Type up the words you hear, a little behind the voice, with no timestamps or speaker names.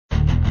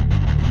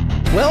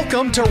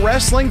Welcome to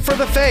Wrestling for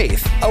the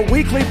Faith, a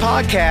weekly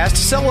podcast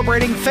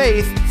celebrating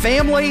faith,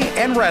 family,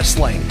 and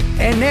wrestling.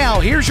 And now,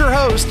 here's your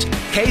host,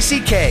 Casey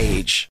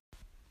Cage.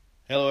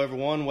 Hello,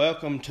 everyone.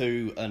 Welcome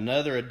to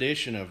another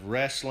edition of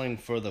Wrestling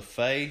for the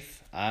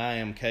Faith. I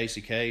am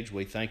Casey Cage.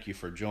 We thank you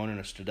for joining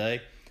us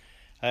today.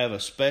 I have a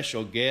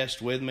special guest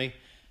with me,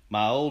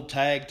 my old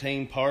tag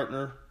team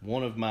partner,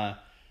 one of my,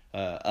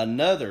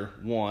 another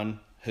one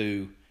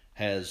who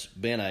has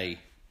been a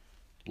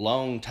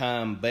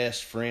long-time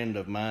best friend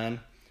of mine,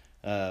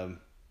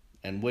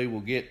 and we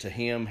will get to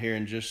him here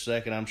in just a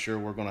second. I'm sure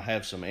we're going to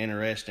have some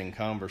interesting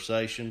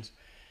conversations,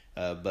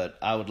 but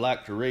I would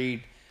like to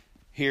read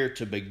here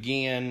to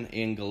begin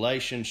in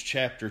Galatians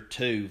chapter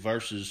 2,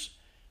 verses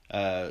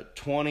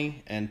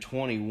 20 and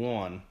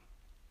 21.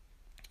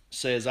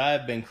 Says, I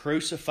have been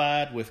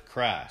crucified with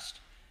Christ.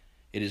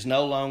 It is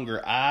no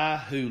longer I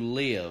who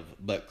live,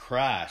 but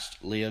Christ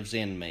lives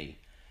in me.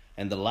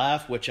 And the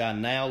life which I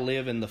now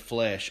live in the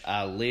flesh,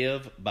 I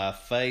live by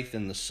faith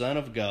in the Son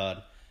of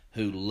God,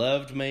 who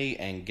loved me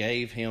and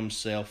gave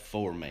himself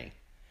for me.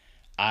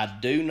 I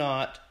do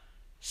not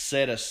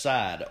set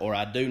aside, or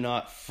I do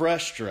not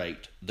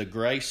frustrate the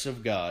grace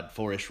of God,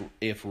 for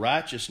if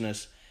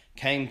righteousness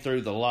came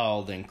through the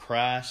law, then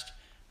Christ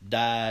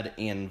died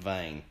in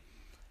vain.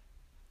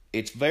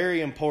 It's very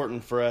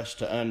important for us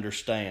to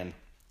understand,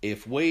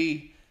 if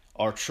we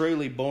are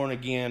truly born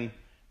again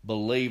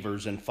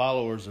believers and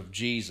followers of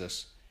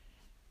Jesus,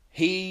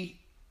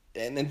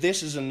 and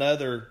this is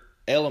another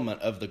element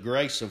of the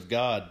grace of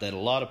God that a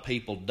lot of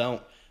people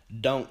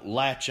don't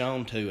latch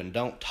on to and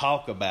don't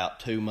talk about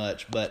too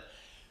much, but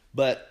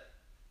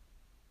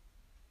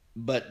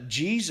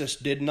Jesus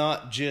did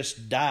not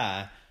just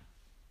die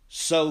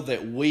so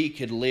that we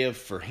could live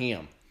for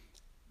him.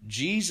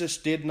 Jesus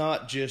did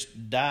not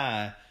just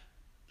die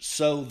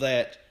so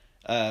that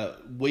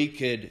we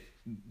could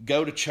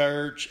go to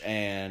church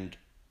and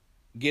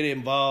get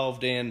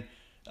involved in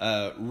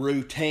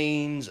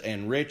routines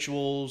and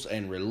rituals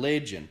and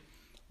religion.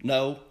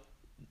 No,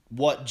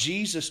 what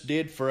Jesus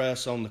did for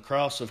us on the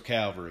cross of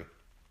Calvary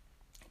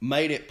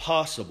made it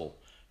possible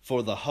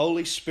for the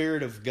Holy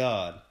Spirit of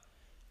God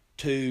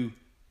to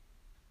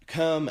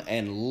come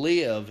and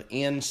live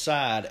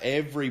inside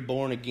every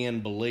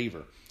born-again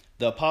believer.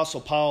 The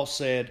Apostle Paul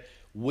said,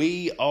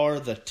 we are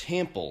the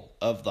temple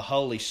of the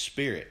Holy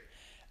Spirit.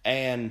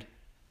 And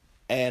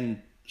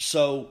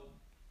so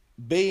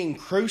being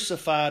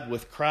crucified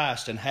with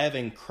Christ and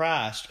having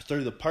Christ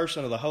through the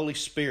person of the Holy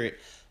Spirit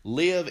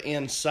live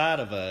inside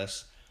of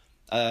us,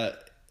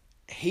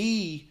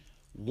 he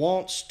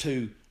wants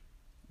to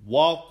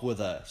walk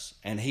with us,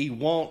 and he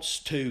wants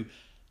to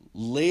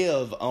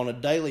live on a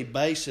daily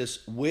basis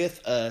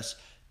with us,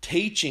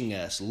 teaching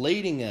us,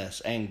 leading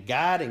us, and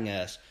guiding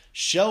us,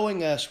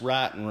 showing us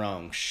right and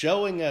wrong,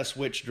 showing us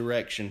which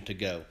direction to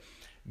go.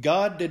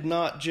 God did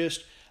not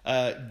just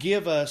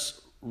give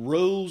us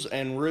rules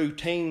and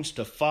routines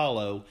to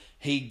follow.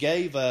 He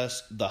gave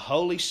us the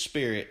Holy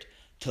Spirit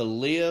to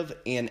live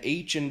in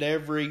each and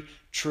every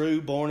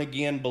true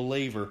born-again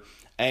believer,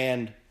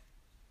 and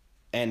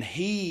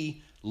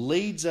he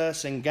leads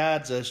us and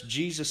guides us.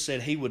 Jesus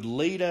said he would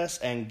lead us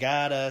and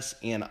guide us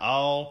in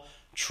all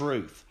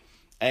truth.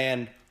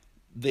 And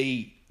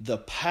the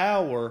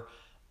power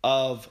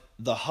of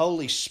the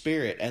Holy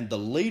Spirit and the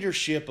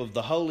leadership of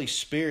the Holy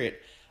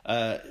Spirit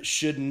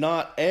should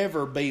not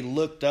ever be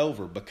looked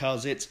over,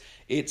 because it's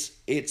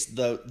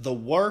the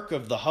work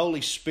of the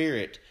Holy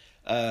Spirit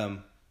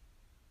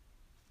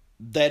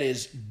that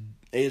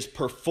is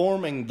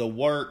performing the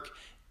work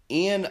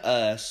in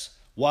us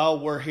while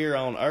we're here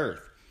on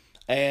earth.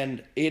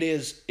 And it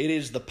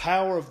is the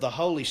power of the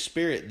Holy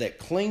Spirit that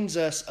cleans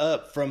us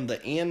up from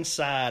the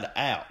inside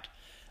out.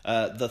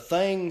 The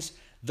things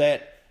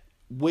that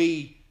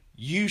we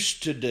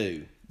used to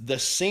do, the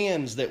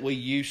sins that we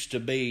used to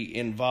be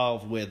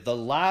involved with, the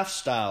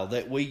lifestyle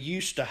that we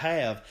used to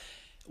have.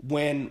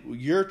 When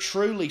you're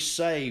truly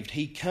saved,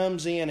 he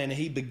comes in and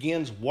he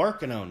begins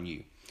working on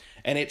you.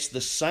 And it's the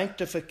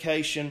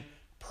sanctification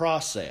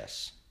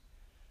process.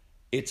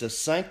 It's a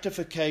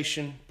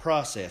sanctification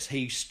process.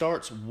 He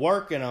starts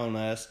working on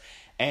us,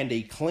 and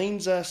he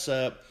cleans us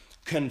up,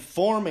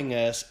 conforming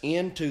us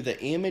into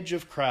the image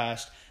of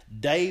Christ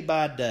day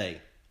by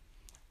day.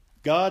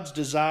 God's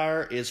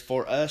desire is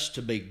for us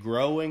to be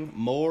growing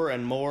more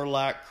and more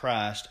like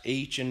Christ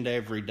each and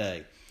every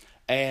day.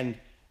 And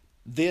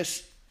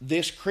this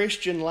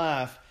Christian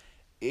life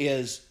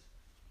is,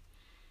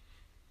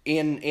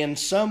 in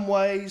some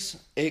ways,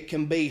 it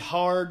can be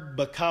hard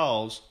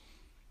because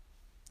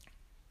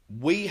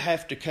we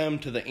have to come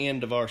to the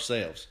end of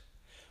ourselves.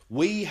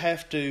 We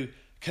have to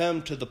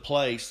come to the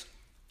place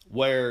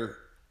where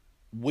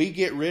we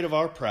get rid of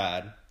our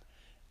pride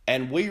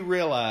and we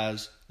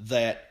realize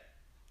that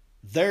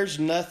there's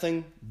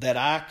nothing that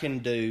I can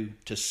do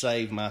to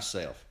save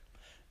myself.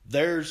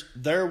 There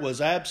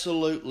was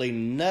absolutely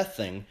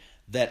nothing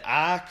that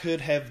I could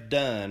have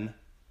done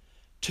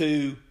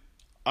to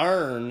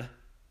earn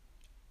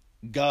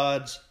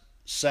God's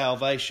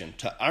salvation,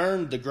 to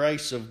earn the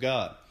grace of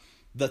God.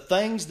 The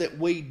things that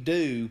we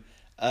do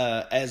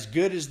as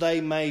good as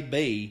they may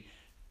be,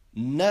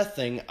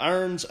 nothing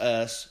earns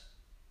us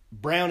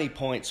brownie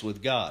points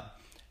with God.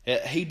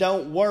 He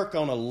don't work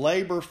on a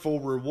labor for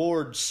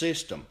reward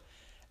system.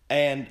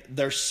 And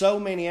there's so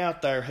many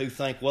out there who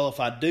think, well, if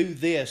I do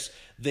this,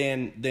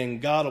 then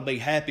God will be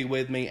happy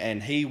with me,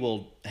 and He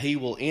will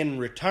in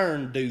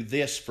return do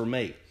this for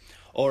me.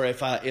 Or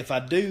if I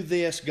do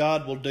this,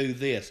 God will do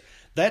this.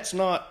 That's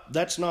not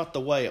the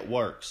way it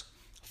works.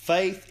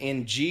 Faith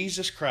in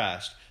Jesus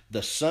Christ,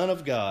 the Son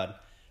of God,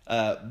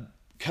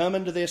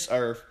 coming to this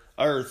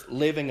earth,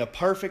 living a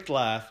perfect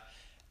life,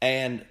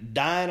 and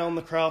dying on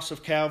the cross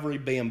of Calvary,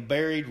 being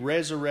buried,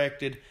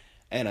 resurrected,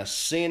 and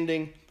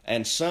ascending,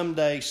 and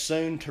someday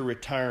soon to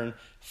return.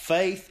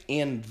 Faith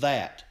in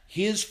that,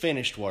 His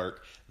finished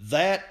work,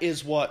 that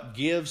is what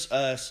gives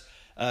us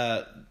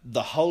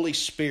the Holy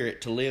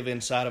Spirit to live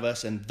inside of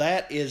us, and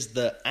that is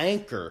the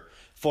anchor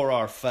for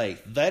our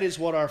faith. That is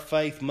what our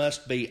faith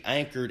must be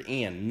anchored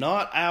in.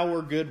 Not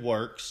our good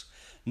works,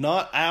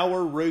 not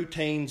our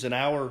routines and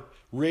our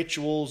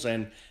rituals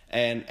and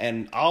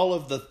all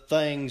of the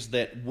things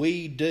that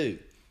we do.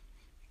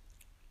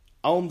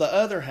 On the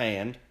other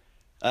hand,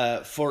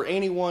 for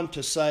anyone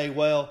to say,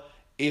 well,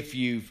 if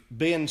you've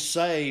been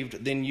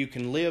saved, then you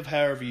can live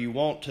however you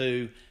want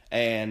to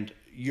and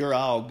you're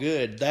all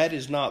good, that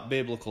is not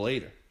biblical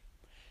either.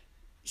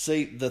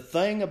 See, the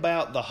thing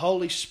about the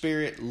Holy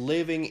Spirit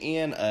living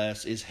in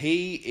us is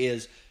He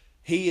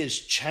is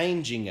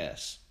changing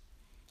us.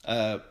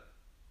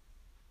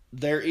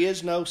 There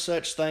is no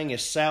such thing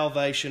as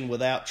salvation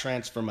without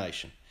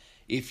transformation.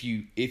 If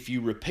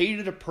you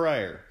repeated a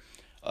prayer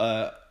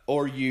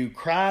or you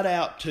cried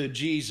out to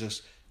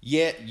Jesus,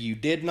 yet you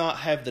did not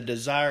have the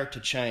desire to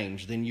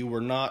change, then you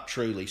were not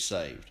truly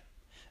saved.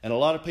 And a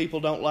lot of people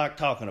don't like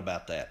talking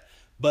about that.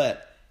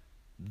 But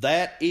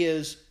that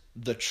is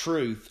the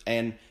truth,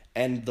 and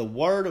the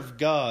Word of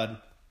God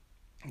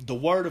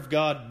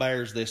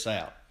bears this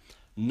out.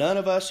 None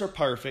of us are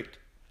perfect.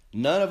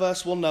 None of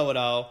us will know it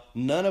all.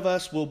 None of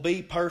us will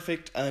be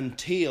perfect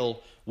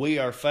until we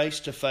are face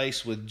to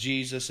face with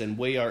Jesus and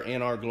we are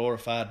in our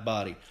glorified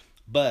body.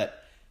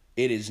 But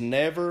it is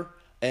never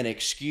an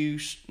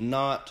excuse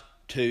not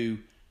to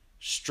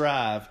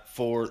strive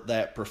for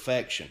that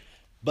perfection.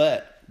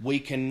 But we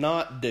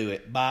cannot do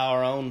it by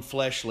our own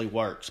fleshly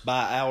works,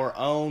 by our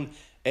own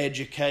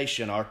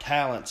education, our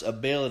talents,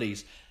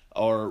 abilities,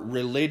 or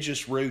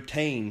religious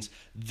routines.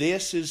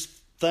 This is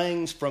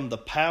things from the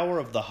power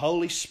of the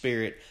Holy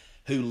Spirit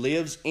who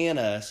lives in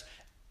us.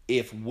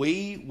 If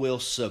we will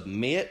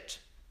submit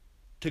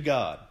to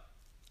God,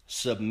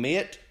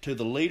 submit to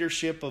the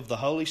leadership of the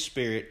Holy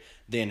Spirit,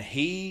 then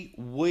He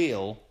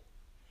will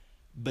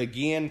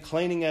begin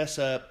cleaning us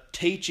up,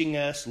 teaching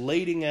us,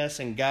 leading us,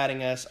 and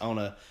guiding us on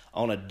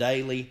a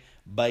daily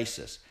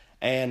basis.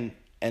 And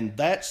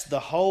that's the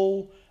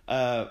whole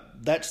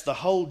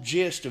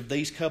gist of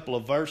these couple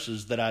of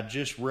verses that I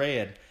just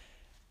read.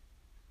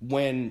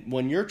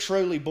 When you're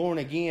truly born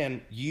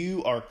again,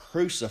 you are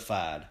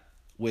crucified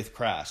with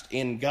Christ.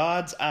 In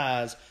God's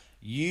eyes,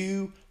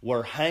 you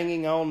were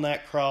hanging on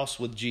that cross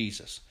with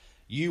Jesus.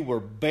 You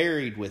were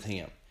buried with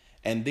Him.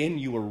 And then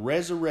you were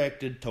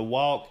resurrected to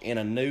walk in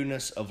a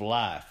newness of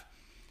life.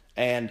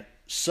 And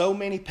so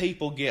many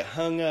people get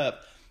hung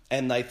up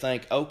and they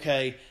think,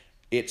 okay,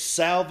 it's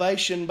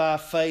salvation by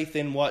faith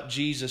in what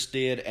Jesus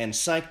did and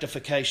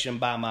sanctification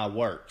by my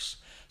works.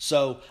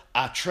 So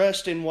I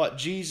trust in what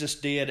Jesus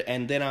did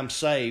and then I'm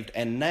saved,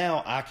 and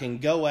now I can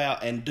go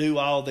out and do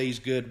all these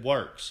good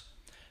works.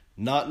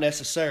 Not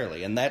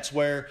necessarily. And that's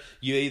where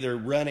you either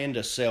run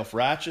into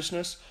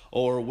self-righteousness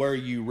or where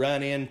you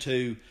run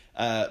into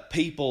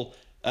people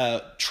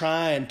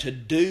trying to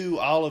do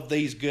all of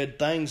these good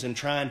things and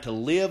trying to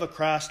live a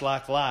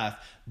Christ-like life,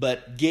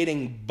 but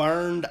getting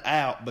burned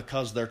out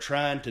because they're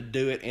trying to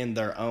do it in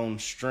their own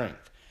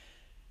strength.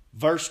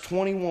 Verse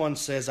 21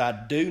 says, I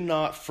do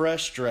not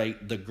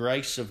frustrate the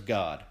grace of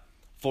God,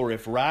 for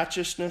if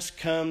righteousness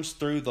comes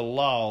through the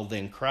law,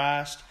 then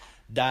Christ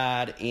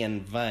died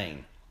in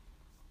vain.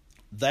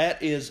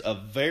 That is a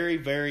very,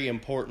 very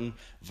important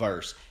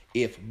verse.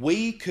 If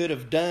we could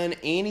have done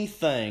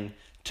anything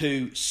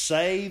to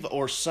save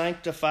or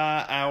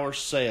sanctify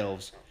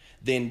ourselves,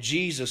 then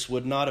Jesus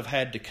would not have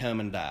had to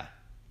come and die.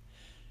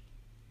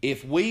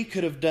 If we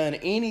could have done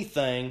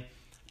anything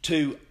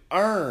to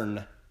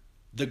earn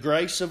the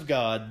grace of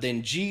God,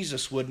 then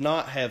Jesus would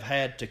not have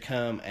had to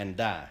come and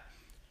die.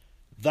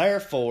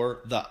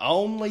 Therefore, the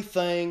only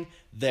thing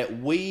that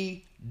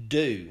we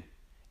do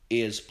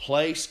is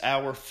place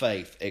our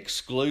faith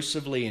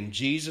exclusively in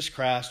Jesus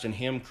Christ and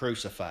Him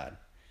crucified.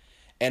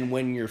 And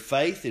when your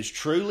faith is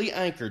truly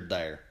anchored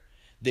there,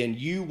 then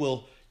you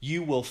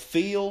will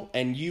feel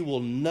and you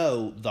will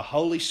know the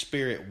Holy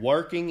Spirit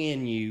working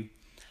in you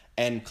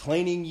and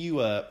cleaning you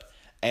up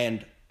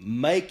and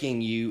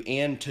making you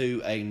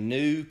into a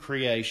new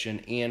creation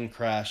in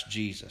Christ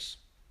Jesus.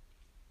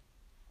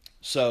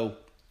 So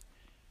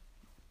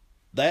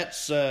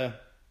that's a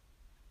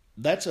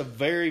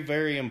very,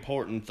 very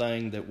important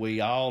thing that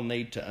we all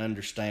need to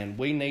understand.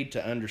 We need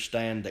to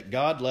understand that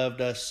God loved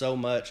us so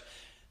much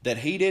that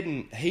He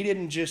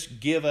didn't just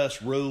give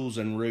us rules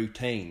and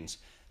routines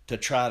to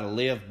try to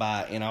live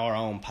by in our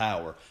own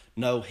power.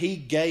 No, He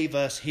gave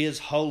us His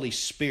Holy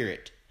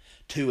Spirit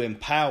to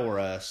empower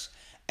us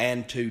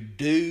and to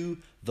do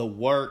the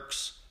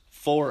works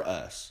for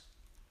us.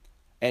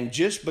 And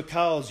just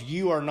because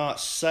you are not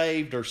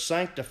saved or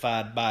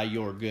sanctified by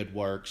your good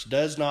works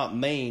does not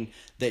mean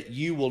that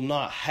you will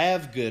not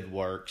have good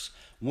works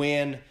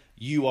when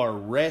you are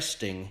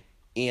resting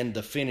in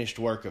the finished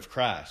work of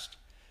Christ.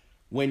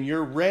 When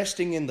you're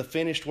resting in the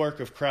finished work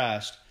of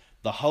Christ,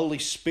 the Holy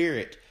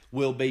Spirit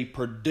will be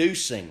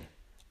producing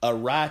a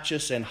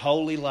righteous and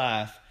holy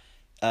life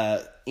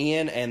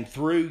in and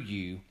through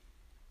you.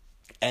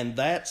 And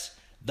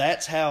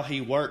that's how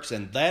He works,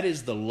 and that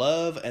is the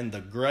love and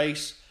the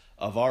grace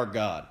of our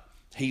God.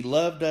 He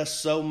loved us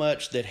so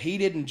much that He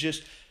didn't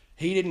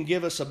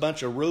give us a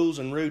bunch of rules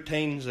and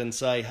routines and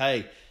say,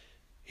 hey,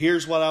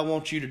 here's what I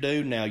want you to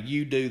do. Now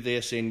you do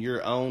this in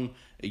your own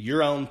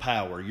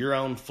power, your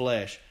own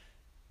flesh.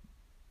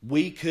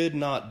 We could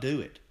not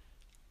do it.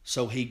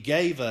 So He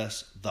gave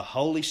us the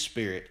Holy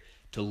Spirit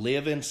to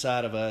live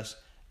inside of us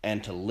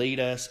and to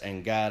lead us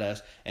and guide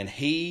us. And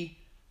He,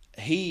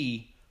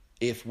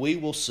 if we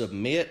will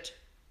submit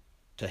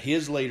to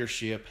His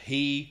leadership,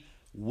 He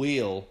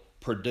will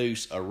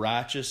produce a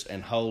righteous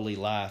and holy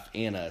life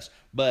in us.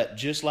 But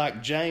just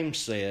like James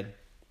said,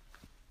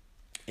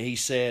 he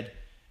said,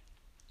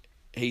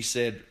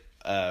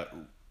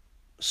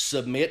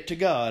 submit to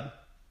God,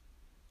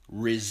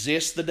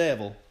 resist the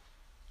devil,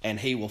 and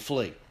he will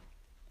flee.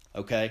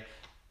 Okay?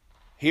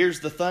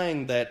 Here's the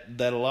thing that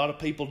a lot of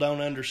people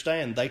don't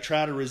understand. They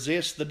try to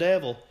resist the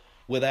devil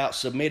without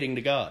submitting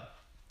to God.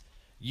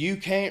 You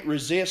can't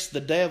resist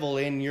the devil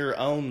in your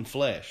own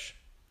flesh.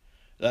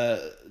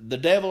 The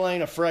devil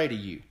ain't afraid of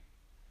you.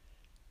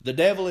 The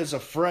devil is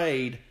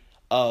afraid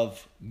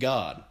of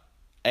God.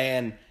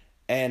 And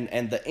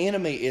the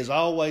enemy is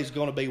always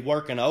going to be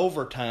working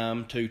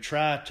overtime to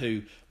try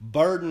to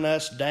burden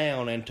us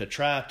down and to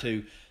try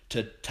to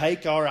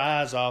take our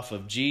eyes off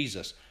of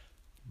Jesus.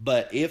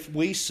 But if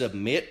we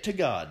submit to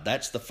God,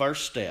 that's the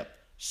first step.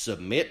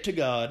 Submit to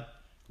God,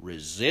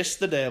 resist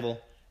the devil,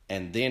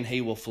 and then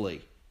he will flee.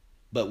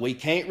 But we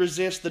can't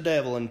resist the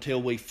devil until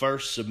we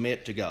first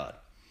submit to God.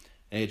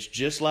 And it's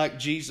just like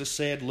Jesus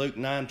said, Luke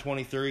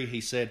 9:23, He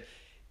said,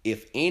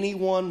 if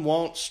anyone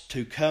wants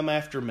to come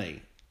after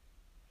me,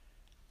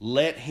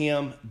 let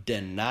him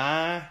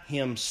deny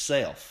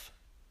himself,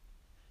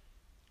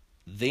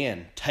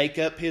 then take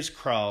up his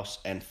cross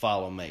and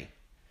follow me.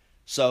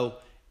 So,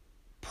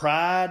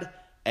 pride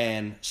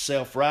and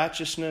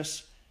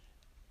self-righteousness,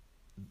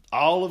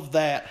 all of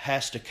that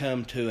has to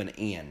come to an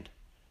end.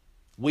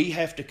 We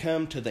have to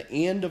come to the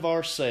end of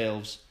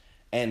ourselves,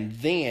 and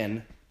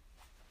then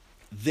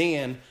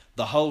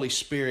the Holy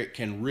Spirit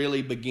can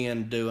really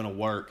begin doing a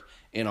work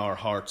in our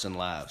hearts and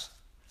lives.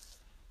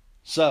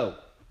 So,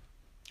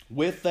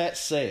 with that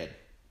said,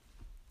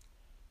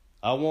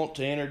 I want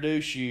to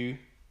introduce you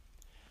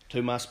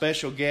to my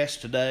special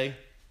guest today.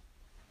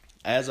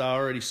 As I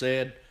already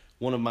said,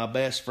 one of my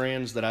best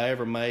friends that I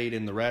ever made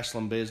in the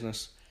wrestling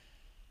business,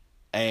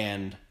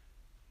 and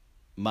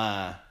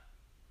my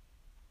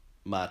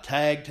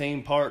tag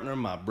team partner,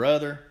 my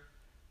brother.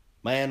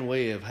 Man,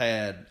 we have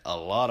had a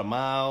lot of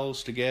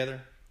miles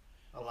together.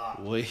 A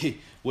lot. We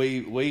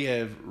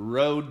have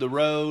rode the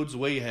roads.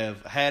 We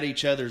have had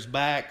each other's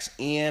backs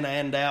in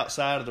and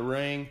outside of the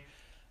ring.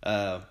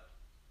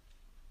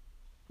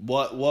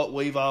 What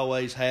we've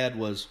always had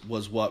was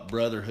what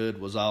brotherhood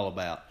was all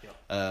about.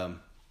 Yep.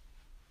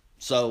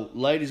 So,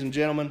 ladies and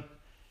gentlemen,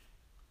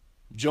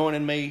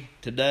 joining me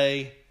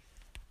today,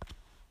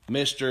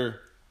 Mr.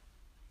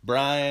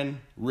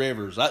 Brian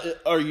Rivers.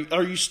 Are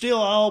you still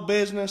all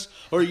business?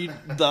 Or are you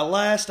the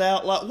last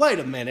outlaw? Wait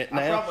a minute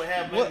now. I probably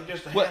have maybe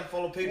just a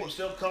handful of people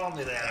still call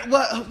me that.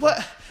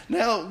 What?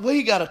 Now,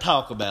 we got to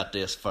talk about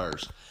this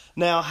first.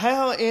 Now,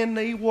 how in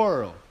the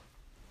world,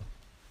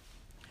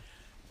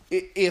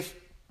 if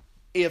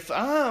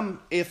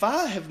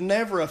I have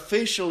never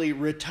officially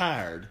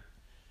retired,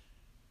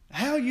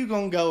 how are you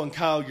going to go and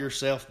call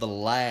yourself the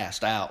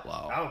last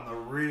outlaw? I'm the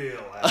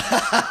real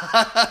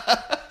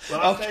outlaw. Well,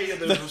 I'll tell you,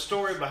 there's a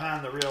story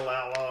behind the real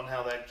outlaw and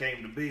how that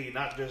came to be,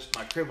 not just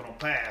my criminal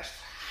past.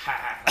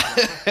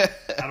 I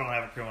don't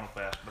have a criminal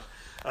past, but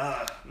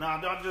no,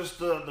 not just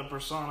the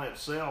persona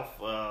itself.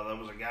 There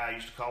was a guy who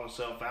used to call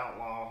himself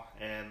Outlaw,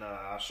 and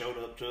I showed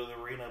up to the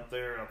arena up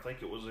there. I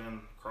think it was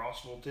in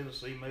Crossville,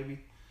 Tennessee, maybe.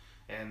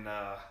 And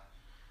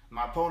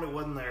my opponent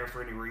wasn't there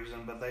for any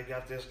reason, but they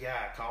got this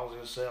guy calls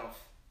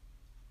himself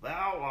the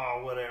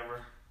Outlaw,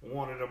 whatever,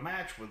 wanted a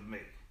match with me.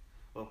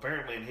 Well,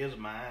 apparently in his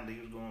mind, he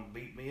was going to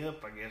beat me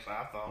up, I guess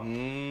I thought,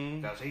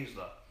 because he's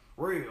the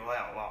real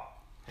outlaw,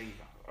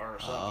 or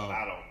something,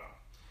 I don't know.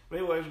 But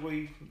anyways,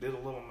 we did a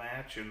little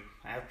match, and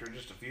after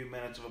just a few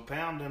minutes of a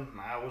pounding,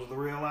 I was the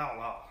real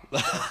outlaw.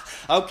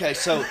 Okay,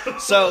 so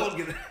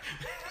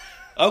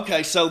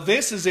Okay, so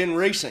this is in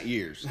recent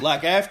years,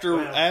 like after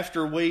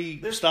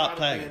we stopped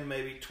tagging. This might have been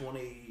maybe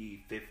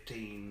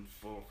 2015,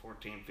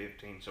 14,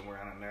 15, somewhere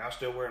around in there. I was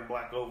still wearing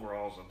black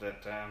overalls at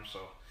that time, so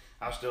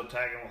I was still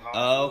tagging with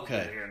Hoss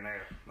here and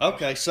there.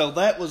 Okay, so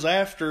that was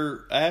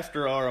after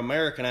our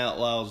American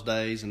Outlaws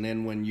days, and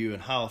then when you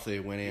and Hothy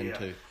went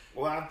into. Yeah.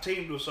 Well, I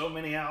teamed with so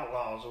many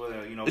outlaws.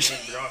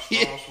 Josh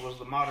Frost was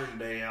the modern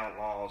day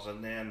Outlaws,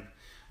 and then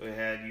we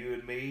had you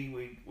and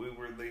me. We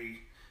were the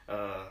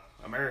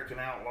American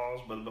Outlaws,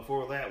 but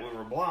before that we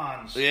were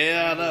Blondes.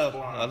 Yeah, I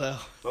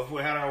know. But if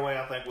we had our way,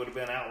 I think we'd have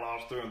been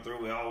outlaws through and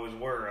through. We always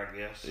were, I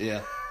guess.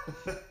 Yeah.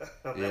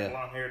 That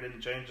blonde hair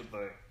didn't change a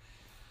thing.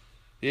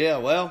 Yeah,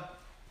 well,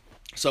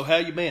 so how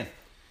you been?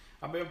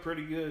 I've been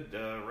pretty good.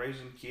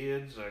 Raising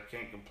kids, I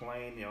can't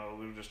complain.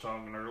 We were just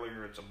talking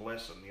earlier. It's a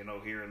blessing,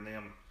 hearing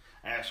them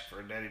ask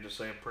for Daddy to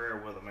say a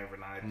prayer with them every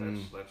night.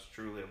 That's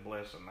truly a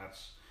blessing.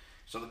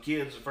 So the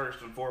kids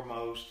first and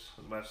foremost.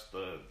 That's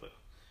the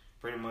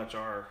pretty much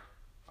our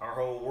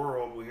whole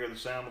world. We hear the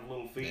sound of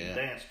little feet and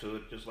dance to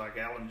it, just like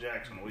Alan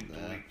Jackson week to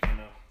week.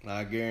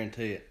 I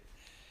guarantee it.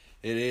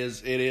 It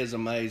is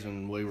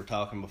amazing. We were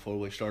talking before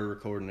we started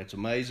recording. It's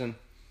amazing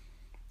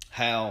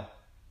how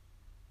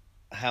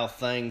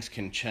things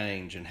can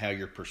change and how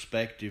your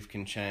perspective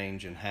can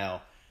change and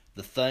how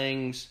the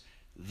things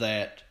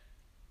that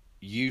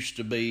used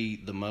to be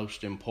the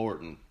most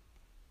important,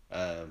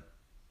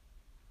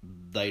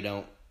 they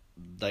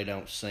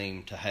don't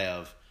seem to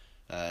have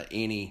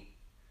any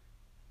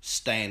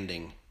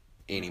standing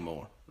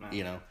anymore.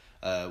 No.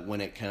 When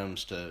it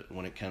comes to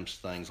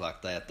things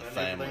like that, the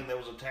family, everything that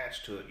was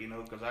attached to it.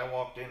 Because I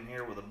walked in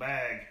here with a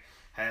bag,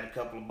 had a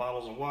couple of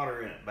bottles of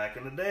water in it. Back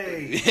in the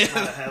day, I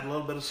had a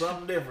little bit of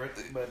something different,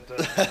 but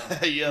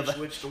we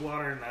switched to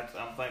water, and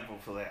I'm thankful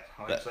for that.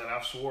 Like I said,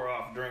 I swore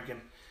off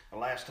drinking. The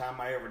last time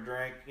I ever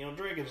drank,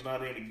 drinking's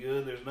not any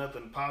good. There's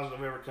nothing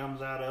positive ever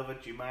comes out of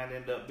it. You might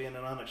end up being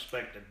an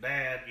unexpected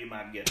dad. You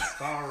might get in a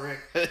car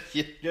wreck.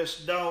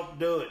 Just don't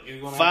do it. You're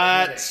going to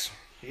fights.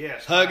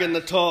 Yes. Hugging the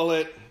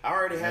toilet. I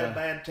already had a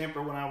bad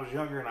temper when I was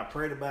younger, and I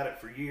prayed about it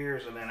for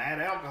years, and then add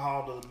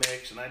alcohol to the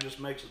mix, and that just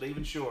makes it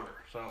even shorter.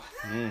 So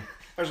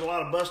there's a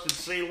lot of busted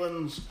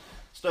ceilings.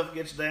 Stuff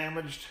gets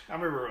damaged. I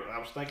remember I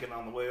was thinking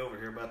on the way over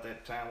here about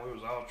that time we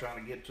was all trying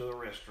to get to a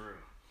restroom.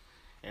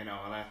 And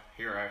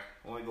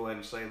let me go ahead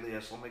and say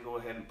this. Let me go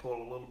ahead and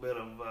pull a little bit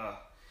of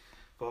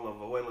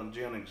Waylon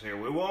Jennings here.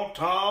 We won't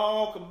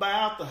talk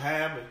about the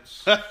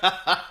habits,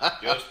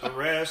 just the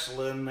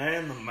wrestling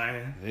and the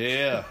man.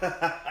 Yeah.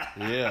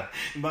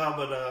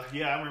 But I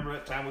remember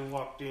that time we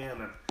walked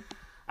in and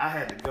I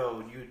had to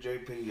go. You and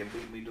JP had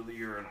beat me to the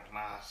urinal. And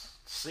I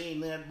seen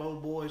that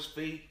boy's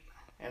feet,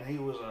 and he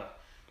was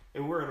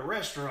we're at a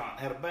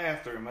restaurant, had a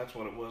bathroom, that's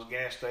what it was,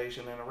 gas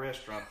station and a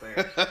restaurant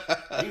there.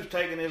 He was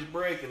taking his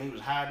break and he was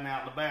hiding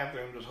out in the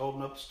bathroom, just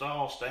holding up the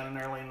stall, standing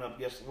there leaning up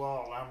against the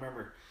wall. And I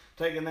remember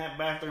taking that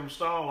bathroom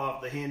stall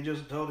off the hinges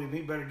and told him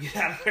he better get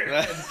out of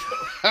there.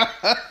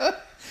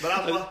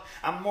 But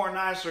I'm more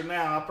nicer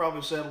now. I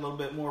probably said a little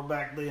bit more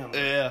back then.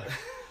 Yeah.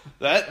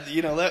 That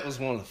was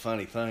one of the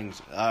funny things.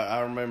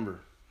 I remember,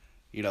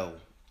 of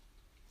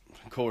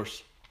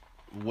course,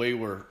 we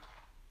were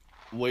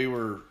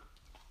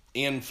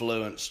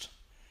influenced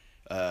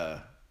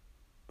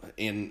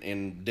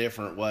in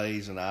different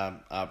ways, and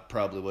I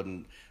probably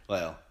wouldn't.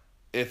 Well,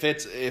 if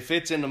it's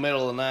in the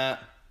middle of the night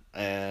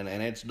and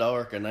it's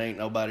dark and there ain't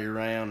nobody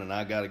around and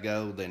I gotta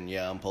go, then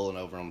I'm pulling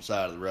over on the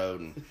side of the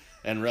road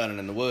and running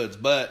in the woods.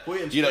 But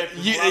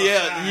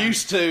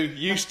used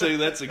to.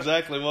 That's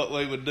exactly what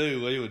we would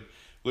do.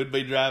 We'd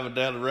be driving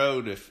down the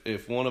road.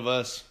 If one of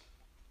us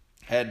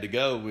had to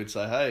go, we'd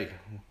say, "Hey,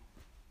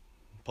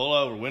 pull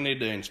over. We need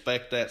to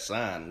inspect that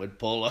sign." We'd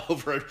pull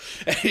over,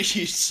 and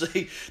you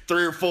see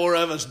 3 or 4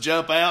 of us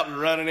jump out and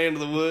running into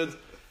the woods.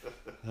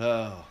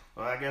 Oh.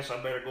 Well, I guess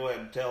I better go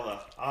ahead and tell the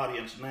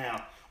audience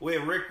now. We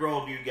have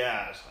rickrolled you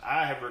guys.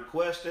 I have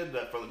requested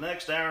that for the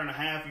next hour and a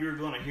half, you're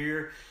going to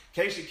hear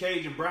Casey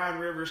Cage and Brian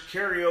Rivers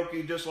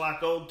karaoke just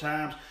like old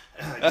times.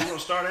 You want to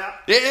start out?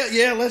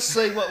 Yeah. Let's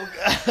see what we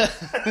got.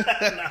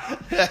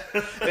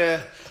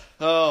 Yeah.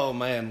 Oh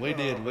man, we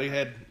did. We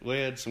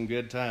had some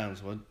good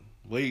times.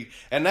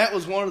 And that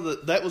was one of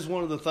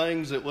the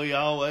things that we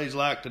always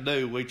liked to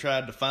do. We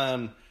tried to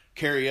find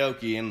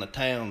karaoke in the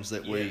towns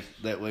that we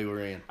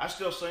were in. I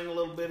still sing a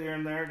little bit here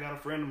and there. Got a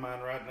friend of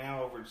mine right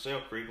now over at Sail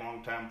Creek,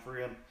 longtime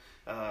friend.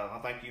 I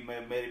think you may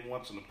have met him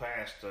once in the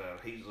past.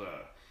 He's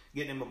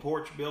getting him a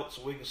porch built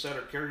so we can set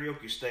our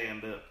karaoke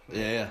stand up.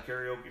 Yeah.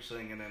 Karaoke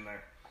singing in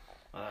there.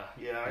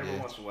 Every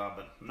once in a while,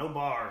 but no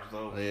bars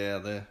though. Yeah,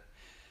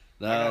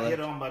 I got hit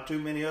on by too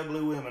many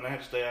ugly women. I had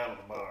to stay out of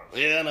the bars.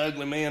 Yeah, and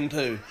ugly men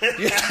too.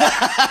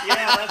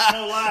 That's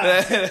no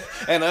lie.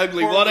 And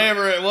ugly,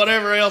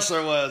 whatever else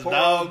there was. Poor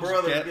Dogs,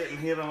 brother getting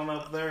hit on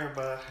up there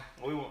by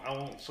I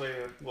won't say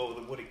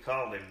what he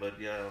called him, but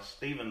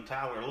Steven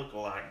Tyler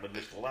lookalike, but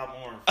just a lot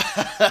more.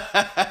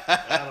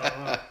 I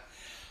don't know.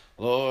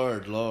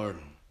 Lord.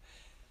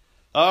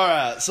 All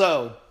right,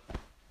 so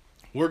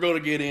we're going to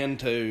get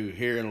into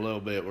here in a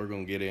little bit. We're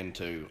going to get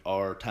into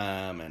our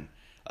time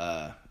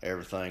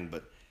everything.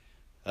 But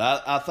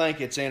I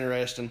think it's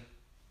interesting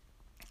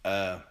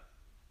to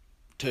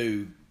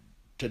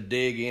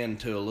dig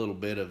into a little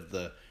bit of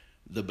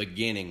the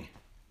beginning,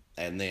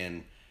 and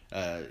then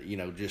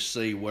just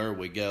see where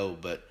we go.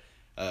 But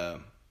I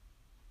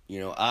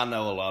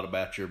know a lot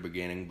about your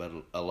beginning, but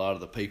a lot of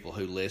the people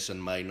who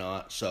listen may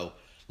not. So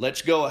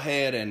let's go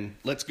ahead and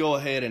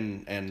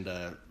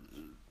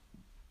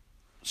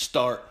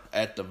start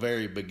at the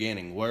very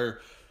beginning.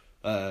 Where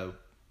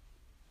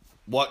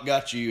what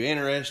got you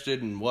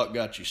interested and what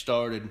got you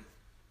started?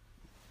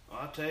 Well,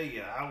 I'll tell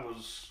you, I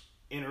was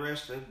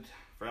interested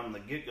from the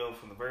get-go,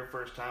 from the very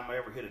first time I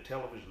ever hit a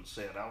television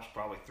set. I was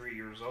probably 3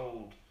 years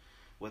old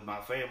with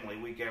my family,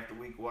 week after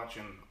week,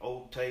 watching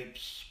old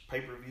tapes,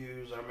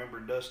 pay-per-views. I remember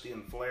Dusty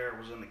and Flair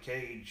was in the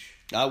cage.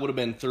 I would have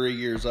been 3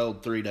 years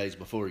old 3 days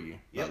before you,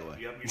 by the way.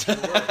 Yep, you sure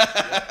were.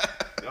 Yep.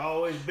 You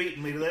always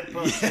beating me to that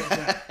punch.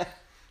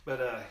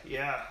 But,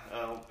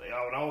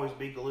 I would always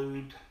be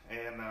glued.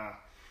 And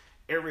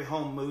every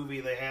home movie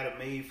they had of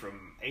me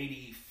from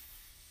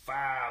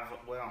 85,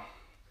 well,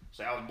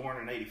 so I was born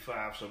in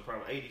 85, so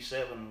probably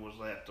 87 was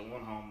that the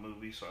one home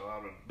movie. So I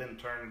would have been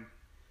turning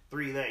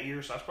 3 that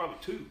year, so I was probably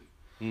 2.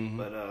 Mm-hmm.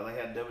 But they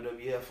had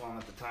WWF on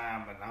at the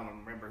time, and I don't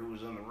remember who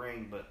was in the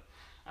ring, but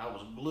I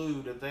was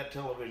glued at that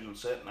television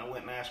set, and I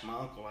went and asked my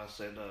uncle. I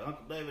said,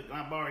 Uncle David, can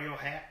I borrow your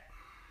hat?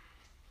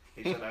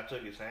 He said I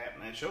took his hat,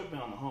 and they showed me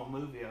on the home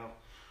movie. I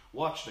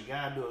watched a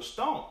guy do a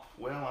stomp.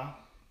 Well, I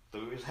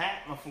threw his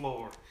hat on the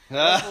floor.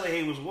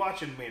 Luckily, he was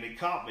watching me, and he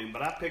caught me,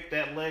 but I picked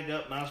that leg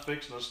up, and I was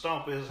fixing to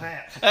stomp his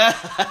hat.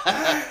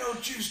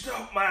 Don't you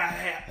stomp my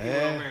hat. He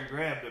went over and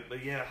grabbed it.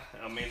 But, yeah,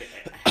 I mean,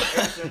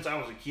 ever since I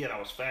was a kid, I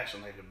was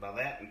fascinated by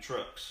that and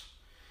trucks.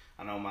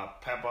 I know my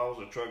papa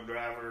was a truck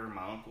driver.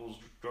 My uncles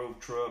drove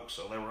trucks,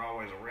 so they were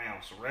always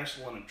around. So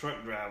wrestling and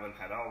truck driving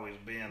had always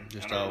been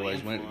just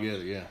always went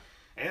together, yeah.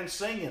 And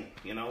singing,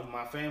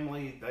 my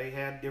family, they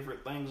had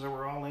different things they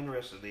were all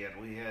interested in.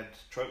 We had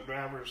truck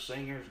drivers,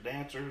 singers,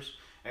 dancers,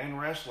 and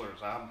wrestlers.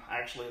 I'm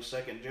actually a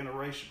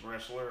second-generation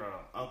wrestler. An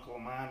uncle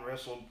of mine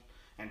wrestled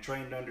and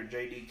trained under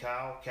J.D.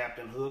 Kyle,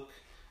 Captain Hook,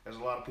 as a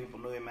lot of people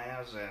knew him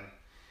as,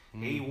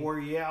 and he wore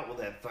you out with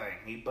that thing.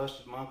 He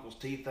busted my uncle's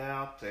teeth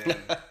out, and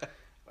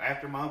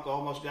after my uncle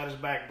almost got his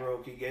back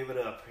broke, he gave it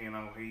up,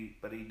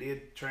 but he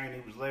did train.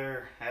 He was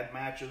there, had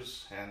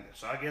matches, and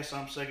so I guess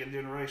I'm second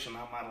generation.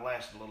 I might have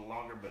lasted a little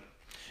longer, but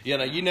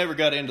you never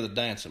got into the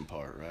dancing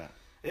part, right?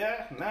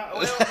 Yeah,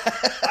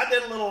 I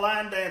did a little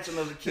line dancing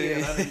as a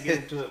kid. I didn't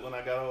get into it when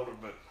I got older,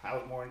 but I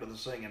was more into the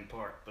singing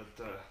part. But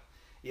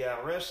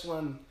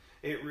wrestling,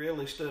 it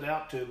really stood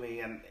out to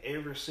me, and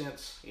ever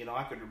since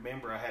I could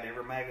remember, I had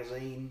every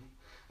magazine,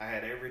 I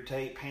had every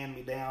tape hand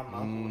me down. My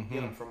uncle would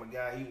get them from a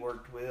guy he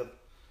worked with.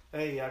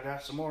 Hey, I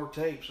got some more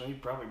tapes, and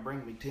he'd probably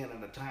bring me 10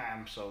 at a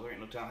time, so there ain't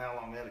no telling how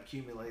long that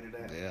accumulated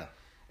at. Yeah.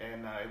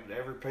 And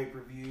every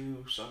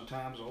pay-per-view,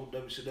 sometimes old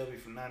WCW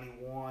from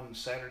 91,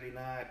 Saturday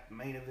Night,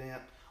 Main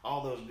Event,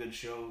 all those good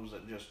shows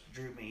that just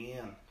drew me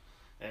in.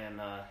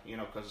 And,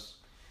 because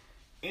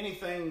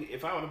anything,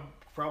 if I would have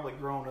probably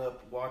grown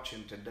up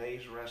watching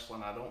today's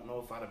wrestling, I don't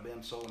know if I'd have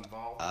been so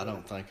involved. I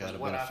don't think I'd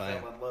have been a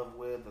fan. What I fell in love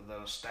with, the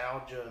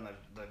nostalgia and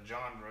the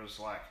genres,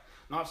 like,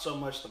 not so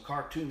much the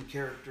cartoon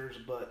characters,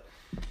 but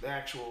the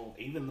actual,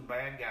 even the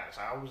bad guys.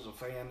 I was a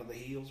fan of the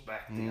heels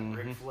back then.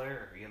 Ric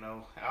Flair,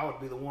 I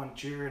would be the one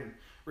cheering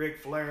Ric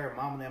Flair.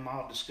 Mom and them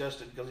all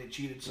disgusted because he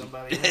cheated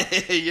somebody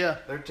else. Yeah.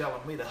 They're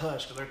telling me to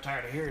hush because they're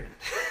tired of hearing it.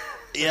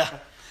 Yeah.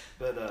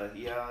 But,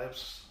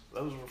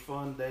 those were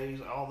fun days.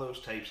 All those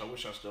tapes, I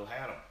wish I still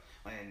had them.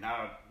 And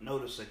I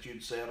noticed that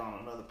you'd said on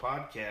another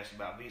podcast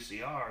about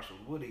VCRs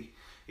with Woody,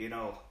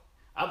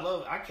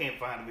 I can't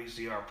find a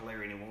VCR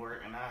player anymore,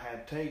 and I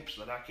have tapes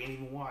that I can't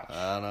even watch.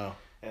 I know.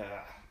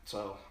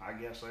 So I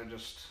guess they're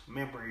just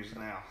memories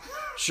now.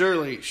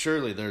 Surely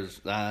there's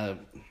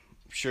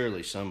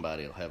surely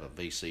somebody will have a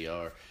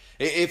VCR.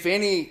 If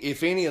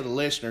any of the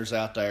listeners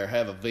out there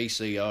have a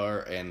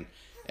VCR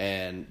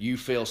and you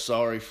feel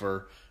sorry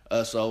for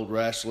us old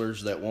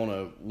wrestlers that want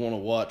to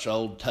watch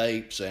old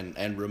tapes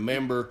and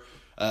remember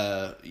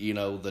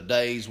the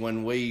days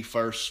when we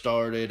first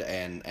started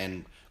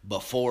and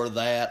before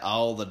that,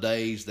 all the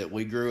days that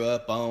we grew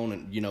up on,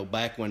 and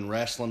back when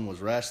wrestling was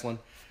wrestling,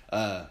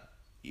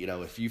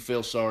 if you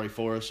feel sorry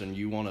for us and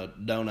you want to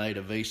donate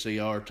a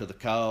VCR to the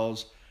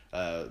cause,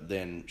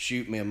 then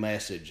shoot me a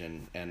message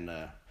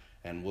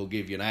and we'll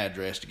give you an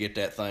address to get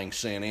that thing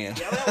sent in.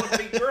 Yeah, that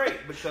would be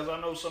great, because I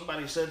know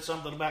somebody said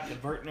something about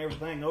converting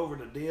everything over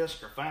to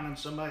disc or finding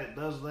somebody that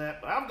does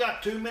that, but I've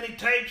got too many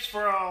tapes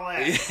for all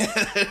that.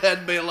 Yeah,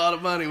 that'd be a lot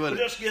of money,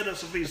 wouldn't it? Just get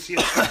us a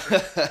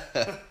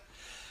VCR.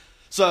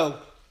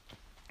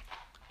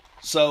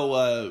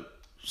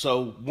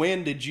 So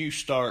when did you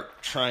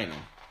start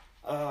training?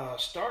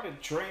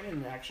 Started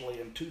training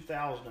actually in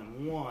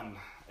 2001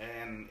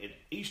 and at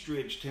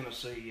Eastridge,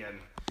 Tennessee, and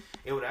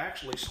it would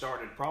actually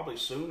started probably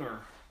sooner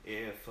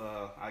if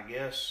I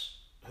guess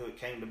who it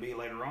came to be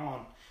later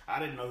on. I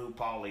didn't know who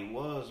Paulie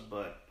was,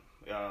 but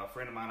a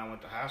friend of mine I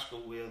went to high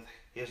school with,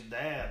 his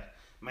dad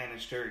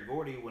managed Terry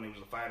Gordy when he was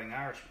a Fighting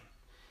Irishman.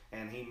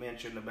 And he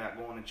mentioned about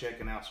going and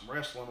checking out some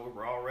wrestling. We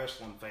were all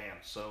wrestling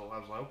fans. So I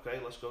was like, okay,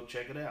 let's go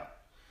check it out.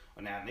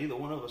 Well, now, neither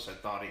one of us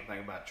had thought anything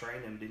about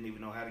training, didn't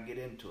even know how to get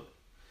into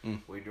it.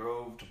 We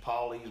drove to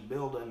Paulie's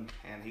building,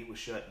 and he was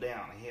shut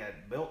down. He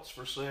had belts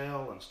for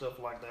sale and stuff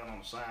like that on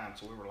the sign.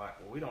 So we were like,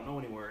 well, we don't know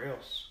anywhere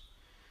else.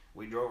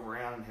 We drove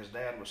around, and his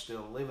dad was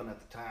still living at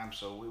the time.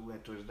 So we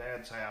went to his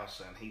dad's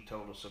house, and he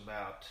told us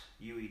about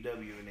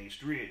UEW in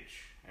East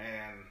Ridge.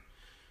 And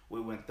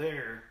we went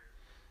there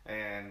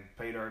and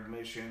paid our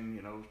admission.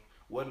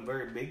 Wasn't a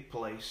very big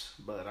place,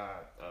 but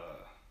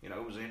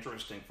it was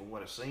interesting for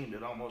what it seemed.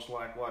 It almost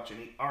like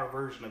watching our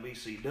version of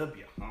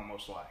ECW,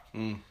 almost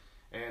like.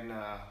 And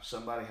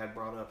somebody had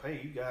brought up,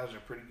 hey, you guys are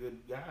pretty good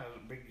guys,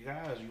 big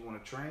guys, you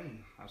want to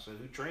train? I said,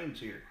 who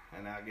trains here?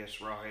 And I guess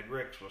Rawhead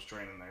Rex was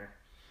training there.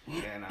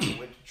 And I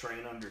went to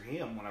train under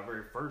him when I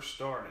very first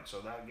started.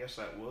 So I guess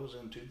that was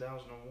in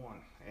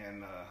 2001.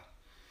 And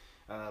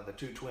the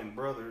two twin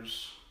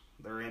brothers,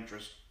 their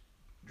interests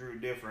drew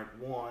different.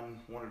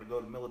 One wanted to go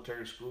to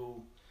military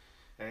school,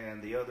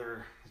 and the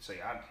other,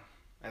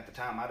 at the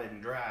time I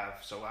didn't drive,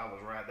 so I was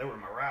right. They were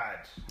my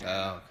rides.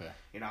 And, okay.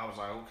 I was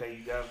like, okay,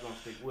 you guys gonna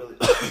stick with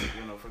it,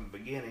 from the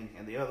beginning.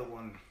 And the other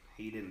one,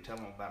 he didn't tell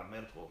them about a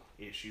medical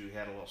issue. He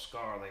had a little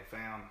scar they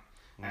found.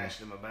 Asked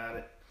him about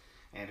it.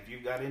 And if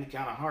you've got any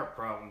kind of heart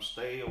problems,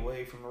 stay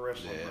away from the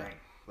wrestling ring.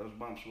 Those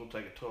bumps will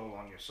take a toll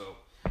on you. So,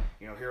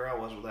 here I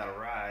was without a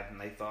ride,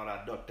 and they thought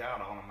I ducked out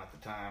on them at the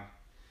time.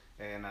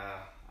 And I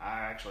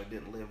actually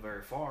didn't live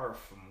very far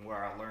from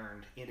where I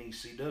learned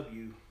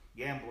NECW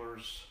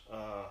gamblers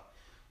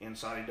in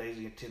Saudi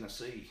Daisy in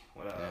Tennessee.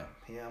 With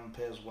him,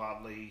 Pez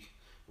Wadley,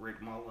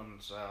 Rick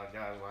Mullins,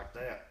 guys like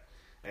that.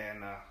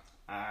 And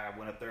I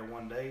went up there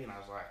one day, and I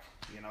was like,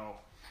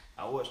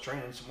 I was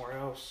training somewhere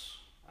else.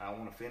 I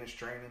want to finish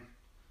training.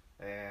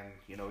 And,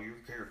 you're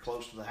here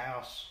close to the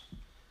house.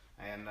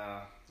 And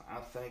I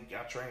think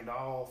I trained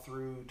all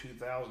through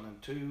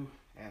 2002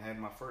 and had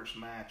my first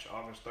match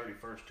August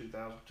 31st,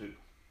 2002.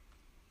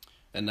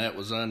 And that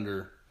was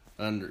under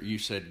you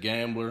said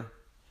Gambler.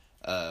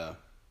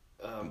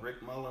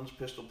 Rick Mullins,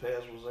 Pistol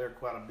Pez was there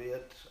quite a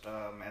bit.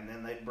 And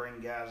then they'd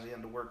bring guys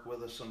in to work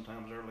with us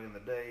sometimes early in the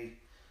day.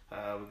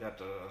 We got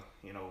to,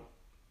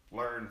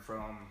 learn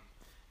from,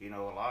 a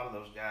lot of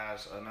those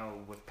guys. I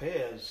know with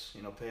Pez,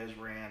 Pez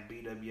ran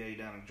BWA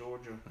down in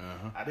Georgia.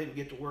 I didn't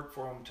get to work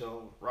for him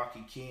until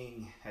Rocky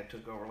King had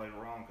took over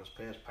later on because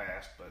Pez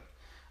passed, but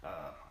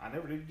I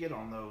never did get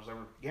on those.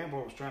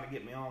 Gambler was trying to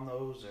get me on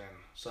those, and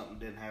something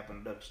didn't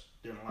happen. Ducks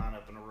didn't line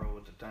up in a row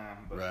at the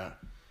time. But,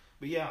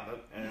 but yeah,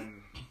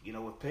 and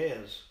with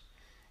Pez,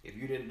 if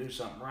you didn't do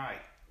something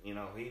right, he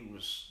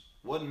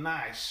wasn't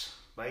nice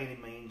by any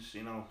means.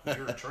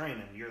 You're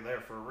training, you're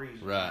there for a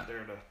reason. Right.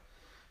 You're there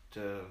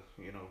to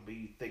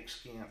be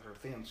thick-skinned or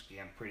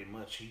thin-skinned, pretty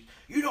much.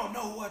 You don't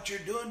know what you're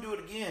doing. Do it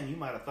again. You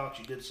might have thought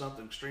you did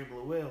something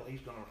extremely well.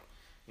 He's gonna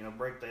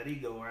break that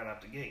ego right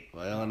out the gate.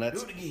 Well, and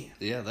that's do it again.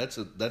 Yeah, that's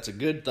a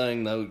good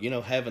thing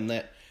though.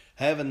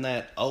 Having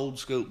that old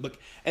school, but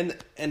and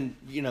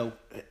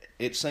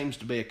it seems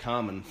to be a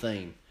common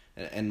theme,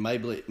 and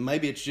maybe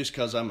it's just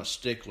because I'm a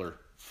stickler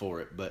for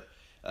it. But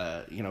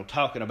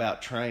talking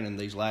about training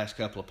these last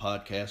couple of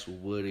podcasts with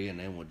Woody and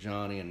then with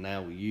Johnny and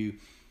now with you,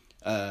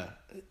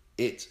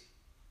 it's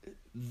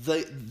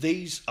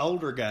these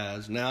older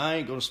guys. Now I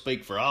ain't going to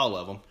speak for all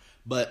of them,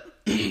 but.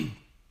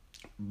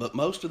 But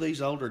most of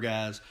these older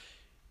guys,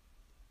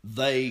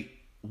 they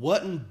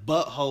wasn't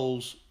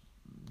buttholes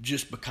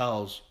just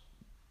because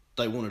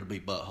they wanted to be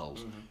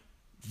buttholes.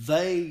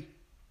 They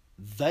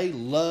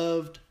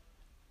loved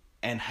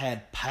and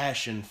had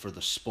passion for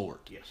the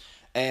sport. Yes.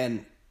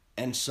 And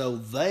so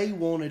they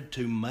wanted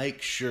to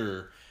make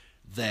sure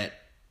that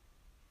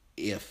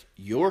if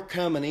you're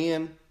coming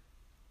in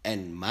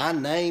and my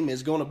name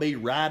is going to be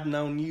riding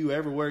on you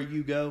everywhere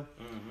you go,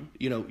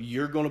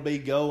 you're going to be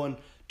going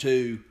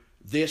to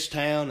this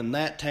town and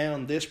that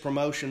town, this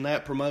promotion,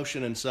 that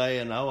promotion, and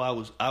saying, "Oh,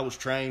 I was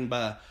trained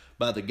by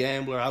the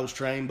Gambler, I was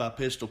trained by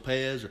Pistol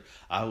Pez, or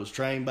I was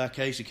trained by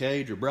Casey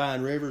Cage or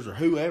Brian Rivers or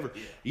whoever."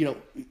 Yeah.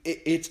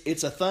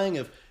 It's a thing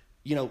of,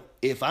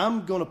 if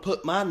I'm going to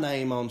put my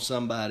name on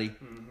somebody,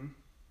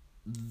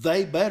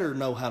 they better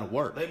know how to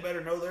work. They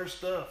better know their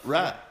stuff.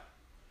 Right.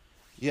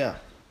 Yeah.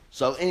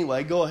 So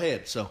anyway, go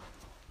ahead. So.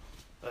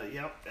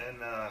 Yep,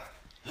 and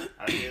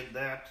I did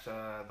that.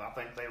 I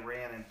think they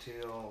ran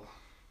until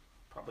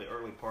probably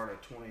early part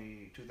of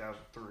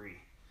 2003.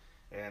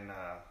 And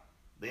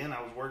then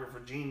I was working for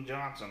Gene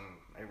Johnson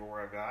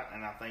everywhere I got,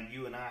 and I think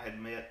you and I had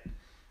met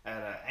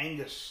at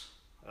Angus,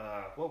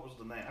 what was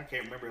the name? I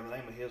can't remember the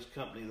name of his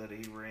company that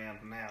he ran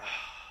now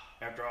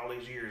after all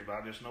these years, but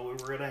I just know we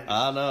were at Angus.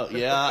 I know,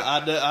 yeah,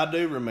 I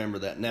do remember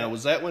that. Now,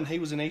 was that when he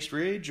was in East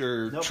Ridge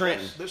or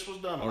Trenton? This was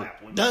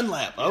Dunlap.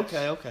 Dunlap, yes.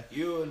 Okay.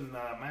 You and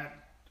Matt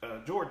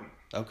Jordan.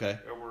 Okay.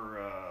 There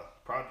were,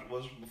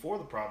 was before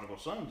the Prodigal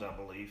Sons, I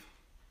believe.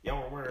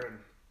 Y'all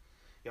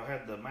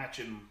had the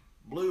matching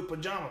blue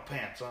pajama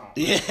pants on.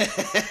 Yeah.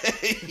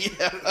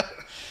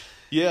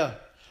 Yeah.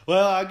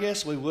 Well, I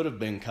guess we would have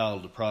been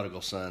called the prodigal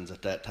sons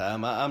at that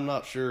time. I'm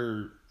not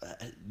sure.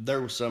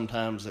 There were some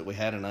times that we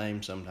had a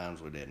name,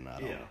 sometimes we didn't. I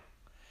don't know.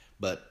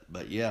 But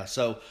yeah.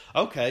 So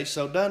okay.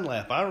 So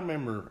Dunlap, I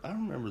remember.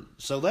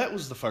 So that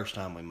was the first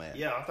time we met.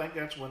 Yeah, I think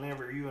that's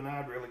whenever you and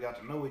I really got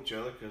to know each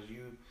other, because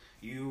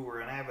you were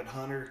an avid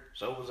hunter,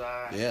 so was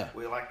I. Yeah.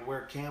 We liked to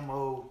wear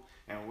camo,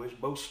 and we was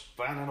both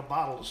finding a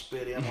bottle to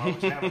spit in while we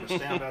was having to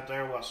stand out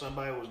there while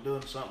somebody was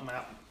doing something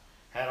out and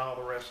had all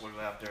the wrestlers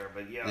out there.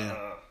 But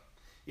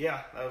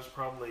yeah, that was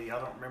probably, I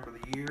don't remember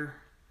the year,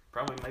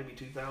 probably maybe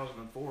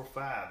 2004 or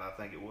 5, I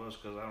think it was,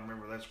 because I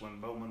remember that's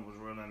when Bowman was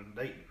running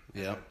Dayton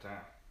at that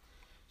time.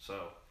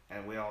 So,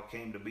 and we all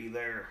came to be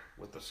there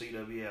with the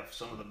CWF.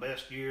 Some of the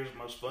best years,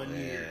 most fun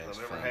years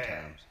I've ever had.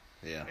 Times.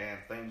 Yeah. And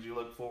things you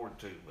look forward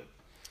to. But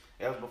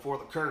that was before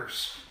the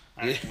curse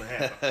actually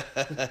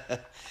happened.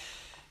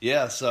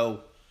 Yeah,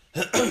 so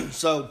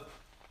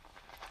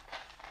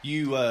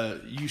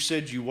you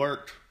said you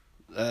worked.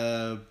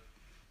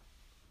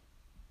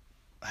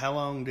 How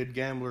long did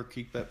Gambler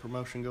keep that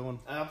promotion going?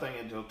 I think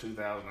until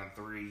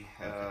 2003.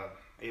 Okay.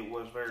 It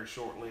was very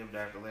short-lived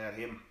after that.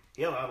 He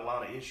had a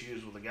lot of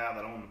issues with the guy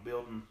that owned the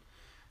building.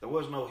 There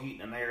was no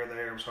heat and air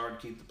there. It was hard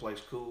to keep the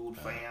place cooled.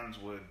 Fans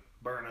would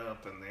burn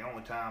up, and the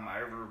only time I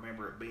ever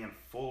remember it being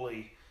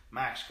fully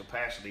max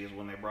capacity is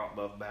when they brought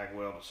Buff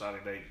Bagwell to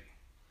Saudi Daisy.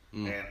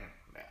 And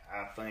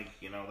I think,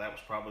 that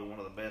was probably one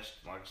of the best,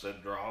 like I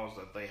said, draws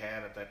that they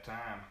had at that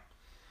time.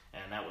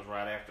 And that was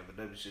right after the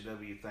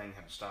WCW thing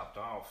had stopped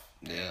off.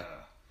 Yeah.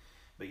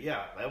 But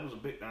yeah, that was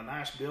a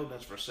nice building.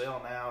 It's for sale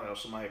now.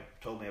 Somebody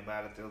told me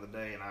about it the other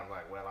day, and I was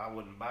like, well, I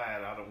wouldn't buy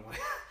it.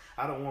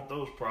 I don't want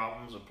those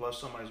problems. And plus,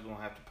 somebody's going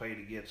to have to pay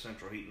to get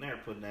central heat and air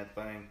put in that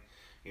thing,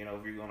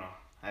 if you're going to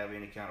have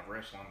any kind of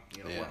wrestling,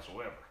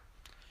 whatsoever.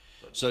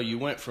 So you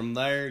went from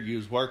there, you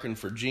was working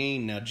for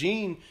Gene. Now,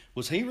 Gene,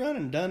 was he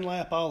running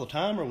Dunlap all the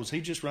time, or was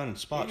he just running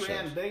spot shows? He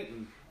ran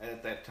Dayton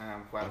at that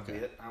time quite a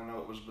bit. I don't know,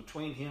 it was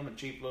between him and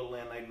Chief Little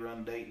Lynn. They'd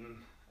run Dayton,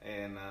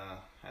 and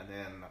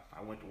then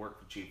I went to work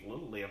for Chief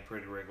Little Lynn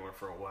pretty regular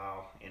for a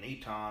while in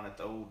Eton at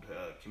the old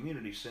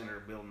community center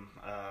building.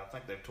 I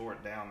think they've tore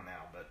it down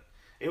now, but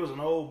it was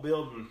an old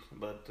building,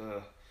 but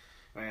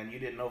man, you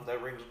didn't know if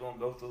that ring was going to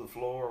go through the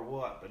floor or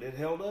what, but it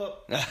held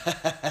up.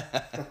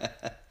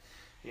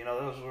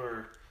 Those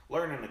were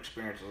learning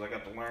experiences. I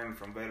got to learn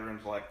from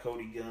veterans like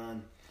Cody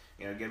Gunn,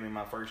 gave me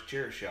my first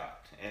chair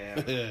shot.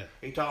 And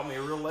he taught me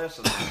a real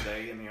lesson that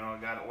day, and, I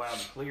got it loud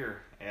and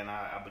clear, and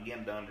I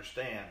began to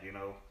understand,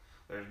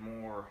 there's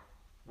more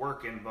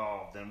work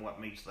involved than what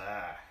meets the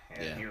eye.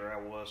 And here I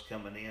was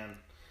coming in.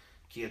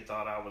 Kid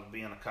thought I was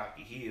being a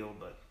cocky heel,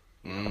 but,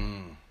 like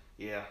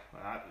I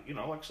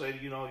said,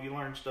 you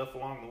learn stuff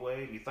along the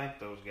way, and you thank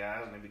those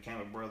guys, and they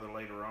became a brother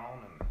later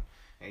on, and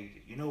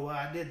hey, you know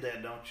why I did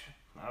that, don't you?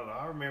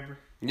 I remember.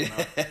 I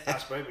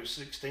was probably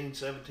 16,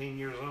 17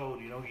 years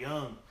old,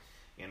 young.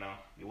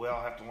 We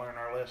all have to learn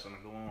our lesson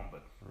and go on,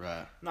 but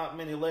not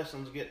many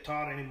lessons get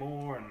taught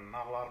anymore, and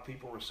not a lot of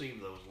people receive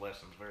those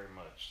lessons very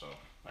much. So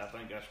I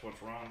think that's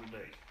what's wrong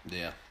today.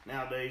 Yeah.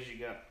 Nowadays you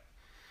got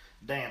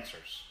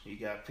dancers. You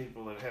got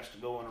people that has to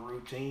go in a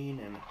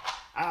routine, and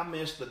I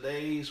miss the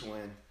days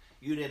when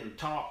you didn't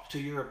talk to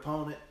your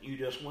opponent. You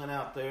just went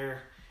out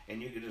there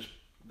and you could just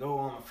go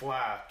on the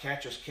fly,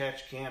 catch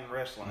can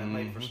wrestling, and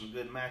made for some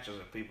good matches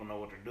if people know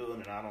what they're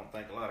doing, and I don't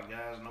think a lot of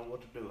guys know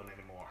what they're doing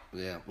anymore.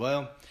 Yeah,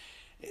 well,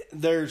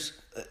 there's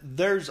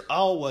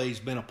always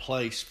been a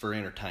place for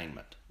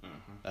entertainment.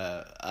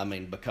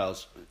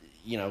 Because,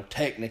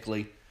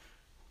 technically,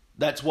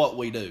 that's what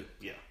we do.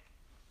 Yeah.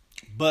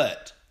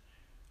 But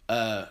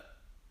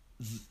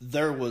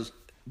there was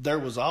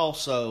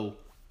also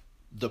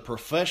the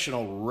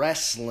professional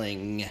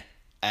wrestling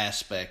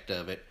aspect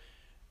of it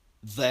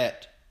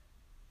that's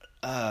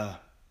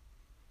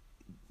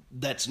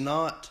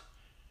not,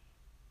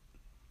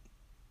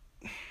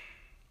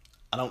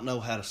 I don't know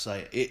how to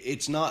say it.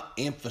 It's not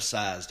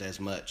emphasized as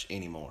much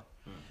anymore.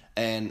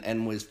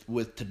 And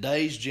with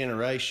today's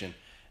generation,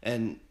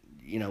 and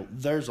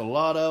there's a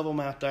lot of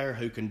them out there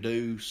who can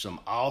do some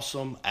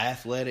awesome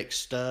athletic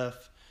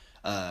stuff,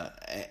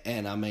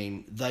 and I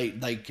mean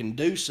they can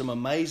do some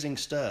amazing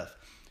stuff,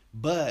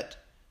 but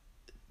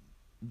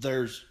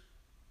there's,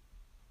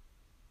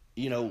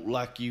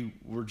 like you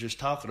were just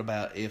talking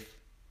about, if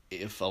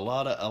a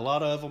lot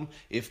of them,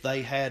 if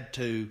they had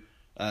to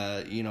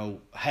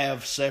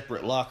have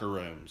separate locker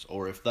rooms,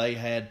 or if they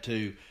had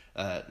to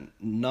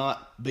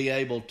not be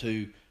able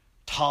to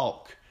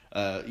talk,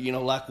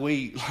 like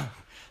we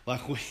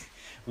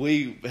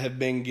have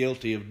been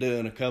guilty of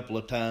doing a couple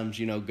of times,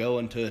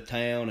 going to a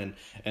town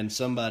and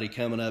somebody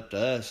coming up to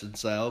us and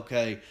say,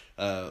 okay,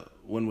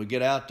 when we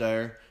get out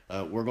there,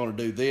 we're going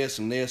to do this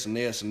and this and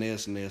this and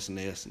this and this and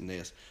this and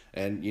this.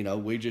 And,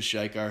 we just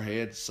shake our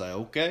heads and say,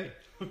 okay.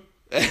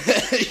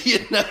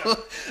 Yeah,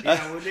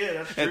 we did.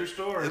 That's a true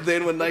story. And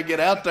then when they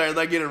get out there,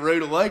 they get a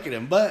rude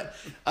awakening. But,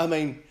 I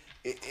mean,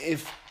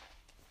 if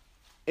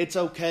it's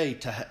okay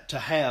to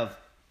have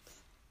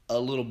a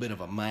little bit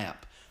of a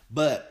map,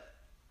 but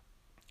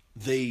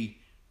the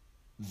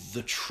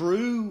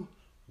true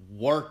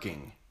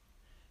working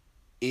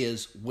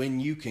is when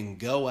you can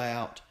go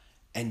out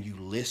and you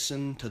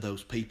listen to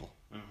those people.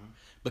 Mm-hmm.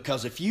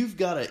 Because if you've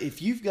got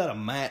a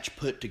match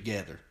put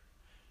together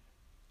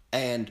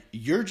and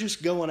you're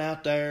just going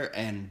out there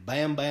and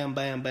bam, bam,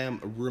 bam,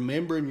 bam,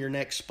 remembering your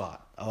next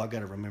spot. Oh, I got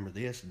to remember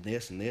this and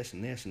this and this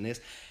and this and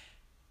this.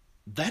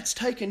 That's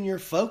taking your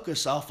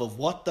focus off of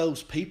what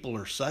those people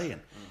are saying.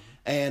 Mm-hmm.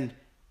 And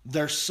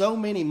there's so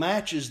many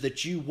matches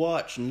that you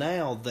watch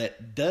now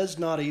that does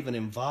not even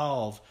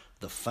involve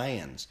the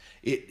fans.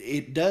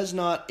 It does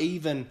not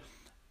even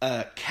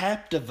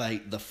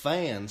captivate the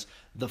fans.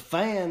 The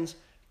fans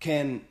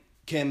can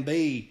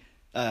be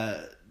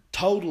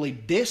totally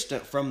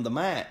distant from the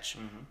match.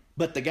 Mm-hmm.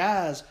 But the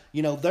guys,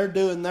 they're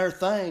doing their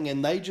thing,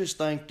 and they just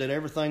think that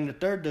everything that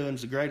they're doing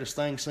is the greatest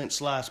thing since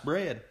sliced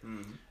bread.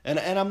 Mm-hmm.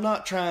 And I'm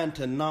not trying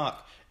to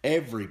knock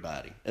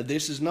everybody.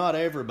 This is not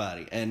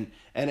everybody. And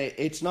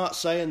it's not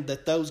saying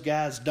that those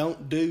guys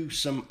don't do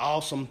some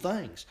awesome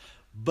things.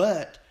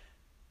 But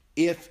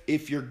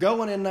if you're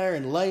going in there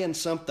and laying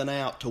something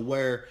out to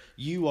where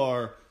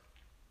you're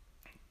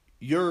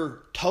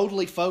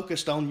totally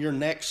focused on your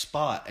next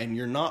spot and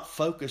you're not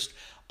focused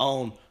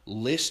on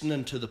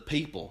listening to the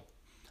people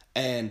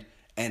and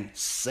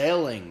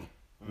selling,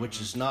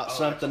 which is not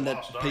something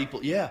that people,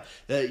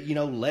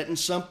 letting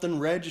something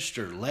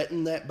register,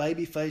 letting that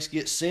baby face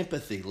get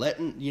sympathy,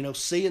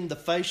 seeing the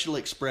facial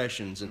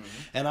expressions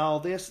and all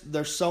this.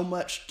 There's so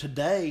much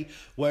today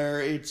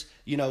where it's,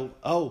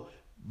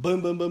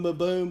 boom, boom, boom, boom,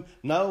 boom.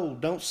 No,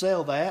 don't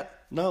sell that.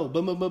 No,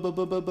 boom, boom, boom, boom,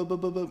 boom, boom, boom,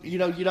 boom, boom, boom.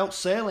 You don't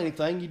sell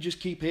anything. You just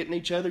keep hitting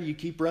each other. You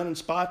keep running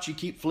spots. You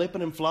keep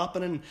flipping and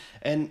flopping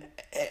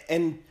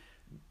and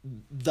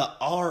the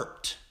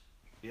art.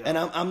 Yeah. And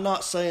I'm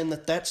not saying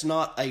that that's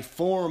not a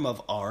form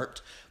of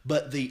art,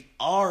 but the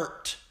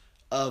art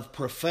of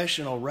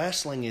professional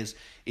wrestling is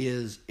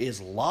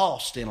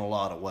lost in a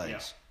lot of ways. Yeah,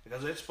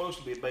 because it's supposed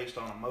to be based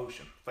on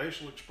emotion,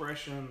 facial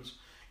expressions,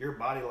 your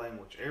body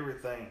language,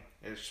 everything.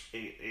 It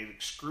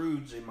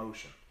extrudes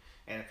emotion.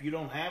 And if you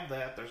don't have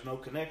that, there's no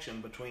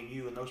connection between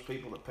you and those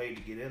people that paid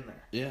to get in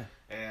there. Yeah.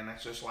 And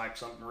that's just like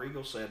something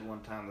Regal said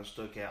one time that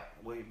stuck out.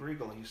 William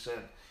Regal, he said,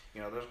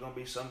 there's going to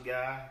be some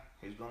guy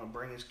who's going to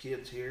bring his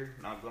kids here,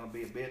 not going to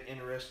be a bit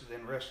interested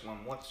in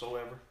wrestling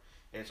whatsoever.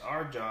 It's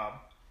our job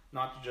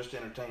not to just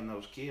entertain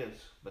those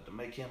kids, but to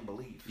make him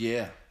believe.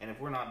 Yeah. And if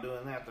we're not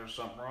doing that, there's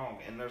something wrong.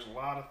 And there's a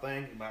lot of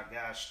things about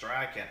guys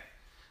striking.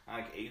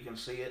 You can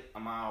see it a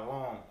mile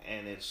long,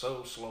 and it's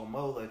so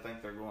slow-mo, they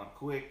think they're going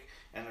quick,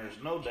 and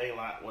there's no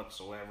daylight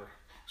whatsoever,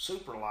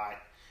 super light,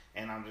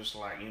 and I'm just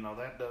like,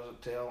 that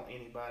doesn't tell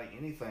anybody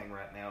anything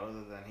right now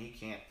other than he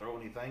can't throw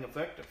anything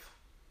effective.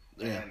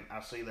 Yeah. And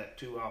I see that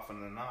too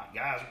often than not.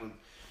 Guys with,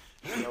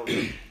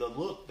 the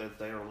look that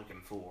they're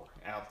looking for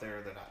out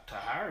there to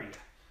hire you,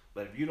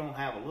 but if you don't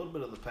have a little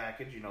bit of the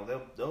package,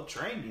 they'll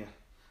train you,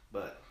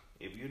 but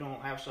if you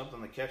don't have something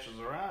that catches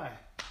their eye,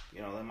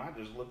 they might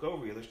just look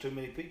over you. There's too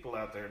many people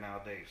out there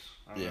nowadays.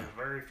 There's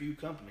very few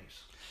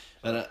companies.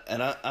 And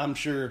I'm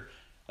sure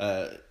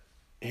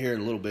here in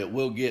a little bit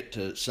we'll get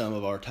to some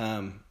of our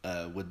time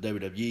with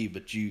WWE,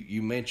 but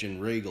you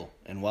mentioned Regal,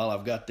 and while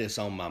I've got this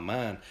on my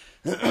mind,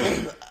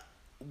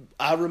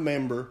 I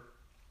remember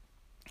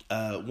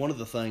one of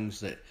the things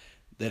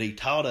that he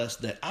taught us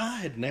that I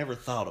had never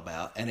thought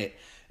about, and it,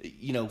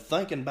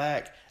 thinking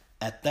back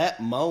at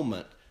that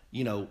moment,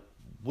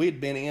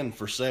 we'd been in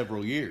for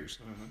several years.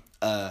 Mm-hmm.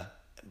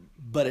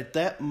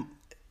 But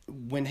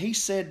when he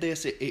said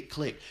this, it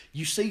clicked.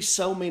 You see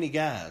so many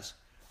guys,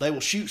 they will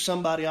shoot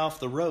somebody off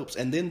the ropes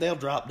and then they'll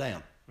drop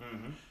down.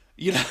 Mm-hmm.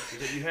 You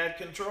had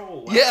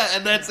control. Wow. Yeah,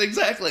 and that's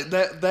exactly,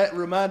 that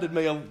reminded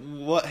me of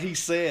what he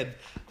said.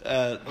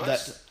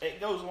 It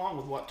goes along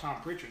with what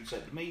Tom Pritchard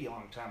said to me a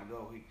long time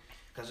ago.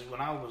 Because when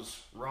I was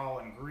raw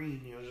and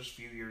green, just a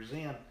few years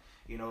in,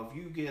 if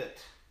you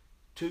get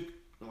too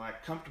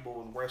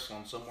comfortable with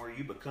wrestling somewhere,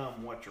 you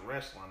become what you're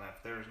wrestling.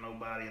 If there's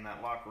nobody in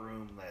that locker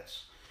room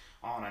that's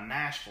on a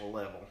Nashville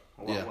level,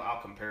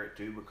 I'll compare it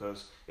to,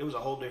 because it was a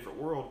whole different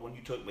world when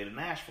you took me to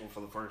Nashville for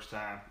the first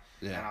time,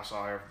 and I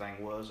saw how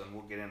everything was, and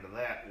we'll get into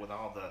that with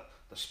all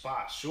the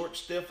spots, short,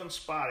 stiff, and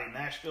spotty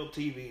Nashville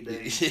TV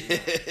days.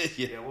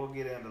 Yeah, we'll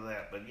get into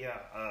that, but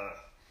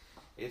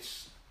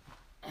it's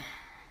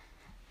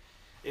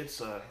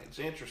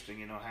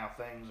interesting, how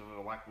things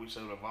have, like we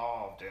said,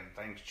 evolved and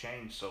things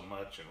change so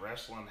much, and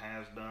wrestling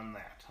has done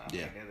that. I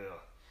mean,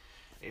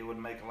 it would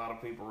make a lot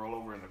of people roll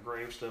over in the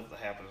grave, stuff that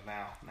happens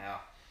now. Now,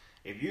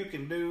 if you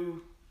can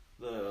do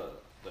the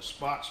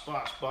spot,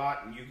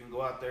 and you can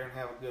go out there and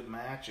have a good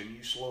match, and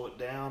you slow it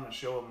down and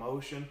show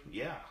emotion,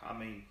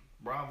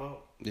 bravo.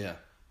 Yeah.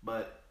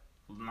 But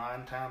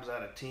 9 times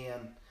out of 10,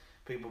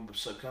 people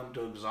succumb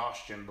to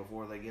exhaustion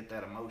before they get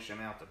that emotion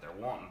out that they're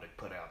wanting to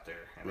put out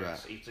there. And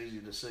it's easy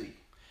to see.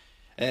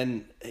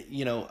 And,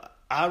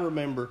 I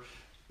remember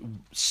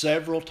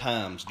several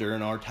times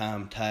during our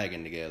time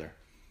tagging together,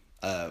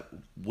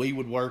 we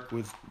would work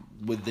with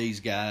these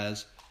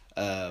guys,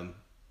 and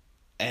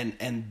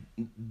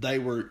they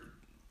were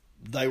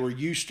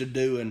used to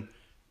doing,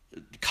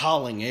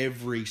 calling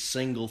every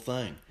single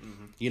thing.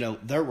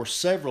 There were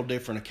several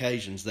different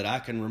occasions that I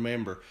can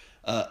remember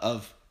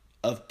of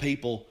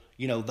people.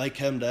 They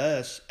come to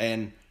us,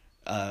 and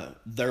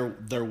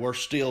there were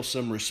still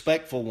some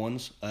respectful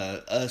ones.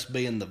 Us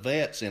being the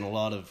vets in a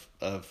lot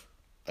of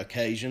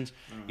occasions,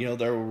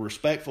 there were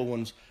respectful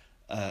ones.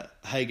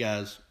 Hey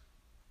guys,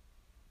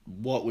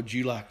 what would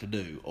you like to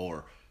do?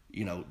 Or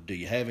do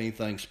you have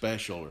anything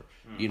special? Or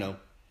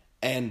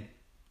and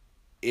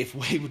if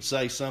we would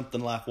say something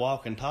like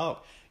walk and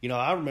talk,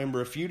 I remember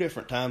a few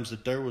different times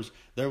that there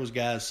was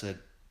guys said,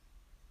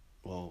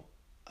 well,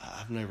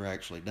 I've never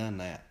actually done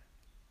that.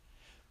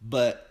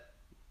 But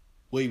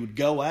we would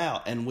go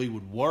out and we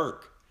would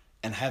work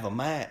and have a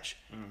match.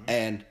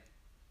 And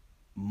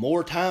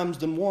more times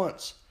than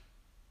once,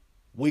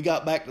 we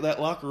got back to that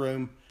locker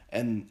room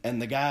and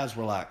the guys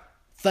were like,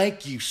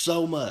 thank you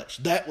so much.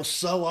 That was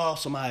so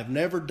awesome. I have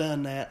never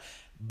done that,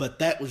 but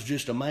that was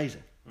just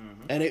amazing.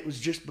 And it was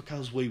just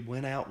because we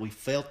went out, we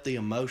felt the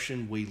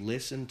emotion, we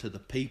listened to the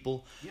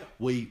people,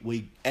 we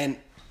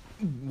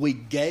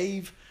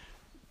gave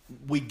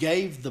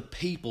the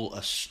people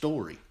a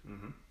story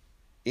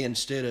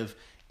instead of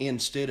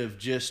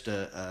just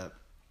a.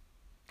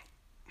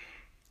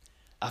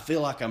 I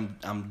feel like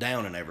I'm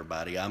downing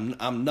everybody.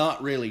 I'm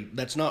not really.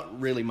 That's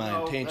not really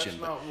my intention.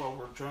 That's not what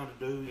we're trying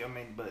to do. I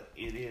mean, but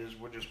it is.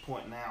 We're just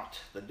pointing out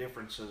the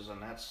differences,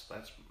 and that's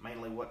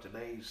mainly what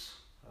today's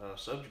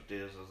subject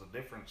is the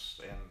difference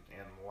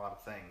in a lot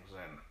of things.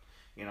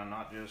 And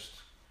not just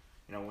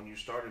when you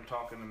started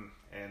talking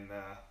and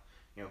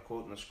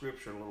quoting the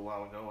scripture a little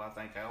while ago, I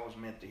think I was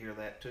meant to hear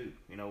that too.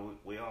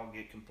 We all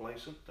get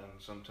complacent, and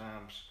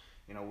sometimes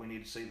we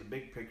need to see the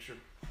big picture.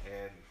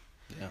 And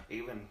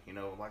even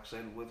like I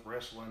said, with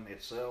wrestling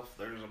itself,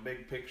 there's a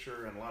big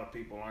picture, and a lot of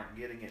people aren't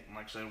getting it. And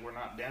like I said, we're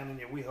not downing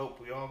you. We hope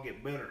we all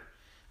get better.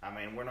 I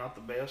mean, we're not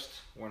the best.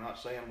 We're not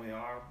saying we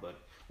are, but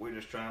we're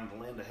just trying to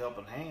lend a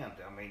helping hand.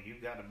 I mean,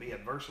 you've got to be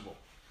adversible,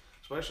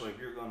 especially if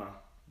you're going to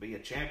be a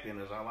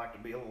champion, as I like to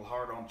be a little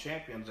hard on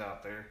champions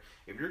out there.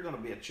 If you're going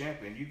to be a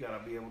champion, you got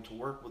to be able to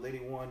work with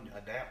anyone,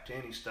 adapt to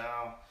any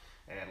style.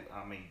 And,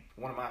 I mean,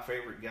 one of my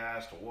favorite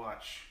guys to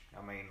watch,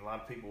 I mean, a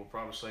lot of people will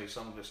probably say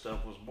some of this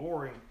stuff was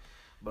boring,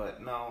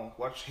 but no,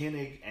 watch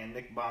Hennig and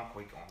Nick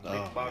Bockwinkel.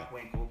 Nick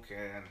Bockwinkel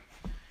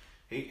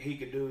he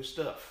could do his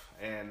stuff.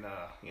 And,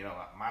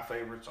 my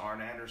favorites, Arn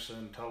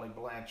Anderson, Tully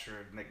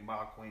Blanchard, Nick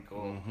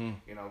Bockwinkel,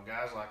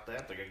 guys like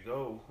that could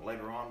go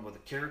later on with the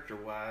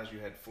character-wise. You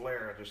had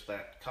Flair, just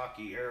that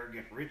cocky,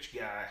 arrogant, rich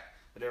guy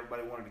that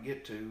everybody wanted to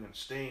get to. And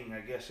Sting, I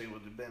guess he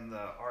would have been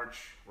the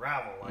arch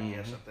rival, I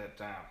guess, at that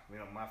time.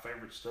 My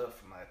favorite stuff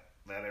from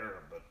that era.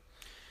 But,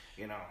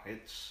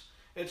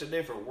 it's a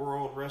different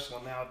world,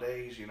 wrestling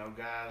nowadays.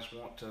 Guys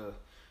want to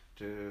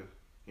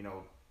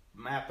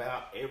map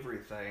out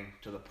everything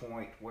to the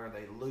point where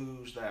they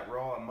lose that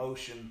raw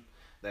emotion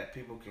that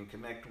people can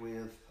connect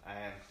with.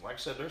 And like I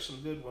said, there's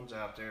some good ones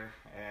out there,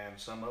 and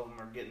some of them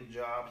are getting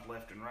jobs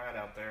left and right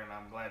out there, and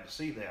I'm glad to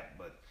see that.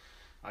 But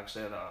like I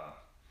said,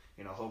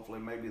 hopefully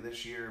maybe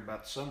this year,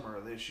 about the summer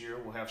of this year,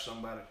 we'll have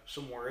somebody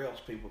somewhere else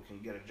people can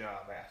get a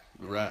job at.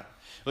 Right.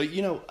 But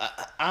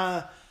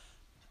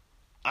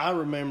I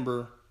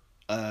remember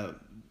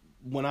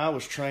when I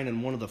was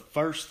training, one of the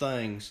first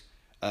things,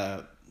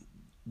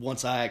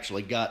 once I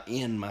actually got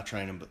in my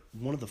training, but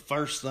one of the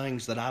first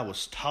things that I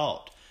was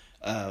taught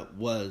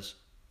was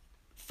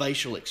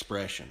facial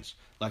expressions.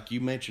 Like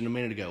you mentioned a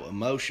minute ago,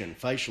 emotion,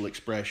 facial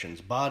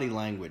expressions, body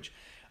language,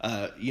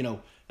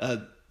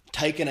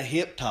 taking a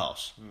hip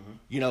toss,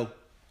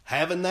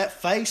 having that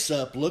face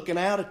up, looking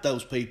out at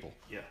those people,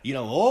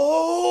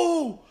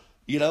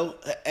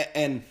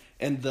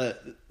 and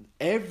the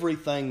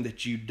everything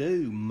that you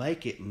do,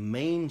 make it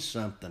mean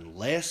something.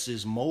 Less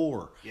is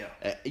more.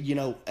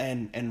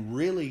 And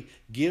really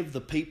give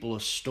the people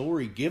a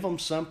story, give them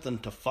something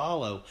to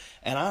follow.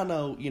 And I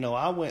know,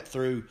 I went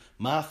through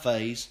my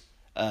phase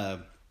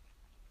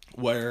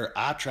where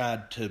I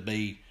tried to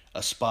be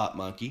a spot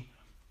monkey,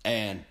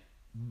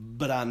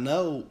 but I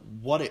know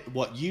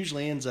what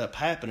usually ends up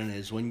happening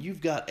is when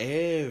you've got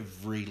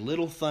every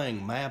little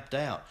thing mapped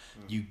out,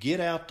 you get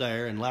out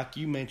there, and like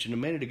you mentioned a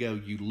minute ago,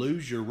 you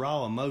lose your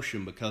raw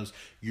emotion because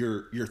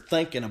you're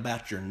thinking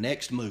about your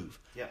next move.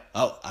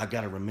 Oh, I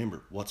got to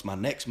remember what's my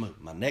next move.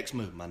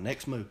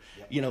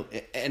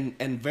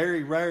 And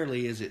very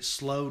rarely is it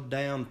slowed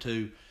down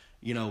to,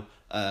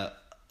 a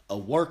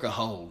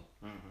workaholic,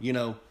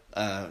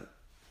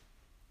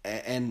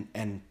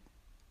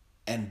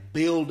 and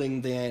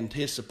building the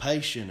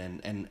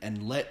anticipation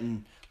and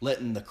letting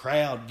the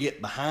crowd get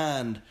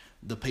behind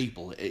the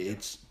people.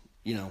 It's,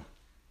 Yeah,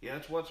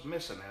 it's what's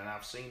missing. And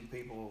I've seen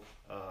people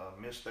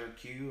miss their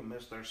cue and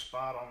miss their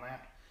spot on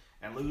that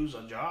and lose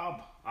a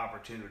job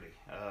opportunity.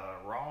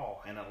 Raw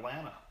in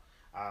Atlanta.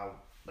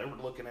 They were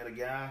looking at a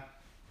guy,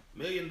 $1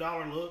 million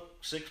look,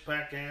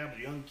 six-pack abs,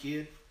 young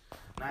kid,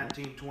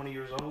 19, 20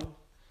 years old.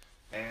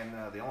 And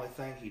the only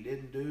thing he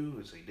didn't do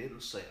is he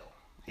didn't sell.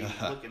 He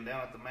was looking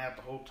down at the mat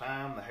the whole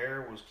time. The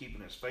hair was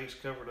keeping his face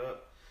covered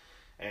up.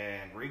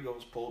 And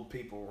Regal's pulled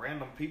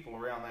random people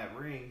around that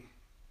ring,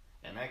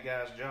 and that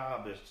guy's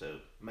job is to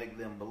make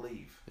them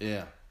believe.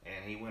 Yeah.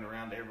 And he went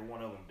around to every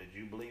one of them. Did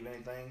you believe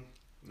anything?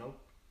 Nope.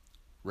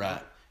 Right.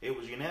 Nope. It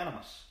was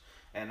unanimous.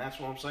 And that's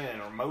what I'm saying.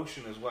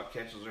 Emotion is what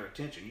catches their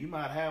attention. You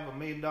might have $1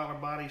 million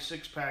body,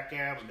 6-pack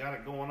abs, got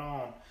it going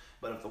on,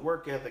 but if the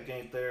work ethic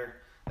ain't there,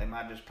 they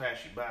might just pass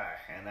you by.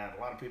 And a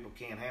lot of people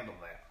can't handle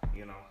that.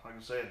 Like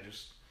I said,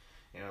 just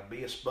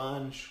be a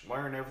sponge,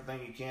 learn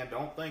everything you can.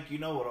 Don't think you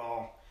know it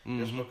all.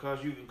 Just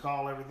because you can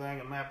call everything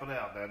and map it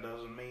out, that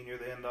doesn't mean you're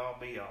the end-all,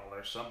 be-all.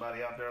 There's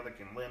somebody out there that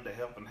can lend a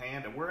helping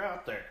hand, and we're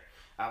out there.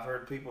 I've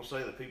heard people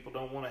say that people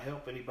don't want to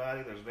help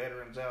anybody. There's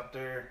veterans out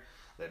there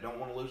that don't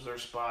want to lose their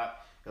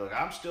spot. Look,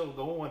 I'm still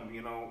going,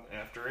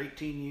 after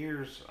 18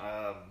 years,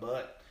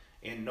 but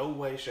in no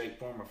way, shape,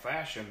 form, or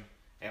fashion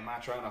am I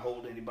trying to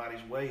hold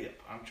anybody's way up.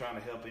 I'm trying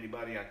to help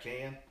anybody I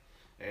can,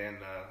 and,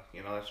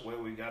 that's the way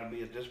we've got to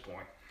be at this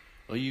point.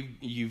 Well,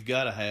 you've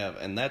got to have,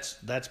 and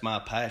that's my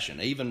passion.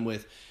 Even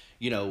with,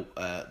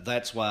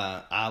 that's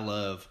why I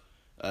love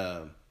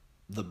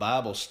the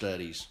Bible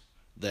studies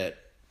that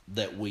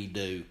we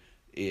do.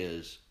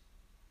 Is,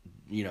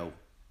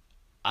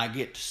 I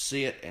get to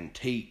sit and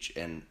teach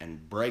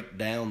and break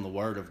down the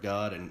Word of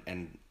God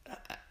and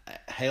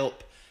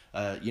help,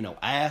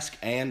 ask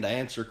and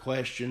answer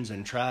questions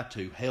and try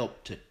to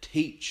help to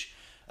teach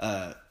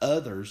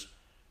others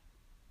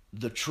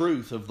the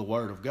truth of the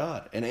Word of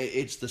God. And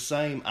it's the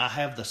same. I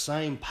have the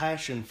same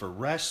passion for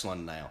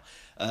wrestling now.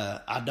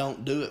 I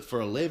don't do it for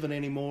a living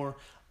anymore.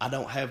 I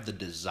don't have the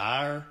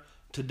desire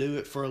to do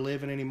it for a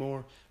living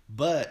anymore.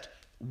 But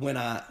when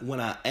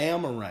I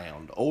am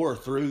around, or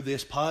through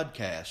this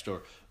podcast,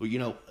 or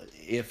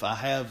if I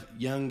have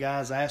young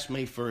guys ask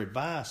me for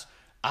advice,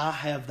 I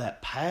have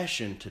that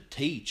passion to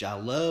teach. I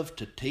love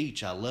to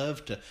teach. I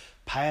love to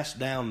pass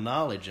down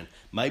knowledge, and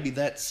maybe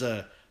that's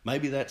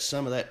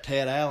some of that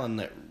Ted Allen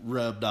that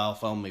rubbed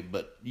off on me.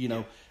 But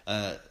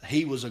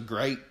he was a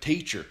great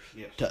teacher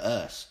to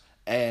us,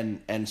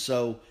 and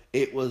so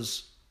it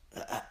was.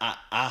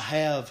 I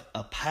have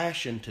a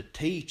passion to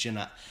teach, and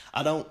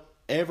I don't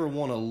ever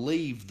want to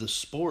leave the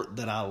sport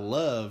that I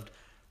loved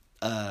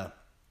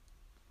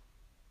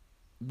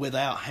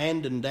without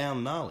handing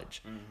down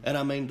knowledge. And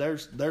I mean,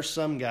 there's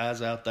some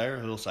guys out there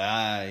who'll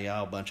say,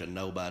 y'all a bunch of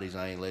nobodies,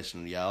 I ain't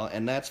listening to y'all,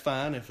 and that's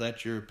fine if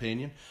that's your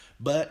opinion,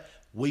 but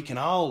we can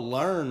all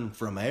learn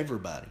from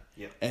everybody.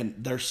 Yep. And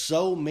there's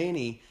so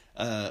many.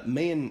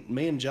 Me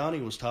and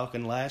Johnny was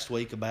talking last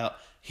week about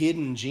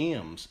hidden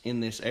gems in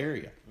this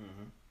area.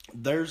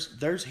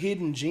 There's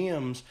hidden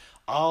gems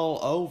all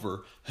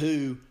over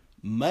who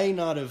may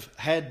not have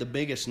had the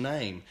biggest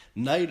name,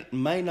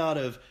 may not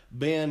have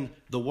been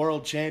the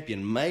world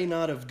champion, may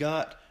not have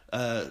got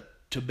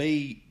to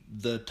be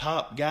the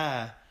top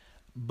guy,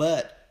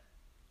 but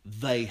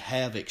they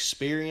have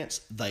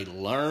experience. They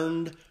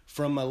learned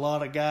from a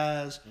lot of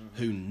guys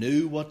who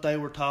knew what they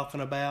were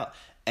talking about,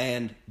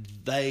 and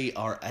they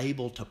are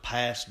able to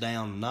pass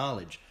down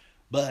knowledge.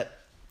 But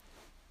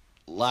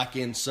like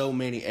in so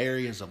many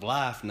areas of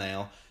life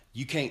now,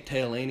 you can't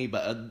tell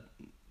anybody,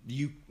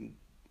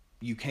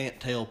 you can't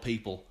tell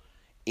people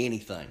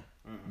anything.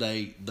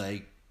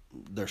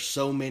 There's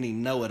so many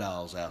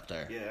know-it-alls out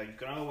there. Yeah, you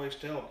can always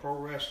tell a pro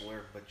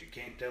wrestler, but you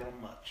can't tell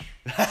them much.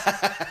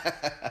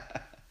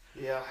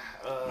 Yeah,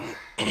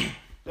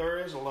 there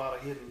is a lot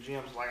of hidden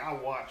gems. Like, I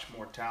watch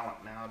more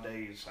talent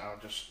nowadays. I'll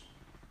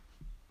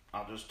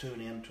just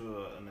tune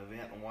into an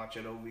event and watch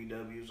at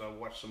OVWs. I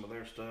watch some of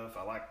their stuff.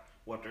 I like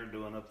what they're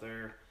doing up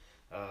there.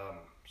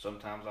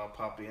 Sometimes I'll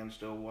pop in,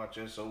 still watch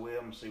SOM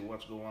and see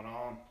what's going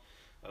on.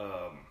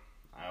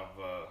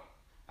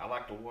 I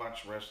like to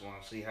watch wrestling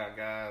and see how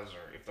guys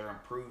are, if they're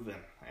improving.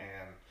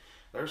 And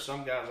there's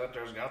some guys out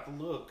there that's got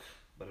the look,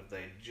 but if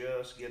they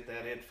just get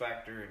that it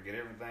factor and get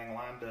everything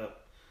lined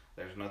up,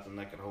 there's nothing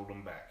that can hold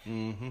them back.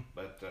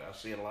 But I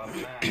see it a lot of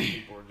times.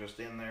 People are just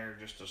in there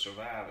just to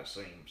survive, it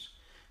seems.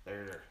 They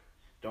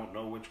don't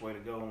know which way to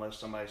go unless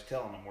somebody's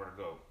telling them where to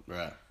go.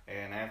 Right.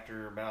 And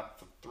after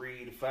about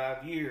 3 to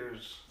 5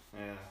 years,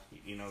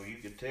 you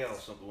could tell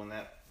something when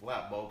that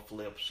light bulb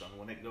flips, and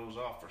when it goes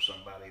off for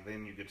somebody,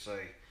 then you could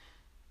say,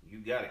 you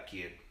got it,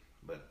 kid.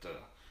 But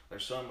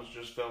there's some that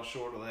just fell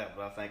short of that,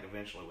 but I think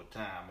eventually with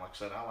time, like I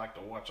said, I like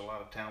to watch a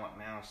lot of talent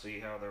now and see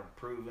how they're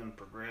improving,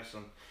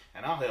 progressing,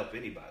 and I'll help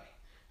anybody.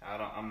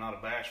 I'm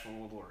not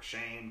bashful or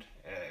ashamed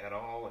at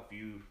all. If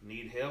you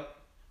need help,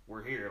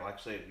 we're here. Like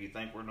I said, if you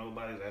think we're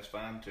nobody, that's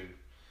fine too.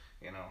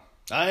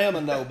 I am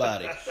a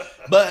nobody,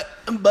 but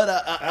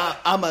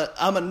I'm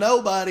a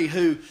nobody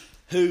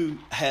who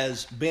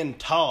has been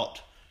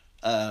taught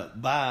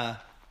by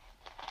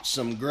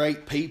some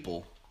great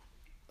people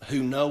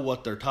who know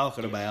what they're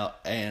talking about,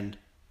 and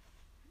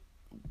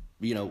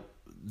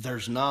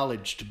there's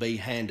knowledge to be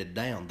handed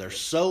down. There's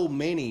so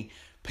many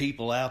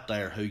people out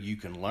there who you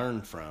can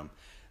learn from,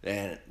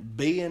 and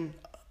being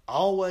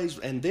always,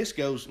 and this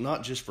goes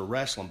not just for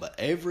wrestling, but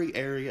every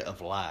area of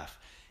life.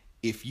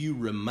 If you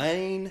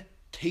remain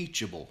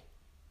teachable,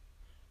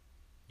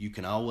 you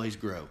can always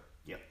grow.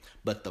 Yep.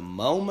 But the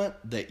moment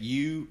that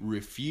you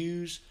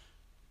refuse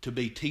to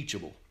be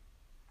teachable,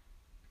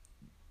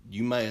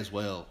 you may as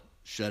well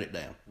shut it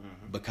down,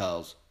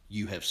 because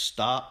you have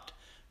stopped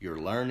your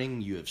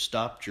learning, you have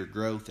stopped your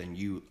growth, and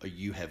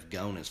you have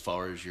gone as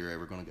far as you're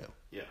ever going to go.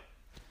 Yeah.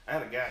 I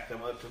had a guy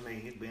come up to me.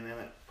 He'd been in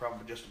it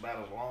probably just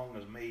about as long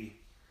as me,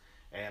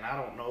 and I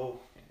don't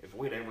know if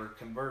we'd ever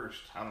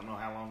conversed. I don't know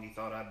how long he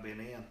thought I'd been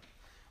in,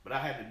 but I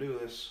had to do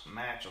this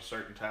match a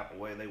certain type of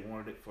way. They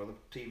wanted it for the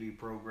TV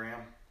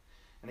program,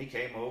 and he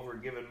came over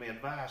giving me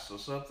advice or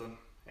something,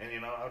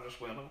 and I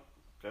just went, oh,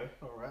 okay,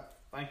 all right,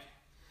 thank you.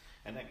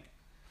 And that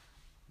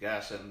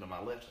guy sitting to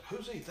my left said,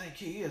 "Who's he think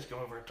he is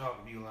going over and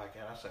talking to you like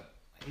that?" I said,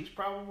 "He's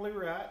probably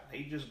right.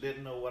 He just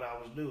didn't know what I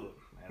was doing."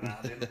 And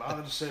I didn't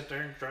bother to sit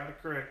there and try to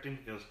correct him,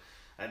 because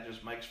that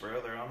just makes for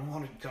other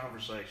unwanted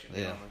conversation.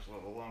 Yeah. Makes it a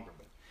little longer.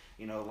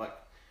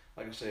 But,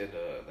 like I said,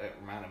 that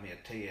reminded me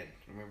of Ted.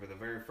 Remember the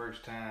very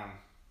first time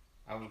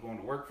I was going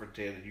to work for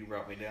Ted, that you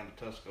brought me down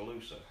to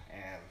Tuscaloosa.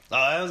 And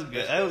that was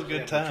good. That was a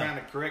good time.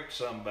 Trying to correct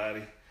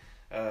somebody.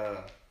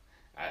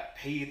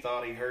 He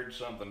thought he heard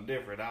something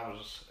different.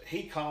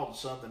 He called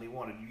something he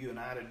wanted you and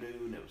I to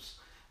do, and it was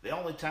the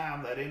only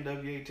time that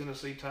NWA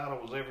Tennessee title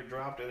was ever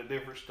dropped in a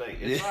different state.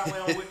 It's finally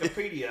on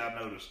Wikipedia,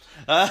 I noticed.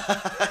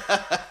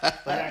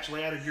 They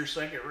actually added your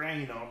second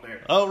reign on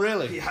there. Oh,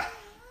 really? Yeah.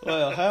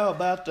 Well, how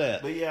about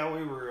that? But yeah,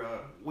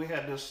 we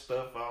had this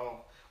stuff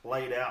all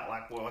laid out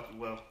like,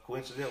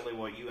 coincidentally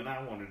what you and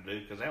I wanted to do,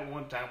 because at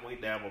one time we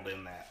dabbled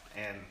in that.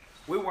 And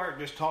we weren't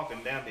just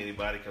talking down to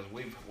anybody, because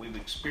we've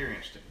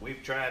experienced it.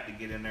 We've tried to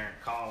get in there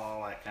and call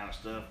all that kind of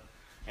stuff.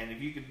 And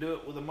if you could do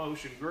it with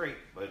emotion, great.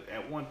 But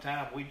at one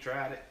time, we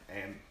tried it,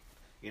 and,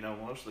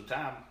 most of the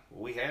time,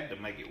 we had to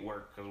make it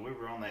work, because we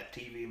were on that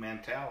TV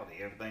mentality.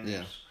 Everything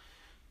was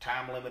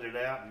time limited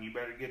out, and you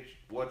better get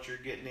what you're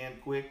getting in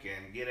quick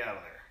and get out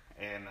of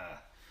there. And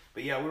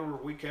but yeah,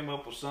 we came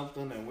up with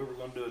something, and we were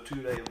going to do a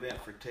 2-day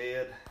event for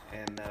Ted,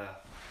 and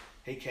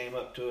he came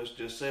up to us,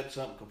 just said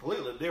something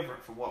completely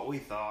different from what we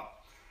thought.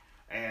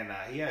 And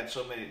he had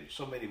so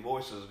many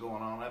voices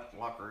going on. That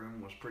locker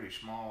room was pretty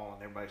small,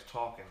 and everybody's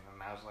talking.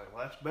 And I was like,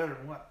 well, that's better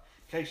than what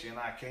Casey and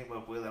I came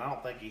up with. And I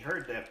don't think he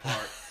heard that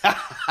part.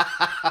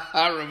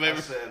 I remember.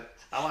 I said,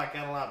 I like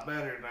that a lot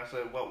better. And I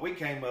said, what we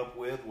came up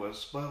with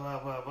was blah,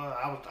 blah, blah,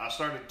 blah. I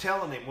started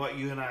telling him what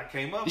you and I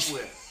came up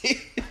with.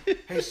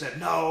 He said,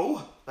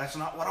 no, that's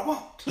not what I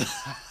want.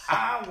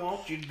 I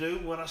want you to do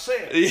what I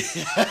said.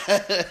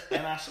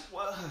 And I said,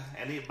 well,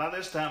 and by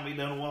this time he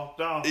done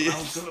walked off. And I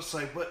was going to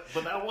say, but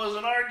I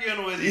wasn't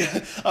arguing with you.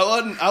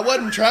 I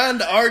wasn't trying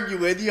to argue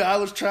with you. I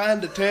was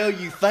trying to tell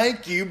you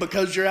thank you,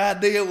 because your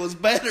idea was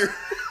better.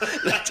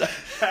 I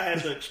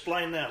had to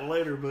explain that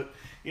later, but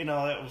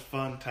that was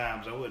fun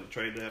times. I wouldn't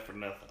trade that for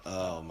nothing.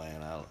 Oh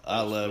man,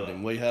 I loved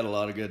him. We had a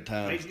lot of good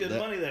times. Made good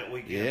money that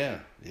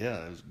weekend.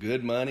 Yeah, it was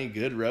good money,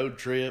 good road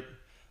trip,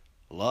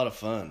 a lot of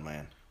fun,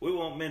 man. We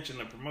won't mention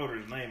the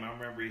promoter's name. I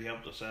remember he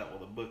helped us out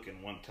with a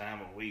booking one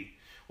time, and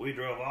we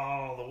drove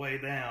all the way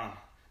down,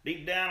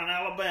 deep down in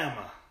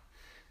Alabama,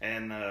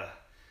 and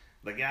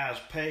the guy's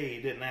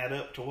pay didn't add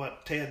up to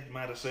what Ted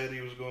might have said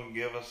he was going to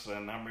give us.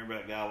 And I remember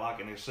that guy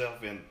locking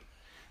himself in,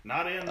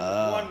 not in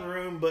one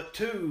room, but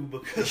two,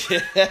 because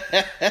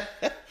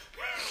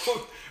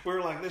we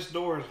were like, this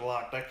door is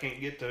locked. I can't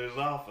get to his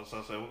office.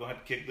 I said, we're going to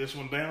have to kick this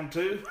one down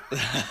too.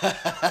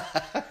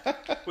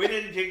 We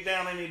didn't kick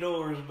down any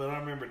doors, but I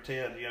remember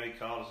Ted, he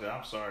called and said,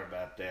 I'm sorry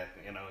about that.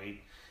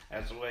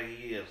 That's the way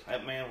he is.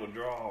 That man would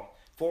draw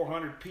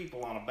 400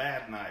 people on a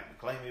bad night and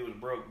claim he was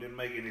broke, didn't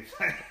make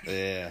anything.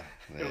 Yeah.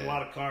 There's a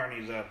lot of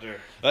carnies out there.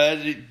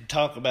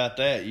 Talk about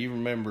that. You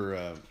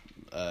remember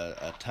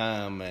a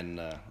time in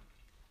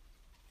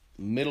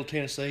Middle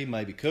Tennessee,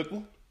 maybe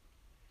Cookville,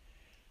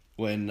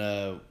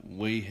 when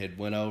we had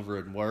went over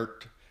and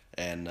worked,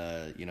 and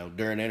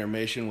during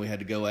intermission we had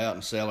to go out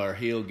and sell our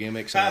heel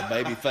gimmicks and our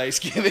baby face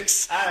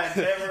gimmicks. I had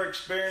never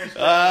experienced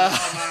that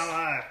in all my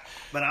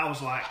life, but I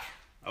was like,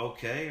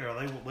 okay, are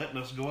they letting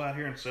us go out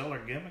here and sell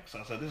our gimmicks?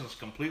 I said, this is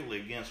completely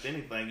against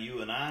anything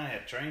you and I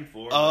had trained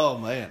for. Oh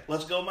man,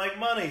 let's go make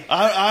money.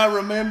 I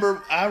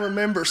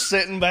remember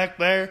sitting back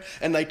there,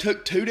 and they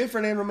took 2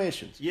 different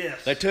intermissions.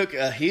 Yes, they took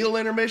a heel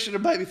intermission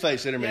and a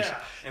babyface intermission.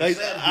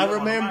 Yeah, I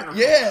remember.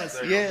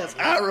 Yes.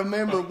 I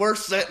remember we're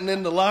sitting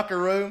in the locker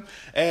room,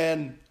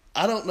 and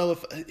I don't know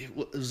if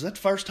was that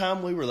the first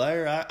time we were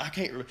there. I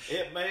can't remember.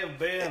 It may have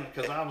been,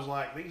 because I was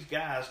like, these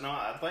guys. No,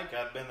 I think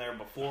I'd been there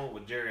before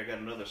with Jerry. I got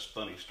another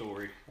funny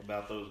story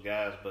about those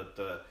guys, but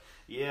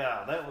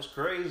yeah, that was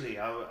crazy.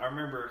 I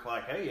remember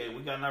like, hey,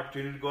 we got an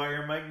opportunity to go out here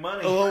and make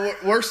money. Well,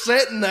 we're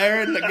sitting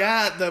there, and the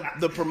guy,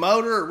 the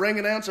promoter or ring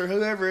announcer,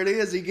 whoever it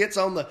is, he gets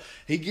on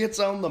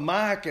the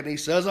mic and he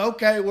says,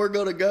 "Okay, we're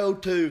going to go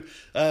to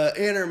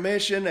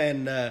intermission,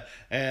 and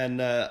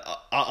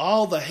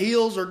all the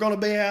heels are going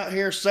to be out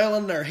here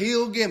selling their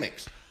heel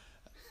gimmicks."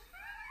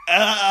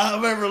 And I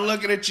remember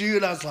looking at you,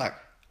 and I was like,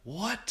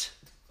 "What?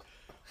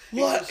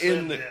 What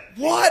in the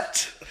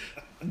what?"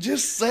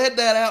 just said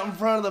that out in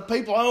front of the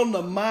people on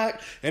the mic.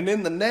 And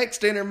then the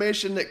next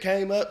intermission that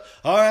came up,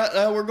 all right,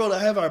 now we're going to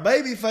have our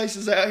baby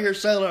faces out here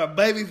selling our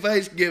baby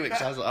face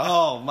gimmicks. I was like,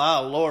 oh, my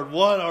Lord,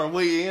 what are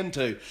we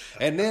into?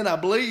 And then I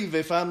believe,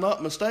 if I'm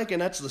not mistaken,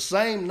 that's the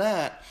same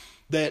night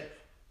that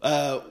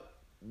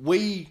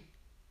we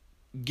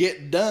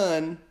get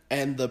done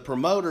and the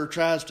promoter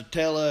tries to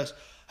tell us,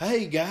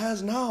 hey,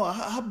 guys, no,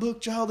 I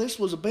booked y'all. This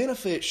was a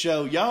benefit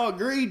show. Y'all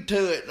agreed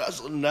to it. I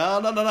said, no.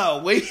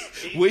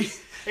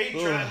 He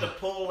tried to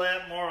pull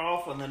that more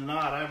often than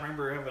not. I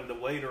remember having to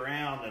wait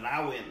around, and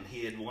I went and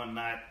hid one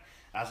night.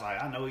 I was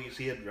like, I know he's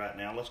hid right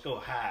now. Let's go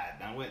hide.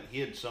 And I went and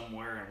hid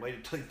somewhere and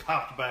waited till he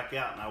popped back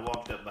out, and I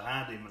walked up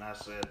behind him, and I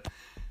said,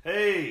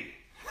 hey.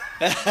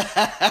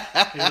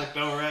 He looked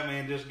over at me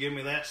and just gave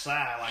me that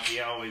sigh like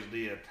he always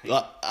did.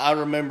 I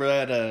remember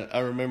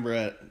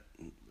that.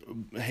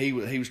 He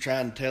was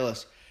trying to tell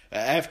us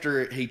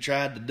after he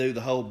tried to do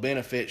the whole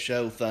benefit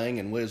show thing,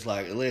 and we was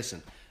like,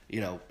 listen,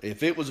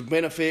 if it was a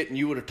benefit and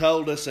you would have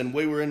told us and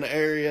we were in the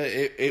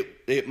area,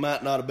 it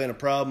might not have been a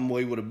problem.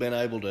 We would have been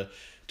able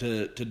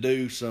to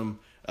do some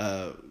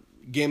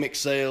gimmick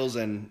sales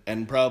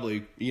and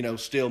probably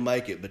still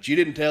make it. But you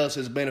didn't tell us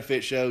it's a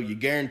benefit show. You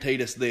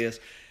guaranteed us this.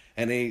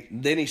 And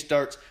then he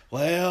starts,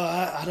 well,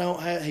 I don't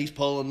have, he's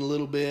pulling a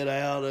little bit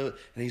out of it.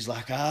 And he's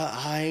like,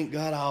 I ain't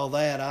got all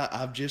that.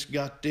 I've just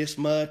got this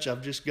much.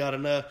 I've just got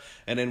enough.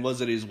 And then was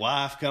it his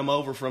wife come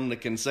over from the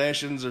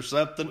concessions or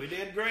something? We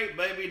did great,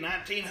 baby.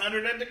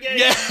 1900 at the gate.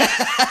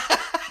 Yeah.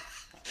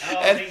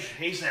 And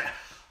he said,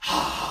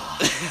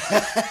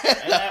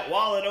 and that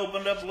wallet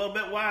opened up a little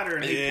bit wider,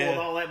 and he pulled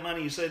all that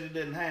money he said he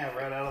didn't have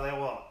right out of that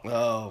wallet.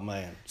 Oh,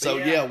 man. So,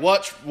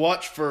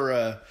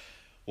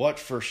 watch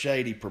for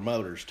shady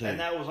promoters, too. And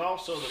that was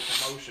also the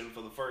promotion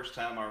for the first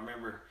time I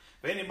remember.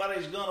 If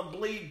anybody's going to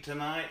bleed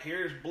tonight,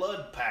 here's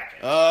blood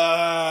packets.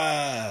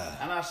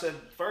 And I said,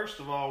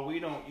 first of all, we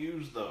don't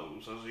use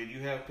those. I said,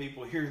 you have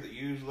people here that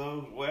use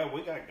those? Well,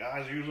 we got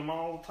guys use them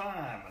all the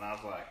time. And I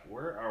was like,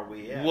 where are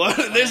we at? What?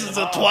 This is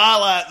a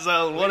Twilight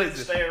Zone. What is it? We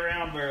didn't stay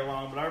around very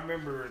long, but I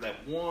remember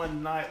that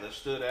one night that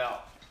stood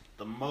out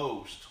the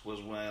most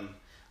was when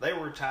they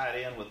were tied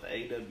in with the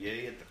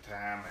AWA at the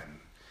time, and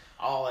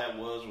all that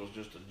was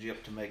just a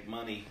jip to make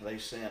money. They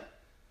sent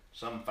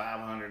some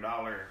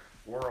 $500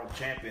 world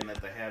champion that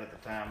they had at the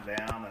time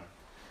down, and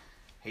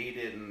he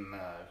didn't.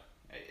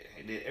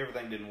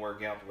 Everything didn't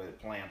work out the way they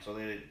planned, so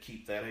they didn't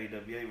keep that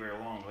AWA very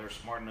long. They were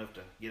smart enough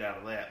to get out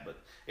of that. But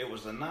it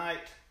was the night.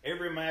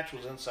 Every match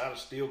was inside a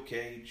steel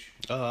cage.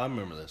 Oh, I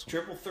remember this one.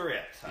 Triple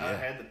threat. Yeah. I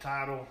had the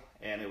title,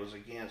 and it was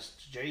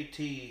against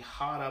JT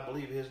Hot, I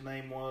believe his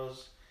name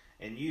was,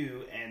 and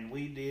you, and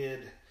we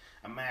did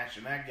a match,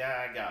 and that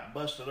guy got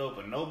busted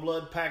open. No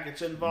blood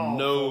packets involved.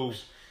 No.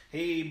 Folks.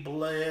 He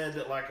bled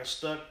like a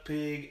stuck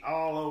pig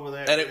all over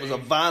that. And it was a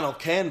vinyl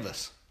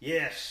canvas.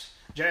 Yes.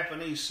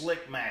 Japanese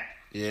slick mat.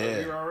 Yeah. So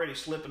you're already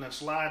slipping and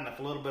sliding if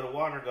a little bit of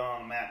water got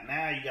on that.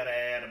 Now you got to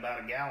add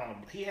about a gallon of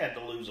blood. He had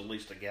to lose at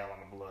least a gallon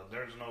of blood.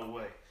 There's no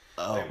way.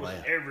 Oh, it was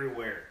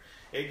everywhere.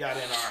 It got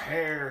in our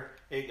hair.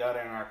 It got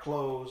in our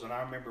clothes. And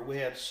I remember we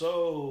had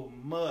so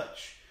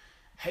much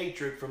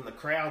hatred from the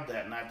crowd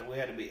that night that we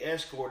had to be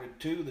escorted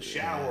to the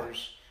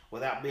showers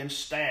without being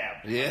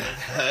stabbed. Yeah,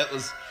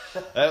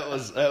 that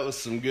was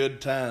some good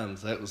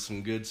times. That was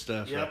some good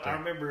stuff. Yep, right there. I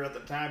remember at the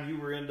time you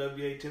were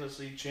NWA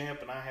Tennessee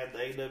champ and I had the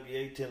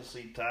AWA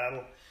Tennessee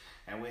title,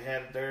 and we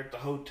had it there at the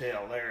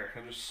hotel there,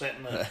 just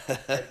setting up.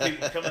 Had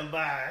people coming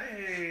by,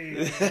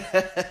 hey,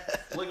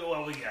 look at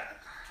what we got.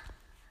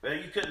 Well,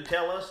 you couldn't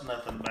tell us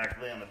nothing back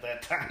then at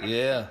that time.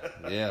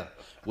 Yeah.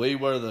 We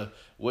were the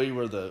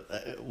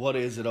what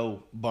is it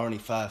old Barney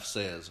Fife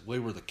says? We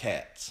were the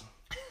cats.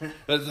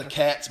 The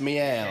cats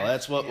meow.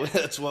 That's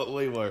what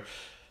we were.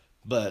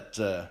 But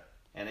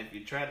and if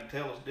you try to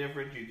tell us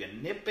different, you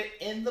can nip it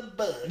in the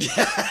bud.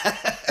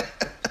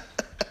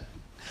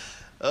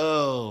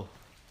 Oh.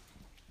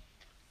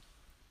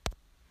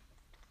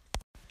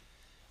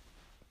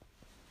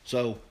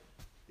 So,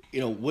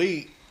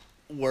 we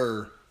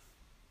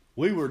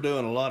were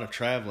doing a lot of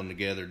traveling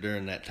together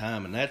during that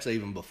time, and that's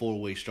even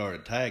before we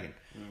started tagging.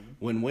 Mm-hmm.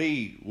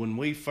 When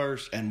we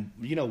first, and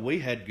we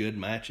had good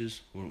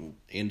matches.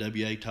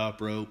 NWA Top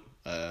Rope,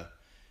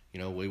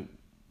 we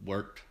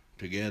worked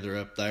together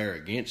up there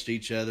against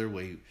each other.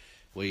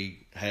 We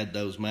had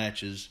those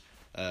matches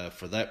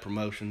for that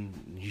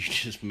promotion. You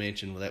just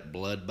mentioned with that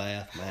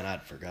bloodbath, man.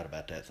 I'd forgot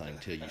about that thing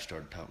until you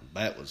started talking.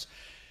 That was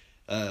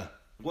I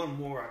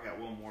got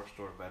one more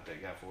story about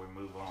that guy before we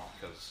move on,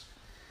 because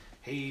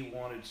he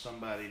wanted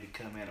somebody to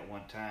come in at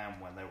one time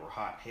when they were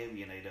hot and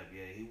heavy in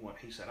AWA.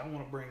 He said, I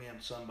want to bring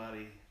in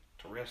somebody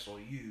to wrestle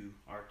you,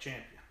 our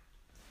champion.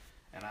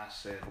 And I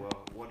said,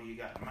 well, what do you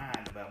got in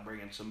mind about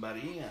bringing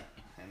somebody in?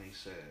 And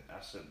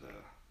I said,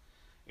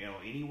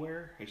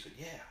 anywhere? He said,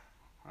 yeah.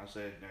 I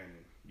said,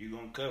 you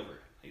going to cover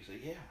it? He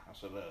said, yeah. I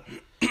said,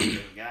 there's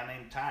a guy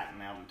named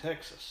Titan out in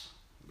Texas,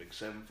 big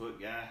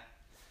 7-foot guy.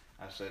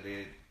 I said,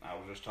 I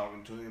was just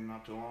talking to him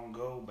not too long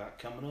ago about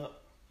coming up.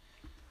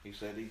 He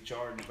said he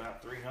charged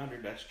about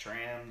 $300. That's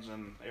trans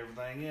and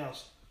everything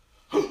else.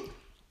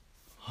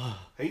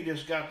 He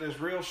just got this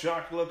real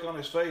shocked look on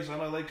his face. I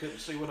know they couldn't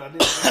see what I did.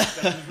 But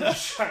he got this real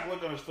shocked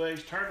look on his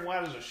face, turned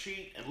white as a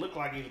sheet, and looked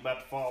like he was about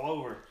to fall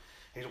over.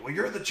 He said, "Well,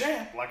 you're the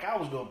champ, like I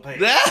was going to pay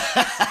you."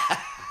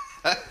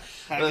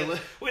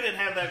 We didn't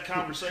have that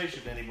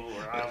conversation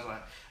anymore. I was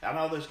like, I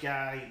know this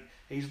guy.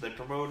 He's the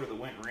promoter that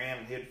went and ran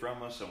and hid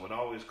from us and would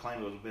always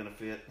claim it was a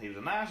benefit. He was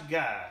a nice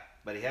guy,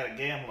 but he had a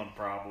gambling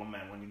problem.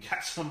 And when you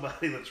got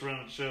somebody that's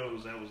running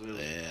shows, that was his.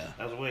 Yeah.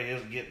 That was the way he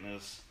was getting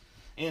his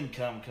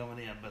income coming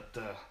in. But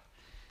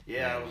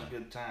it was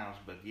good times.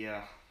 But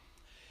yeah,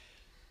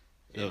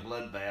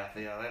 bloodbath.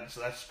 Yeah,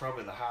 that's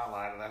probably the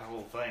highlight of that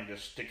whole thing,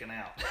 just sticking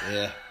out.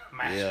 Yeah,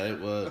 yeah,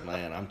 it was,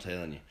 man. I'm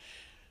telling you.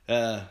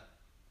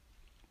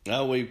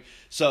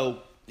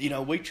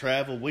 We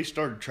traveled. We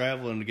started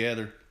traveling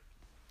together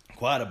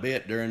quite a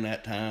bit during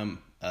that time.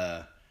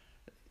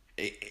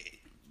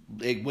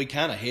 We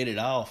kind of hit it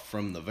off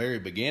from the very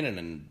beginning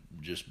and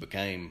just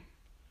became,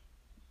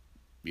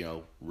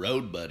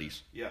 road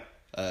buddies. Yeah,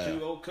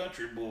 two old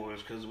country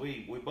boys, because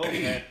we both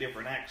had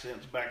different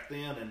accents back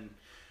then, and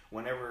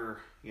whenever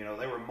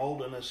they were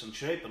molding us and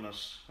shaping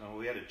us,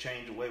 we had to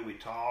change the way we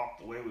talked,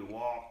 the way we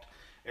walked,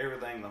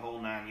 everything, the whole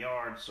 9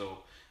 yards. So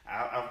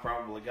I've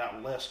probably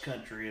got less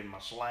country in my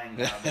slang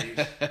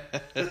nowadays.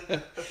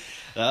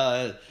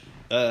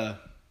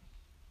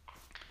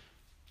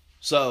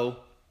 So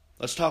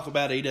let's talk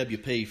about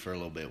EWP for a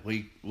little bit.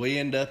 We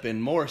end up in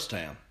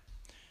Morristown.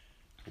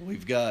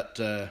 We've got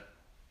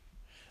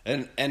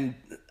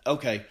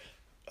okay,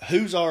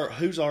 who's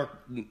our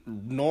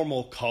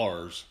normal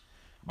cars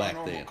back then?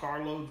 Our normal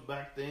carloads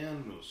back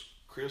then was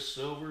Chris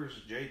Silvers,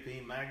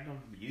 JP Magnum,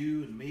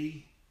 you and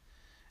me.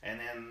 And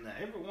then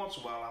every once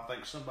in a while, I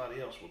think somebody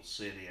else would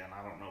sit in.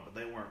 I don't know, but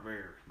they weren't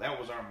very. That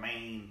was our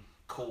main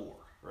core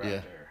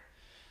right there.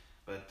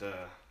 But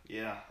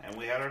and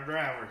we had our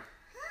driver.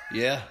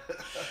 Yeah,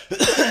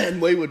 and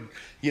we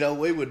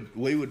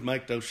would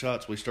make those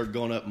shots. We started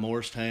going up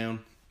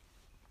Morristown,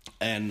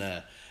 and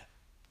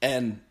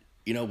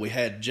we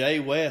had Jay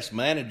West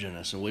managing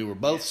us, and we were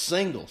both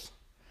singles,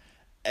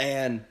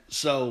 and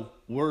so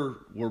we're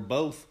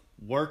both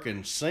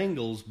working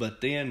singles, but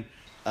then.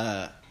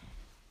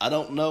 I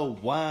don't know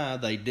why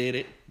they did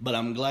it, but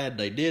I'm glad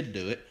they did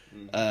do it.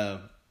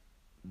 Mm-hmm.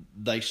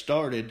 They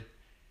started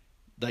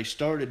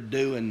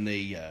doing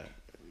they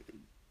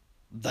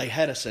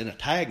had us in a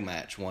tag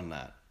match one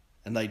night,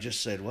 and they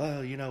just said,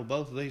 well,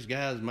 both of these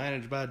guys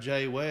managed by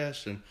Jay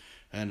West, and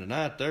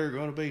tonight they're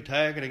going to be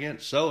tagging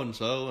against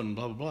so-and-so, and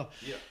blah, blah, blah.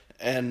 Yeah.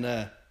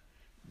 And,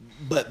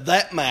 but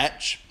that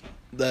match,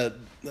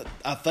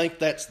 I think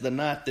that's the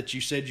night that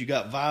you said you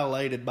got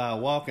violated by a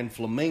walking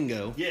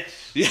flamingo.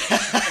 Yes. Yeah.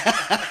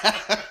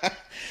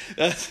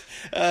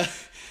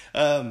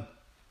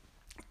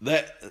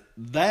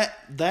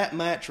 That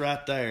match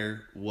right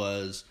there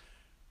was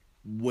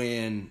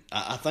when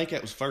I think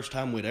that was the first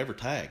time we'd ever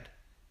tagged.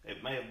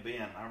 It may have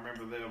been. I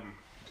remember them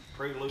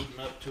preluding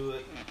up to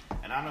it,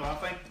 and I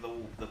think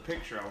the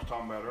picture I was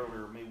talking about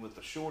earlier, me with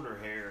the shorter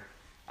hair,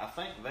 I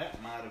think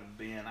that might have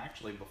been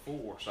actually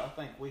before. So I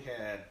think we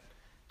had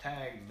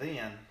tagged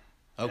then,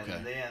 okay.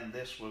 And then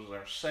this was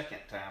our second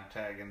time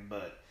tagging,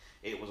 but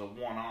it was a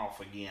one-off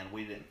again.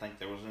 We didn't think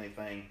there was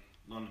anything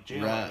on the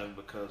gym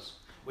because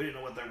we didn't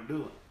know what they were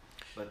doing.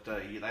 But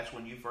that's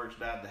when you first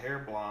dyed the hair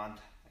blonde,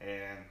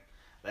 and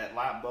that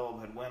light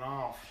bulb had went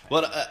off.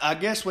 Well, I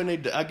guess we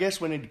need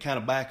to kind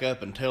of back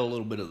up and tell a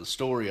little bit of the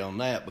story on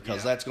that,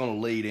 because that's going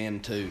to lead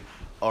into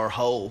our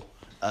whole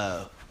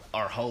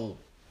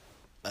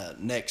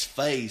next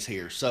phase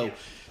here. So.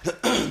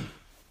 Yeah.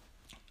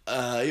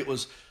 It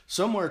was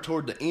somewhere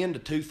toward the end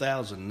of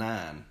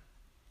 2009.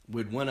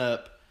 We'd went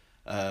up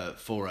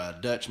for a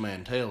Dutch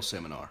Mantell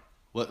seminar.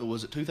 What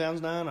was it,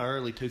 2009 or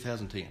early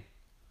 2010?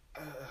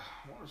 I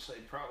want to say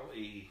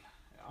probably,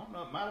 I don't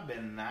know, it might have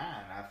been 9,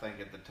 I think,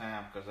 at the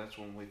time, because that's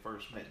when we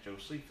first met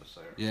Josephus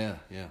there.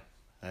 Yeah,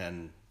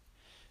 and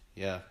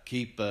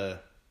keep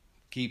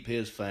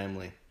his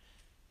family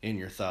in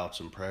your thoughts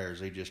and prayers.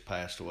 He just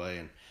passed away,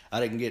 and I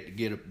didn't get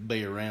to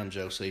be around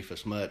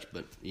Josephus much,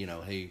 but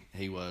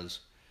he was.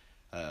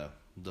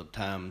 The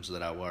times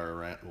that I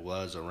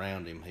was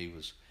around him,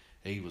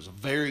 he was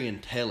very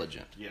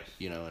intelligent. Yes.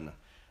 And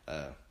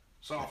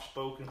soft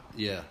spoken.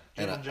 Yeah,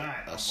 and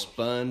a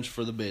sponge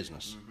for the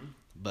business. Mm-hmm.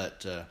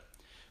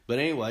 But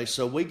anyway,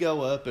 so we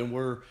go up and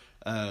we're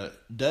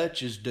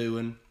Dutch is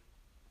doing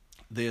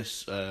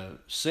this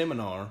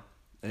seminar.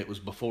 It was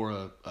before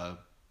a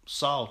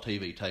Saw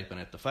TV taping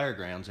at the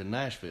fairgrounds in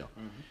Nashville.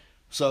 Mm-hmm.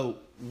 So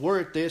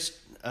we're at this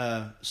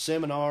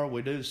seminar.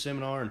 We do the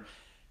seminar,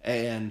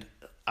 and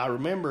I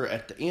remember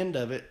at the end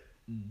of it,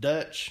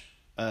 Dutch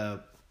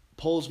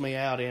pulls me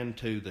out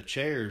into the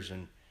chairs,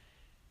 and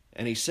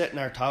he's sitting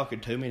there talking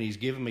to me, and he's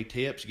giving me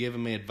tips,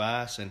 giving me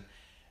advice, and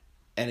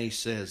he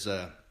says,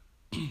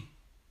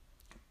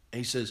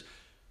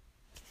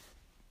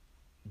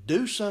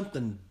 do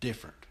something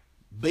different.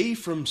 Be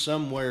from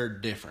somewhere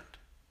different.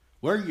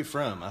 Where are you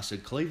from? I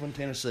said, Cleveland,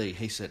 Tennessee.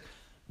 He said,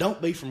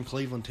 don't be from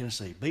Cleveland,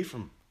 Tennessee. Be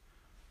from,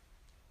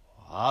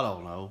 I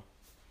don't know,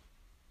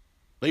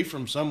 be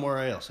from somewhere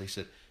else. He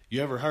said,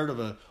 you ever heard of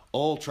a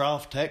Oil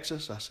Trough,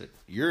 Texas? I said,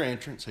 your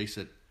entrance. He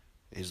said,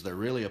 is there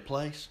really a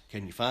place?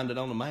 Can you find it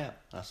on the map?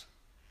 I said,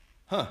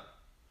 huh.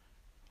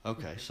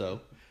 Okay,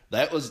 so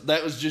that was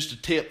just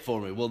a tip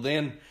for me. Well,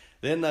 then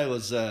there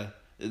was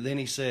then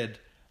he said,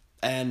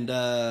 and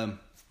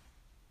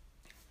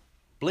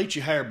bleach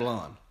your hair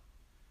blonde.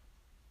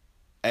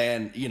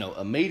 And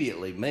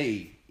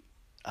immediately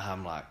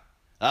I'm like,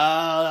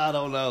 I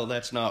don't know,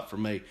 that's not for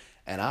me.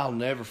 And I'll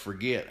never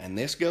forget. And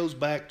this goes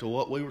back to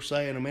what we were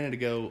saying a minute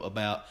ago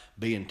about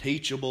being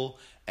teachable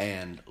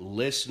and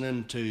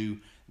listening to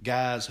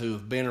guys who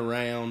have been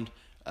around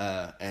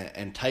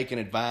and taking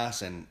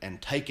advice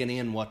and taking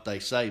in what they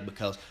say,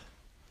 because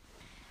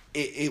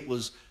it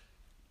was,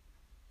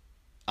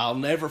 I'll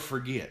never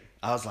forget.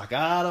 I was like,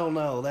 I don't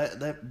know,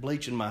 that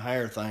bleaching my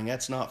hair thing,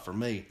 that's not for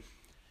me.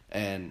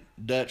 And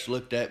Dutch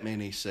looked at me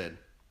and he said,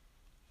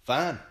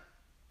 fine,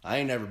 I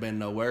ain't never been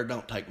nowhere,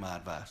 don't take my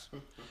advice.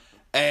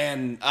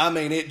 And I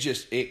mean,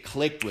 it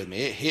clicked with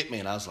me, it hit me,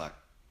 and I was like,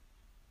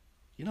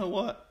 you know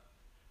what?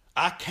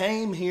 I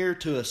came here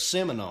to a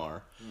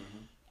seminar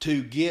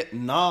to get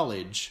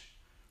knowledge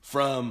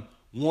from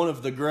one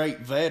of the great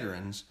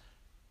veterans.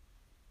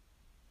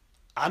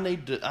 I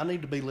need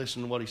to be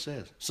listening to what he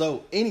says.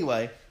 So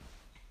anyway,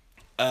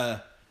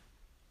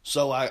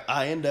 so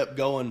I end up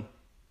going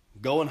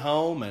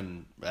home,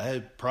 and I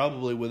had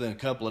probably within a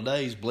couple of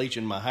days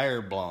bleaching my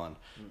hair blonde.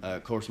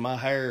 Of course, my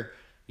hair,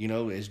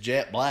 is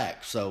jet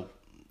black, so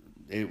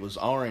it was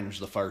orange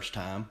the first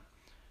time.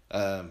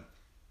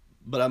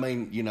 But I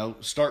mean,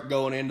 start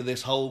going into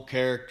this whole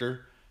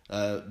character,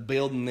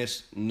 building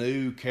this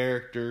new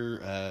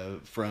character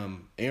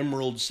from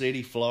Emerald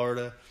City,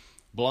 Florida,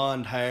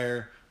 blonde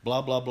hair,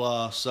 blah, blah,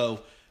 blah.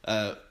 So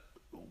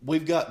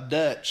we've got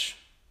Dutch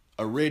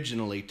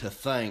originally to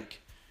thank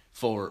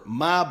for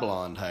my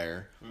blonde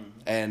hair,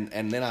 and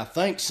then I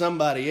think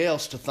somebody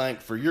else to thank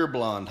for your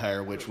blonde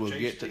hair, which we'll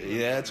get to.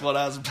 Yeah, that's what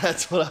I was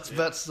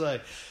about to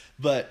say.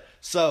 But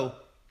so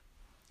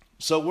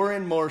we're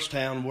in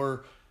Morristown.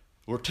 We're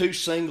two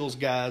singles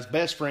guys,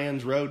 best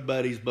friends, road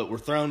buddies, but we're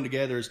thrown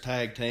together as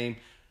tag team.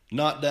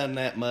 Not done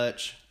that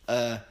much,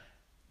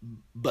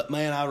 but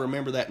man, I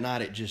remember that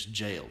night it just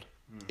gelled.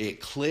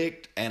 It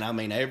clicked, and I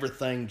mean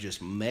everything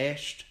just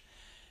meshed.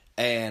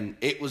 And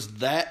it was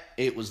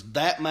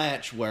that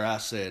match where I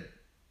said,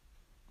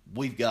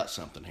 we've got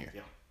something here.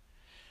 Yeah.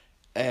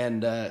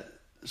 And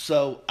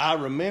so I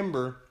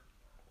remember,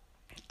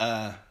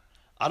 I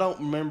don't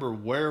remember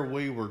where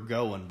we were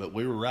going, but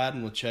we were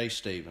riding with Chase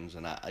Stevens,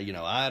 and I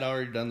had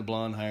already done the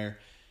blonde hair,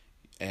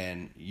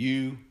 and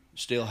you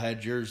still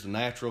had yours the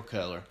natural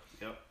color.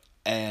 Yep.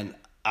 And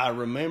I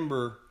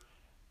remember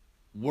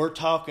we're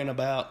talking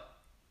about.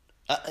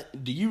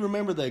 Do you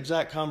remember the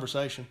exact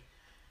conversation?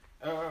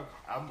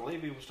 I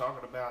believe he was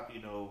talking about,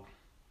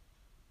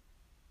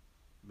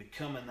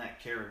 becoming that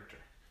character.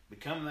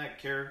 Becoming that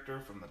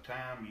character from the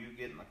time you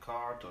get in the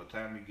car to the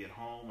time you get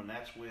home, and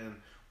that's when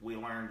we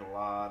learned a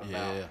lot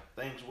about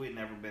things we'd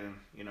never been,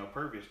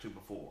 previous to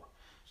before.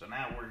 So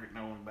now we're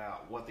knowing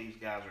about what these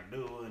guys are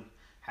doing,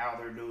 how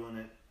they're doing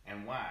it,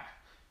 and why.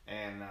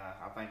 And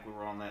I think we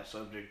were on that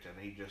subject, and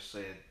he just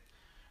said,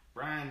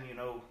 Brian,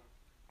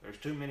 there's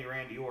too many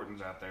Randy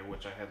Ortons out there,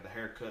 which I had the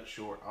hair cut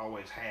short,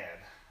 always had.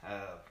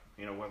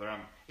 Whether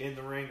I'm in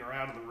the ring or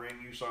out of the ring,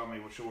 you saw me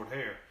with short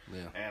hair.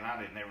 Yeah. And I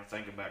didn't ever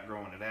think about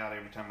growing it out.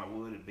 Every time I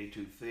would, it'd be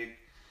too thick.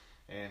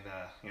 And,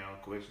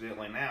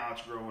 coincidentally now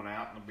it's growing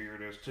out, and the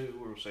beard is too.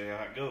 We'll see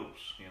how it goes,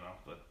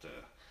 But,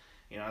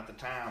 at the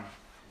time,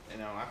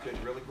 I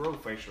couldn't really grow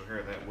facial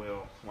hair that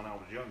well when I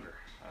was younger.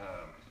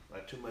 I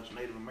had too much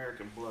Native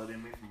American blood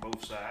in me from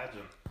both sides,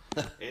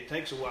 and it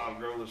takes a while to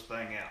grow this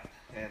thing out.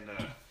 And,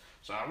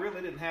 so I really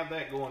didn't have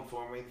that going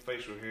for me, the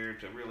facial hair,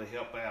 to really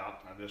help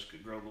out. I just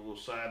could grow the little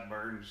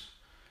sideburns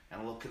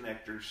and little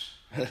connectors.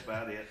 That's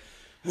about it.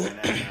 And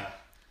then,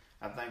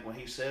 I think when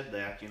he said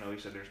that, he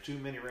said there's too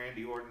many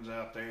Randy Ortons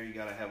out there. You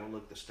got to have a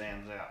look that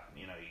stands out.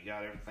 You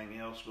got everything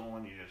else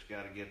going. You just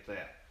got to get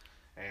that.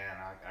 And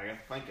I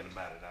got thinking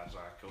about it. I was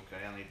like,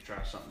 okay, I need to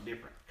try something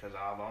different, because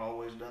I've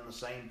always done the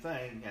same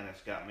thing, and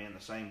it's got me in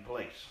the same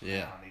place.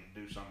 Yeah. I need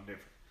to do something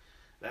different.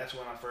 That's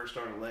when I first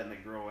started letting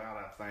it grow out,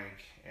 I think.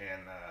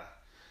 And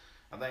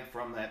I think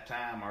from that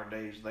time, our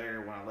days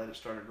there, when I let it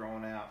started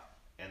growing out,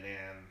 and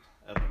then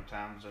up in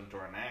times into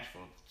our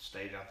Nashville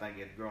stage, I think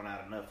it had grown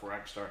out enough where I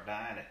could start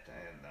dyeing it.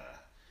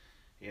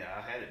 And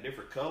I had it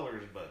different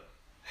colors, but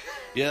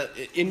yeah,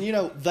 and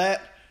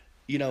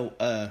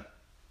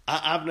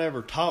I've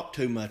never talked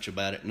too much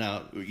about it.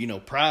 Now,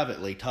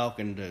 privately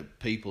talking to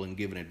people and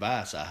giving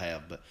advice, I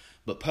have,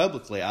 but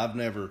publicly, I've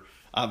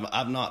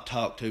not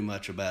talked too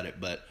much about it.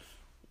 But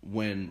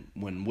when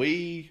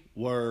we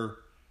were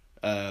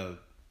on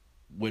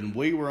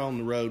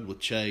the road with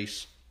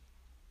Chase,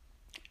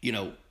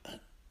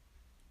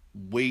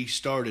 we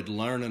started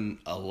learning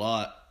a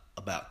lot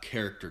about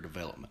character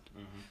development,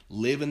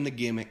 living the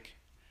gimmick,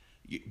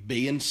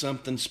 being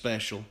something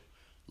special,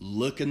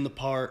 looking the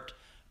part,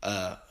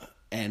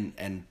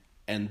 and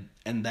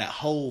and that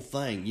whole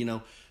thing, you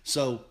know.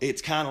 So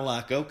it's kind of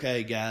like,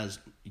 okay, guys,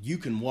 you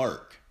can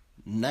work.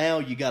 Now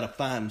you got to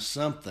find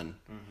something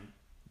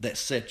that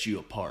sets you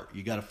apart.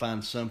 You got to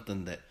find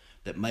something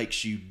that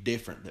makes you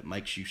different, that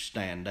makes you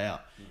stand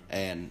out.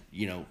 And,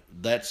 you know,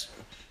 that's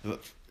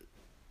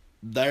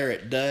there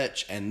at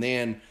Dutch, and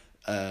then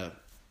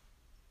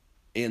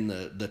in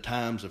the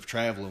times of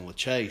traveling with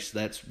Chase,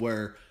 that's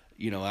where,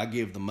 you know, I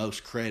give the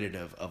most credit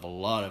of a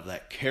lot of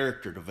that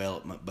character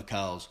development,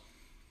 because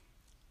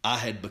I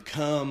had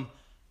become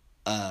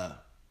a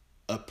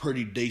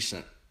pretty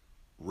decent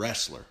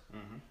wrestler,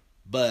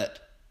 but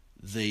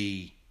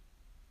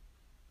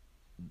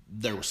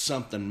there was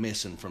something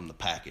missing from the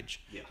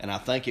package. Yeah. And I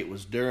think it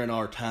was during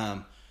our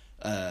time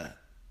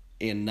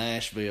in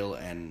Nashville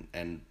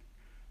and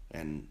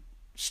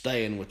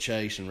staying with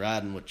Chase and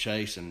riding with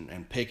Chase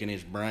and picking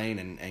his brain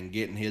and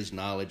getting his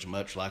knowledge,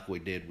 much like we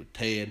did with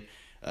Ted,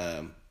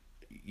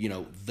 you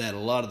know, that a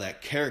lot of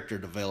that character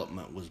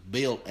development was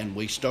built, and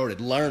we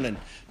started learning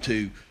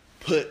to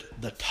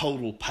put the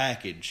total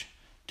package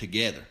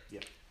together.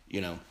 Yep.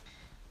 You know.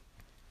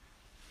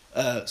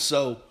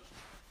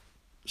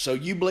 So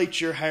you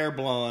bleach your hair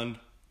blonde,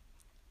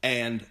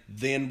 and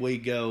then we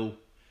go,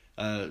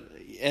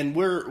 and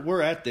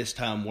we're at this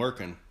time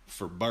working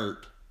for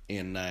Burt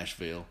in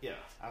Nashville. Yeah,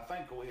 I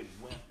think we had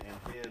went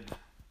and did,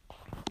 I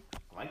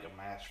think, a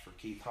match for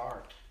Keith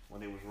Hart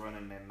when he was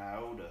running in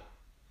Nyota.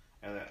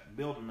 And that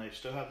building, they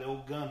still have the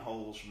old gun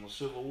holes from the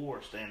Civil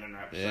War standing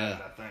right beside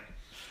it, I think.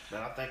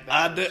 But I think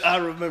that I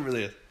remember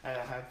this.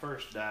 I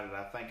first dyed it,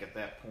 I think, at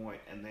that point,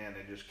 and then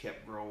it just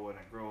kept growing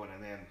and growing.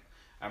 And then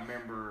I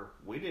remember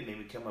we didn't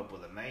even come up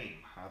with a name.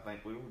 I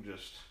think we were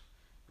just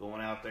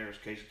going out there as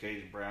Casey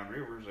Cage and Brown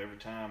Rivers. Every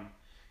time,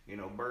 you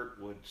know,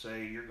 Burt would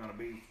say, "You're going to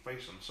be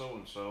facing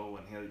so-and-so,"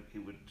 and he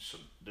would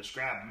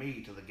describe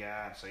me to the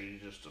guy and say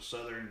he's just a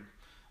southern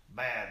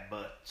bad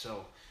butt.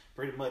 So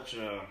pretty much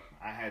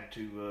I had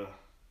to,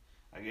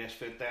 I guess,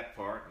 fit that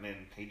part, and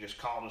then he just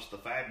called us the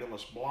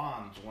Fabulous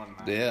Blondes one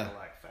night. Yeah. We're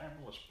like,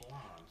 Fabulous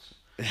Blondes?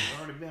 We've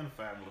already been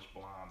Fabulous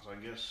Blondes. I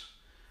guess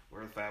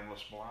we're the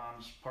Fabulous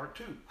Blondes Part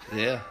 2.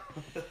 Yeah.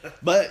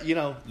 But, you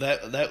know,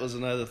 that was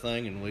another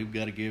thing, and we've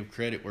got to give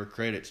credit where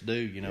credit's due.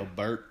 You know,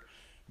 yeah.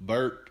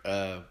 Burt,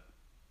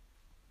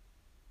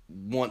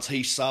 once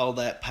he saw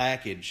that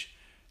package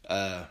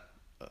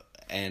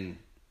and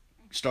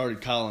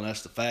started calling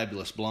us the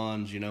Fabulous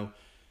Blondes, you know,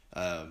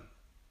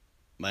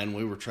 man,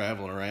 we were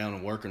traveling around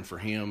and working for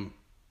him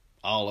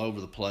all over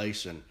the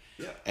place,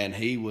 and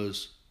he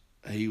was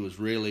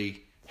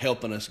really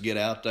helping us get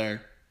out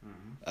there,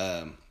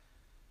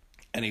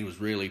 and he was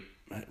really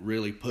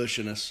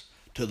pushing us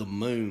to the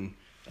moon,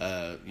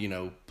 you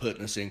know,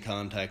 putting us in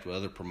contact with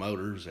other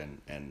promoters,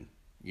 and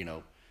you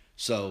know,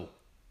 so.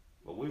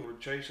 Well, we were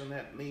chasing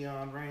that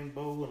neon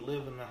rainbow and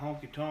living the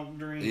honky-tonk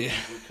dream, yeah.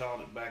 as we called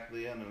it back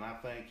then, and I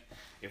think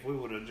if we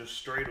would have just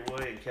strayed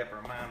away and kept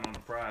our mind on the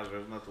prize,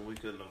 there's nothing we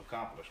couldn't have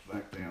accomplished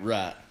back then.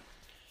 Right.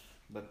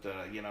 But,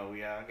 you know,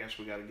 yeah, I guess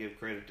we got to give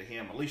credit to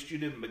him. At least you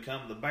didn't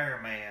become the Bear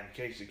Man,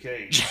 Casey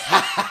Cage.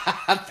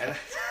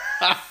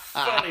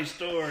 Funny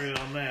story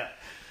on that.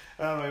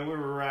 I mean, we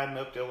were riding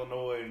up to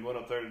Illinois and went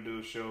up there to do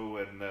a show,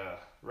 and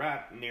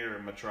right near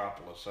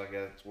Metropolis, I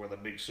guess, where the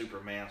big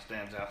Superman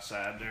stands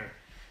outside there.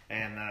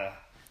 And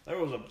there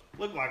was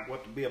looked like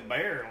what to be a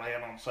bear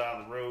laying on the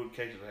side of the road.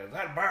 Casey said,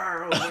 "That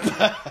bear over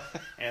there."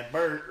 And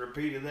Burt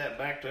repeated that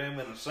back to him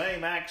in the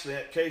same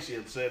accent Casey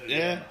had said it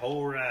in the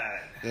whole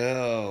ride.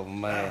 Oh,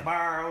 man. "That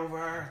bear over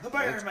there, the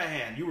Bear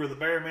Man." You were the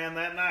Bear Man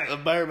that night. The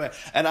Bear Man.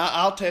 And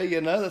I'll tell you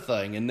another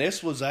thing, and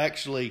this was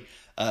actually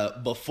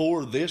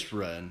before this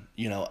run.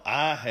 You know,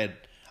 I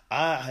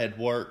had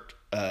worked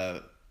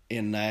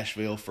in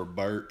Nashville for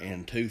Burt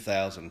in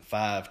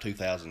 2005,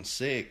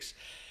 2006,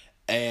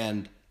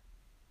 and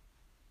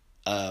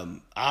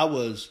I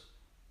was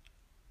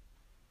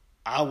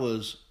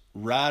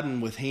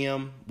riding with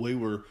him. We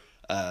were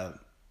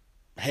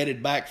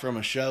headed back from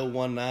a show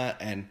one night,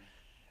 and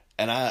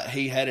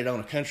he had it on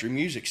a country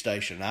music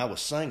station, and I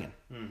was singing.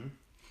 Mm-hmm.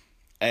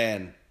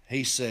 And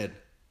he said,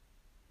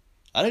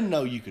 "I didn't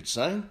know you could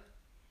sing."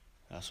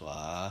 That's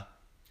why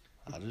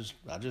I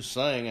just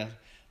sang.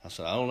 I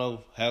said, "I don't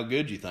know how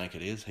good you think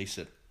it is." He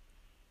said,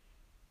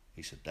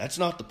 "That's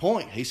not the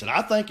point." He said,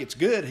 "I think it's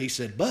good." He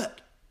said,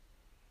 "But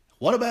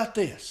what about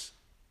this?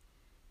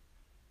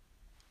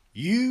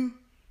 You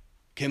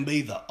can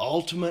be the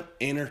ultimate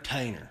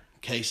entertainer,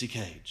 Casey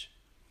Cage."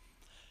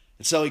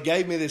 And so he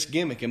gave me this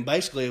gimmick, and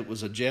basically it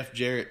was a Jeff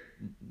Jarrett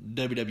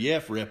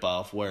WWF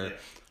ripoff where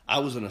I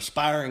was an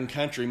aspiring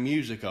country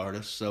music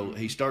artist. So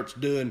he starts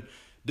doing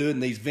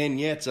these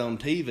vignettes on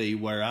TV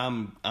where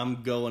I'm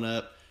going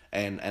up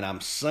and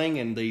I'm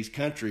singing these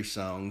country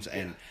songs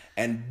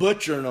and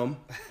butchering them.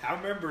 I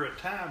remember a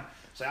time.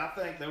 So I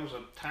think there was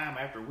a time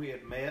after we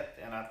had met,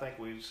 and I think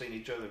we'd seen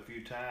each other a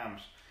few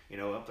times, you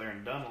know, up there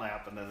in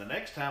Dunlap. And then the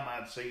next time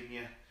I'd seen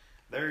you,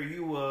 there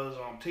you was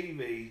on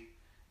TV.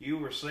 You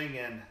were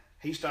singing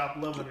 "He Stopped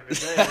Loving Her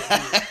Today,"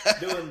 and you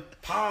were doing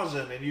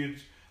pausing, and you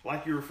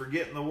were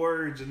forgetting the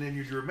words, and then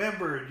you'd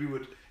remember, and you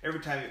would every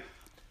time you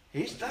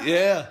He's done.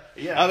 Yeah.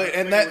 Yeah. I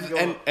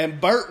mean, and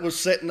Bert was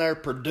sitting there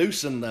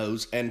producing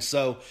those. And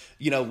so,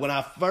 when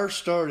I first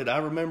started, I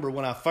remember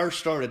when I first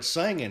started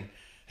singing,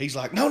 he's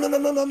like, no.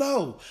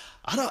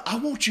 I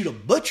want you to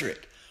butcher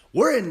it.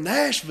 We're in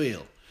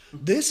Nashville.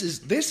 This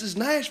is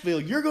Nashville.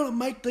 You're going to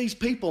make these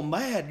people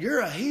mad. You're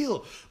a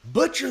heel.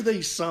 Butcher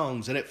these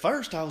songs. And at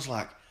first I was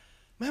like,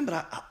 man,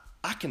 but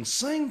I can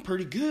sing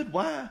pretty good.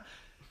 Why?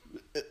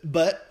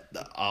 But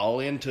all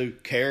into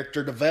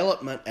character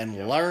development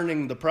and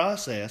learning the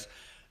process,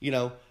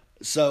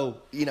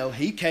 So,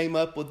 he came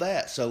up with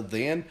that. So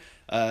then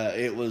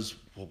it was,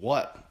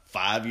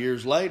 5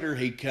 years later,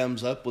 he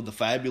comes up with the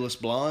Fabulous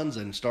Blondes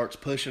and starts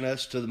pushing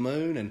us to the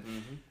moon.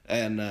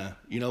 And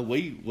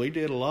we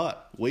did a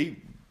lot. We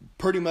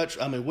pretty much,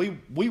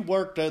 we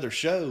worked other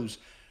shows,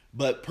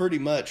 but pretty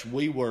much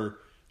we were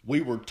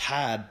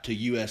tied to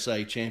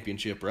USA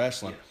Championship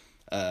Wrestling.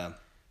 Yes.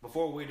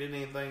 Before we did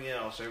anything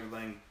else,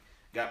 everything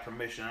got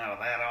permission out of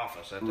that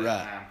office at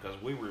that time,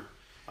 because we were,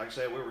 like I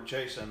said, we were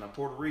chasing a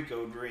Puerto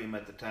Rico dream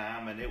at the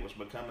time, and it was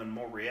becoming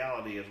more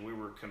reality as we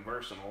were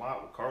conversing a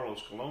lot with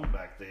Carlos Colon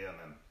back then.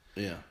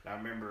 And I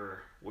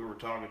remember we were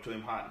talking to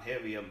him hot and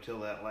heavy up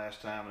until that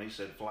last time, and he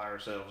said, fly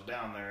ourselves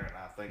down there, and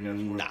I think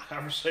that's where the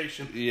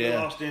conversation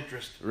lost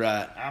interest.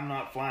 Right. I'm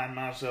not flying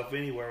myself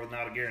anywhere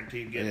without a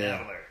guaranteed getting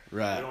out of there.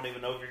 Right. We don't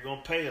even know if you're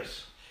going to pay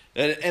us.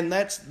 And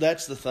that's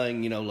the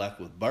thing, like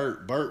with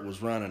Bert. Bert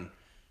was running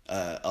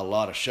a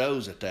lot of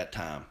shows at that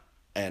time,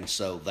 and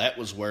so that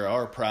was where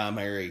our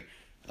primary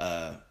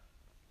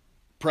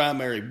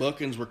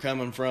bookings were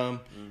coming from.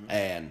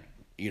 And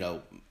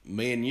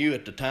me and you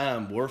at the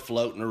time, we're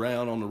floating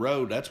around on the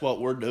road. That's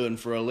what we're doing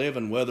for a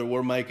living, whether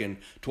we're making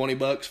 $20,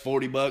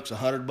 $40,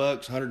 $100,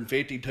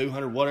 $150,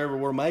 $200, whatever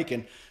we're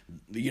making.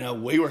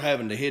 We were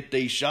having to hit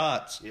these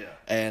shots. Yeah.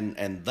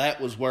 And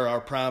that was where our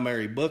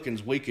primary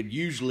bookings, we could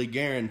usually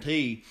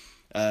guarantee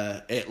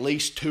at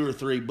least 2 or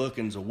 3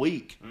 bookings a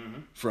week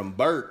from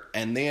Bert.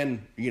 And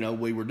then,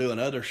 we were doing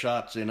other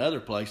shots in other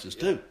places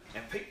too.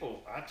 And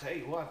people, I tell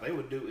you what, they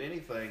would do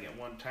anything at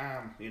one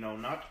time,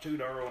 not to toot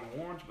our own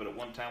horns, but at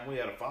one time we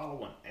had a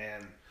following.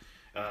 And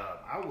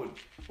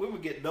we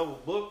would get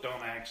double booked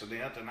on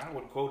accident, and I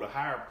would quote a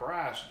higher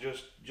price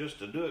just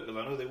to do it, because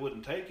I knew they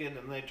wouldn't take it,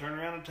 and they'd turn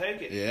around and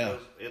take it. Yeah.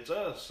 Because it's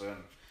us. And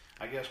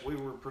I guess we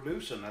were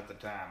producing at the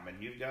time,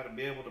 and you've got to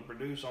be able to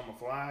produce on the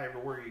fly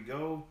everywhere you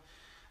go.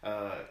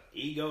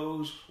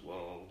 Egos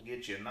will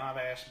get you not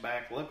asked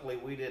back. Luckily,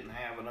 we didn't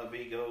have enough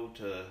ego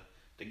to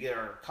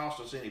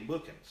cost us any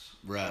bookings.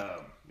 Right.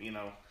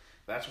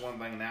 That's one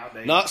thing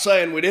nowadays. Not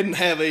saying we didn't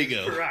have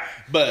ego. Right.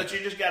 But you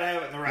just got to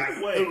have it in the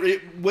right way.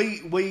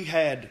 We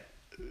had,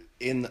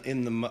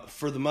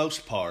 for the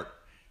most part,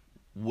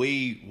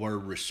 we were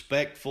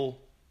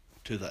respectful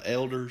to the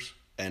elders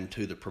and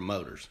to the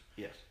promoters.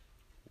 Yes.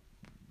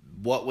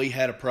 What we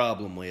had a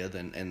problem with,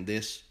 and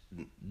this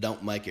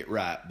don't make it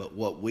right, but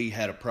what we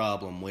had a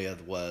problem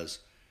with was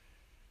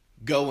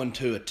going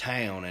to a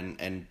town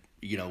and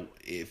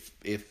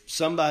if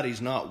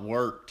somebody's not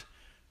worked,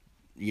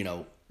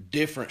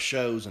 different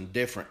shows in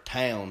different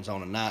towns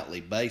on a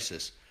nightly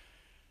basis,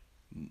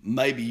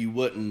 maybe you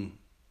wouldn't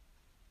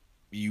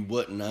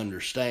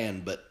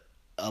understand, but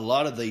a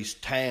lot of these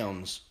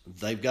towns,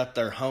 they've got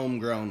their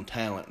homegrown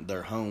talent,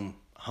 their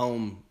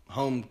hometown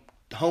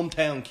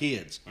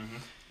kids.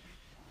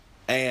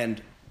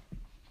 And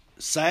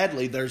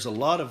sadly, there's a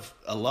lot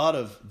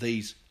of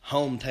these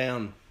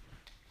hometown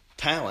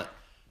talent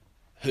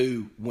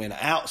who, when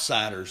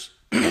outsiders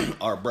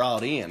are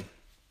brought in,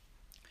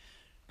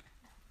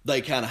 they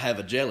kind of have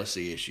a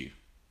jealousy issue.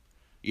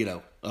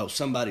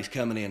 Somebody's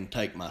coming in to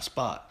take my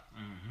spot.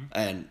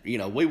 And,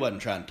 we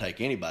wasn't trying to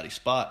take anybody's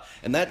spot.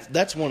 And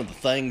that's one of the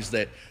things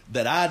that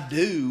I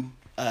do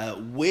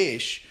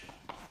wish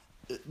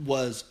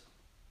was,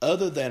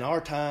 other than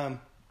our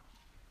time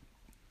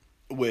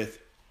with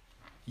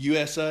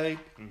USA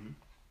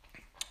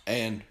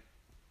and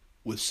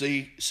with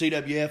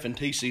CWF and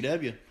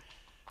TCW,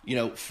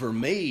 for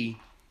me,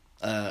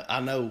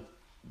 I know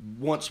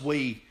once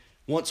we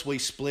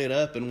split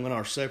up and went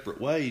our separate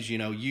ways,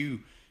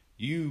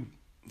 you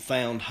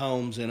found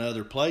homes in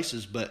other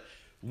places, but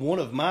one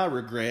of my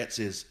regrets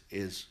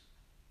is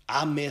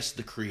I miss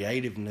the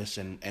creativeness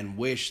and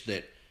wish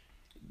that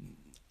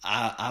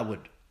I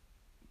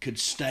could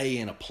stay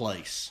in a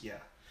place. Yeah.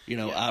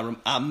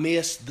 I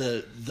miss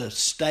the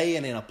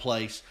staying in a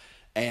place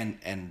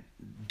and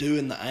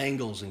doing the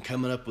angles and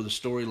coming up with the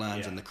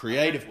storylines and the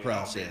creative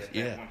process.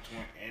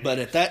 But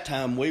at that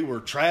time we were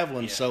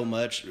traveling so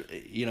much,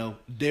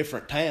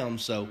 different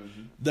towns, so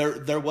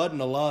there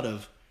wasn't a lot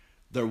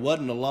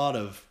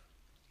of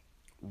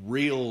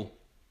real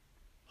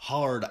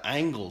hard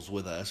angles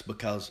with us,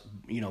 because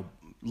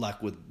like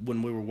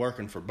when we were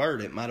working for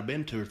Bert, it might have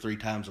been 2 or 3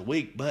 times a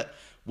week, but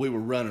we were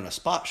running a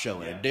spot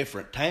show in a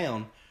different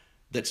town.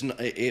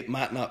 It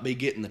might not be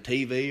getting the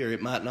TV, or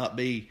it might not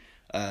be,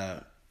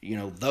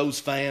 those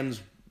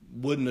fans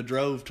wouldn't have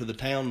drove to the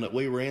town that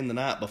we were in the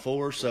night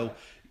before. So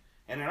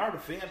And in our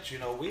defense,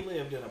 we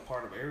lived in a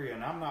part of area,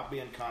 and I'm not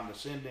being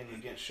condescending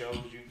against shows.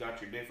 You've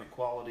got your different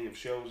quality of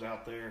shows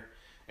out there,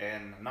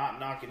 and not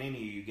knocking any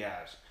of you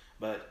guys.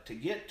 But to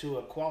get to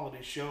a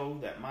quality show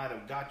that might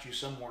have got you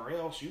somewhere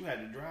else, you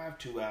had to drive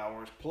 2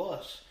 hours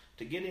plus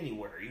to get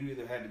anywhere. You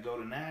either had to go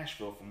to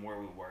Nashville from where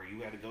we were,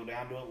 you had to go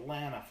down to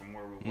Atlanta from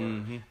where we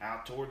were,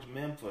 out towards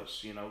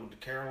Memphis, the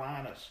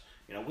Carolinas.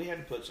 We had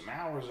to put some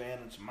hours in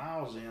and some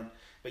miles in.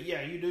 But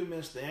yeah, you do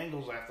miss the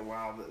angles after a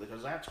while,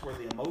 because that's where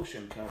the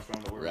emotion comes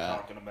from that we were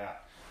talking about.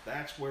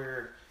 That's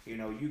where,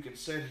 you can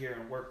sit here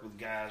and work with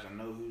guys and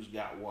know who's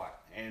got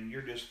what. And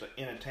you're just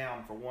in a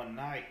town for one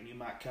night, and you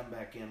might come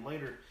back in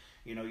later.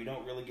 You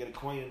don't really get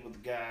acquainted with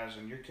the guys,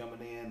 and you're coming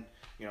in,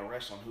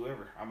 wrestling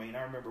whoever. I mean,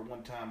 I remember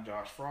one time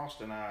Josh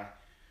Frost and I,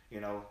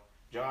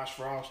 Josh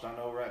Frost, I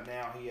know right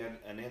now he had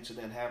an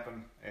incident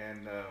happen,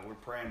 and we're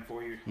praying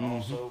for you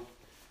also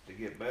to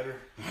get better.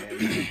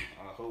 And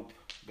I hope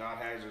God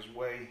has his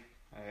way,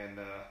 and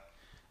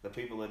the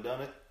people that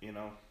done it,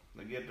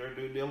 they get their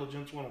due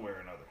diligence one way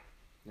or another,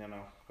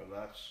 because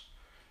that's,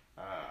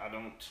 I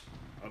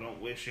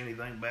don't wish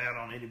anything bad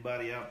on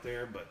anybody out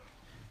there, but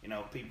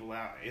people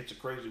out, it's a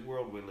crazy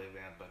world we live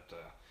in. But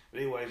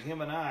anyways,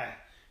 him and I,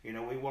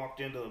 we walked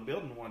into the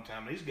building one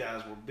time. These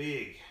guys were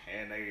big,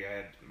 and they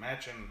had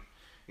matching,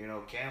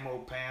 camo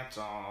pants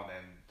on,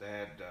 and they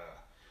had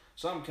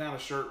some kind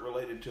of shirt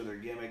related to their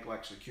gimmick,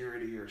 like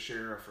security or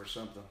sheriff or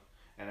something.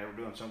 And they were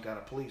doing some kind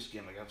of police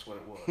gimmick. That's what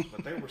it was.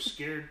 But they were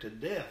scared to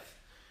death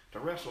to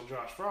wrestle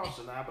Josh Frost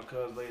and I,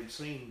 because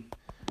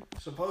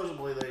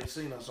supposedly they'd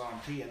seen us on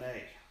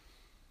TNA.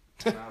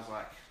 And I was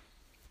like,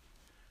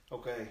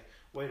 okay,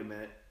 wait a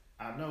minute.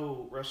 I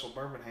know Wrestle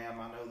Birmingham,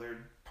 I know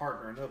they're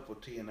partnering up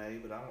with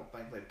TNA, but I don't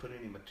think they put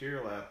any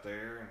material out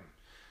there.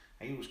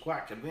 And he was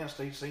quite convinced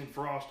he'd seen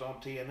Frost on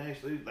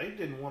TNA, so they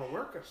didn't want to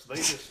work us. They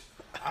just,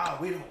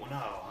 we don't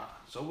know.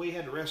 So we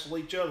had to wrestle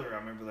each other, I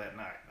remember that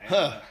night.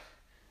 And,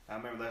 I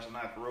remember that's the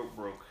night the rope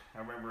broke. I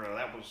remember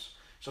that was,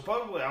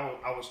 supposedly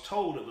I was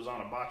told it was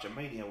on a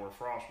Botchamania where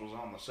Frost was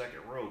on the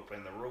second rope,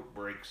 and the rope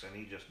breaks and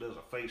he just does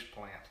a face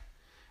plant.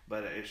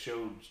 But it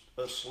showed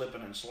us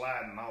slipping and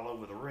sliding all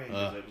over the ring,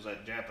 because it was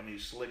that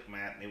Japanese slick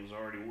mat and it was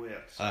already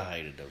wet. So I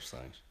hated those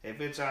things.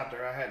 If it's out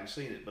there, I hadn't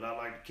seen it, but I'd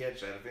like to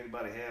catch that. If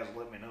anybody has,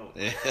 let me know.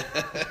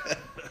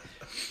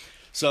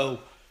 So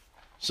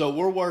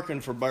we're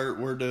working for Bert.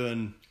 We're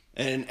doing,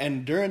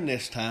 and during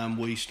this time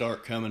we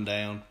start coming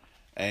down,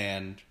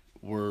 and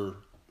we're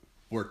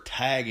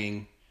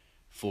tagging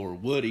for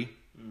Woody,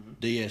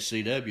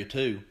 DSCW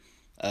too.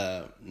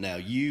 Now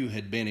you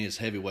had been his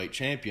heavyweight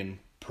champion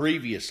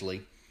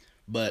previously,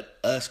 but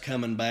us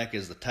coming back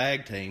as the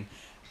tag team,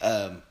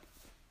 and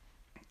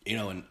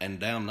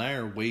down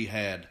there we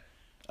had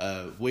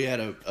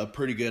a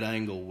pretty good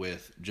angle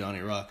with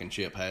Johnny Rock and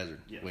Chip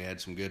Hazard. Yeah. We had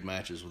some good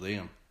matches with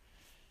them.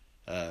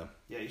 Yeah,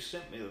 you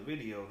sent me the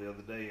video the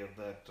other day of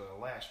that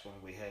last one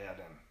we had,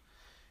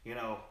 and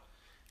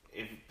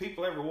if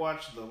people ever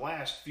watched the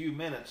last few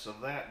minutes of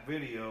that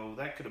video,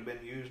 that could have been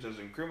used as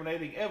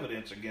incriminating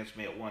evidence against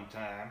me at one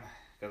time,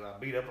 because I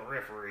beat up a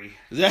referee.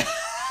 Yeah.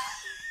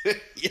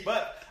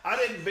 But I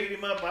didn't beat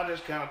him up. I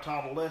just kind of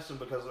taught a lesson,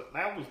 because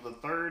that was the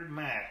third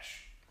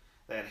match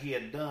that he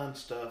had done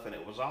stuff, and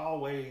it was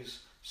always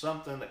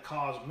something that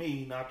caused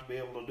me not to be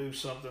able to do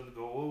something, to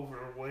go over,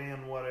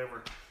 win,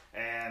 whatever.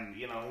 And,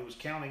 he was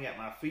counting at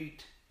my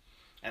feet,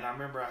 and I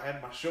remember I had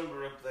my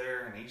shoulder up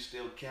there, and he's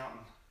still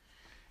counting,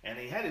 and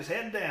he had his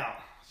head down.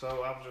 So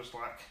I was just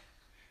like,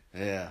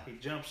 yeah. He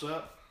jumps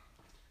up.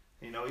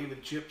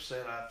 Even Chip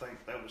said, I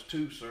think that was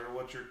 2, sir.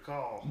 What's your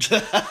call? 3.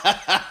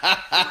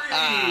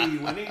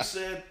 When he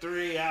said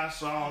 3, I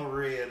saw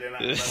red.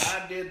 But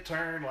I did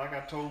turn, like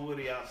I told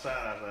Woody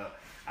outside.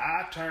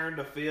 I turned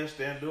a fist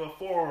into a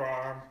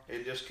forearm.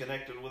 It just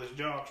connected with his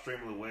jaw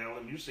extremely well,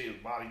 and you see his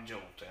body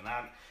jolt. And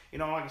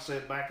like I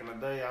said, back in the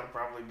day, I'd have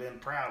probably been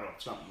proud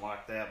of something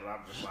like that, but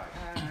I'm just like,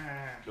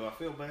 do I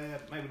feel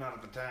bad? Maybe not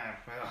at the time.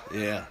 Well.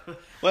 Yeah.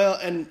 Well,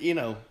 and,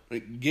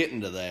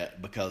 getting to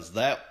that, because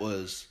that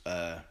was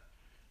a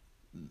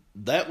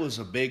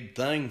big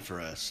thing for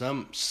us.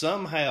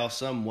 Somehow,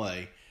 some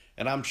way,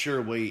 and I'm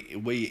sure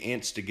we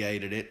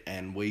instigated it,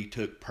 and we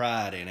took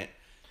pride in it.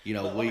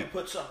 Let me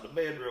put something to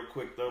bed real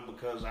quick, though,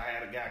 because I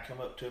had a guy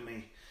come up to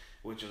me,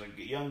 which is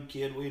a young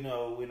kid we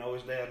know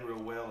his dad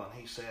real well, and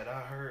he said, I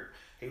heard,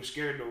 he was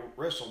scared to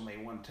wrestle me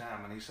one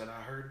time, and he said,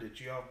 I heard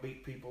that y'all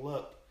beat people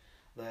up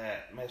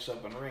that mess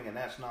up in the ring, and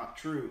that's not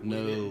true.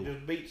 No. We didn't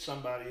just beat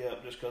somebody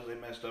up just because they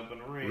messed up in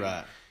the ring.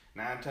 Right.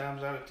 9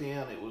 times out of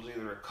 10, it was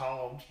either a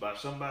call by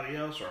somebody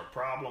else or a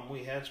problem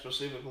we had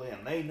specifically,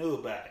 and they knew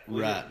about it.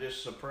 We didn't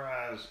just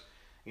surprise,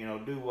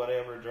 do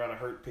whatever, try to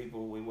hurt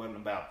people. We wasn't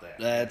about that.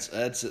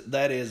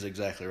 That is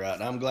exactly right.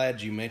 And I'm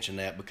glad you mentioned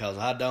that, because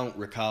I don't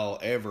recall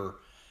ever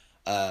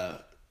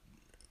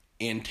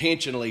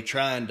intentionally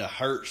trying to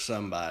hurt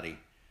somebody.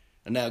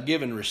 Now,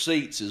 giving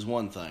receipts is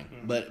one thing,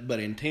 but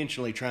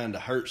intentionally trying to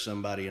hurt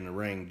somebody in the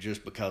ring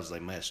just because they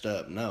messed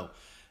up, no.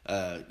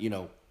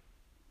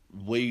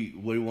 We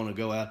want to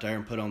go out there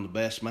and put on the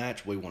best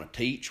match. We want to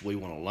teach. We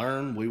want to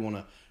learn. We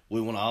want we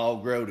want to all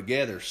grow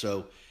together.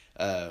 So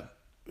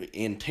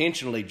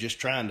intentionally just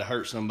trying to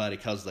hurt somebody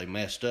because they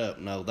messed up,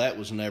 no, that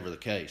was never the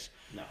case.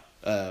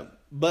 No.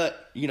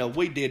 But, you know,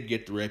 we did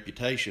get the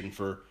reputation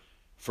for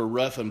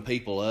roughing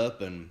people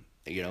up, and,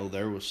 you know,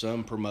 there was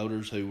some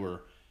promoters who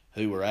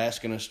were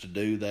asking us to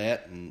do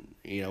that, and,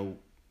 you know,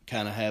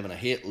 kind of having a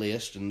hit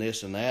list and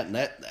this and that. And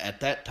that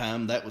at that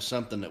time, that was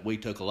something that we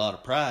took a lot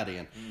of pride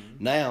in.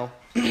 Mm-hmm. Now,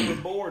 we were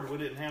bored. We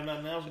didn't have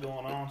nothing else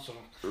going on. So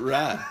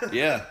right,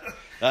 yeah.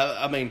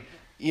 I mean,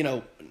 you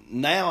know,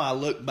 now I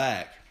look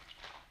back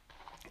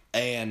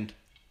and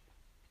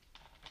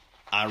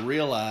I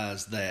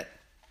realize that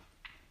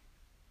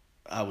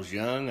I was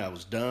young, I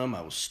was dumb,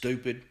 I was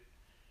stupid,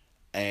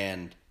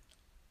 and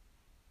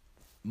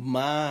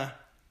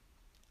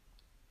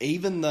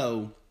even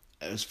though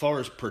as far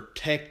as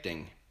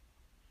protecting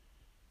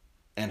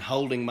and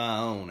holding my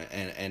own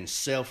and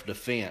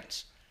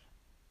self-defense,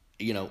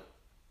 you know,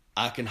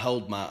 I can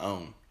hold my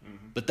own.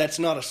 Mm-hmm. But that's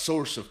not a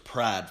source of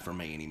pride for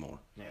me anymore.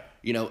 Yeah.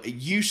 You know, it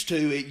used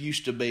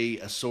to be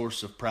a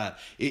source of pride.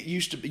 It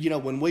used to be, you know,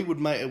 when we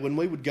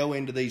would go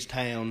into these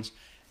towns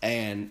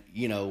and,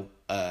 you know,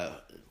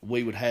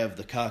 we would have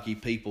the cocky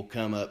people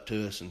come up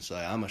to us and say,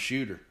 "I'm a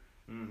shooter."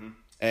 Mm-hmm.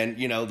 And,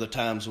 you know, the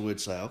times we'd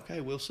say,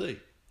 "Okay, we'll see."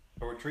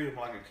 Or treat him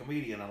like a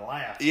comedian and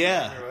laugh.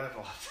 Yeah.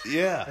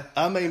 Yeah.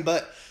 I mean,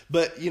 but,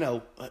 you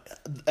know,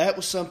 that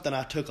was something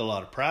I took a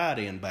lot of pride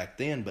in back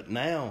then. But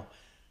now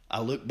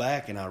I look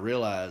back and I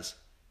realize,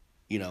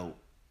 you know,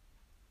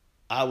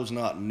 I was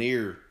not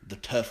near the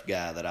tough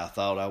guy that I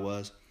thought I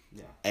was.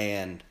 Yeah.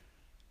 And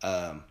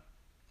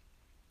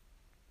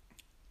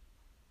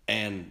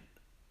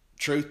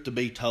truth to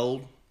be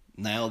told,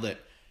 now that,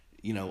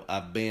 you know,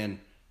 I've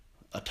been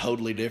a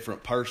totally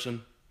different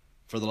person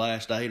for the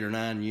last 8 or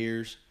 9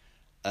 years,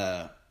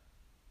 by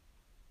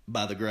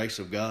the grace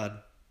of God,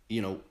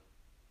 you know,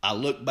 I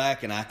look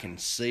back and I can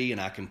see and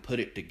I can put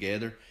it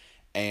together,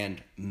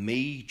 and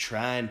me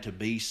trying to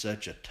be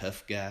such a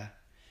tough guy,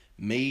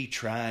 me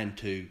trying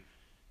to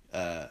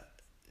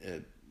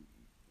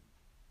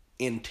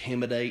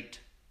intimidate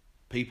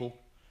people,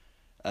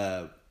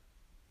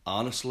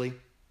 honestly,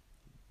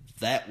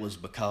 that was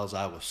because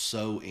I was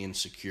so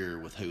insecure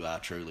with who I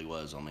truly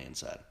was on the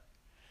inside.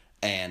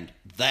 And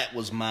that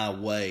was my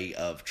way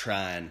of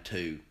trying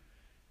to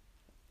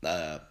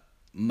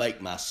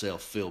make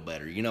myself feel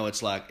better. You know,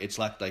 it's like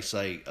they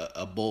say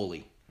a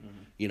bully.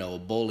 Mm-hmm. You know, a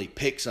bully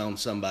picks on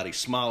somebody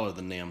smaller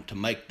than them to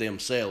make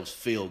themselves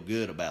feel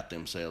good about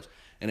themselves.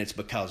 And it's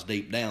because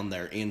deep down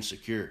they're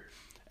insecure.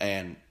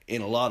 And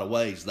in a lot of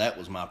ways, that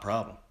was my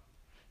problem.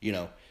 You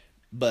know,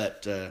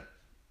 but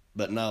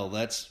no,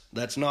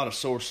 that's not a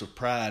source of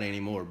pride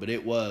anymore. But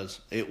it was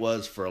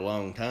for a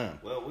long time.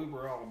 Well, we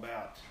were all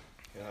about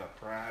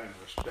pride and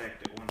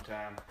respect at one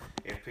time.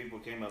 If people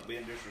came up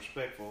being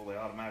disrespectful, they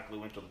automatically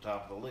went to the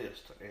top of the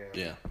list. And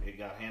yeah. It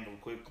got handled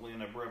quickly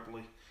and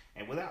abruptly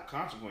and without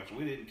consequence.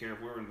 We didn't care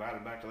if we were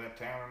invited back to that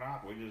town or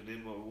not. We just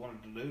did what we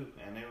wanted to do.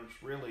 And there was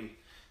really,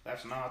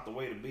 that's not the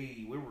way to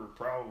be. We were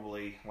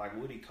probably, like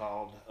Woody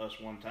called us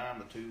one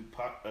time, two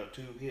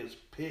of his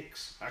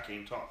picks. I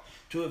can't talk.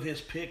 2 of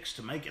his picks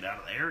to make it out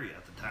of the area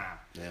at the time.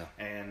 Yeah.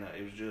 And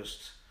it was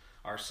just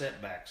our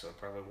setbacks are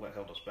probably what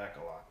held us back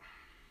a lot.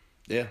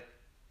 Yeah.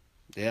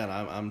 Yeah,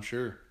 and I'm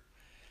sure.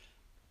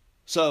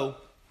 So,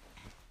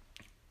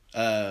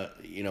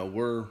 you know,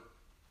 we're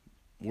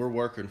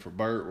working for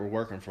Bert, we're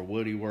working for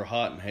Woody, we're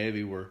hot and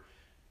heavy, we're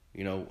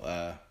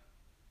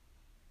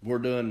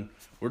doing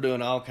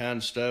all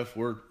kinds of stuff.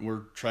 We're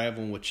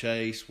traveling with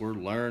Chase, we're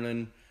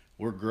learning,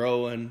 we're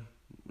growing,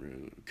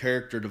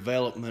 character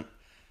development.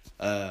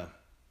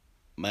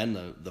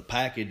 Man, the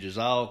package is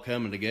all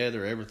coming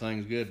together,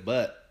 everything's good,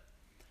 but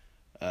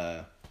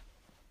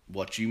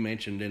what you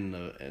mentioned in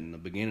the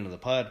beginning of the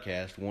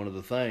podcast, one of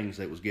the things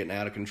that was getting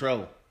out of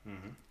control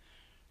mm-hmm.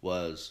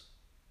 was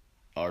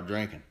our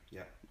drinking.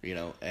 Yeah. You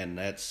know, and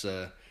that's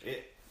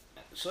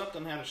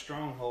something had a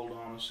stronghold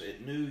on us.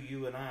 It knew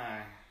you and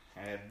I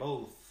had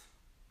both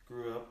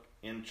grew up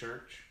in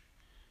church,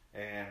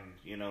 and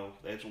you know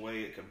that's a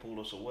way it could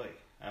pull us away.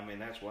 I mean,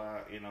 that's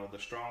why, you know, the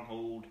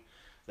stronghold,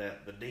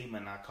 that the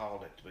demon, I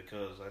called it,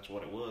 because that's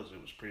what it was.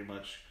 It was pretty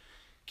much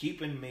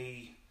keeping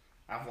me.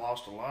 I've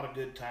lost a lot of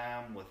good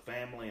time with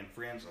family and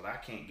friends that I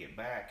can't get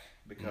back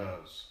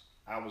because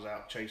I was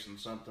out chasing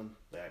something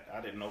that I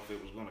didn't know if it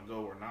was going to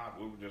go or not.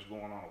 We were just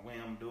going on a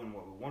whim, doing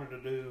what we wanted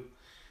to do.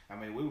 I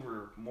mean, we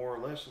were more or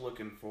less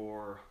looking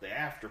for the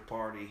after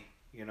party,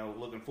 you know,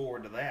 looking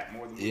forward to that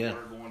more than we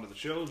were going to the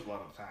shows a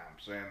lot of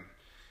times. And,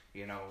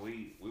 you know,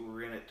 we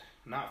were in it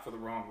not for the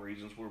wrong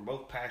reasons. We were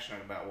both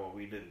passionate about what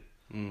we do.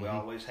 Mm-hmm. We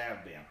always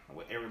have been.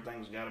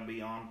 Everything's got to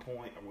be on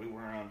point or we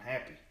were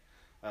unhappy.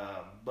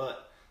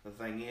 But the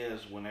thing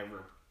is,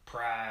 whenever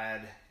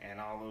pride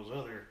and all those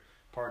other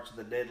parts of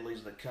the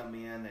deadlies that come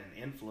in and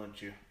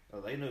influence you,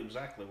 they knew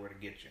exactly where to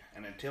get you.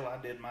 And until I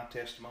did my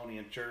testimony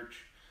in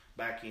church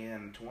back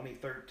in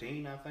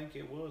 2013, I think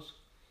it was,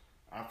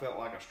 I felt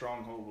like a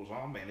stronghold was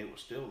on me, and it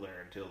was still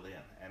there until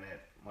then. And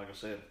it, like I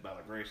said, by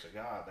the grace of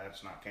God,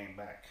 that's not came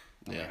back.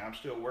 I mean, I'm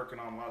still working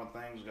on a lot of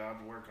things.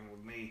 God's working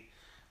with me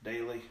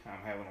daily.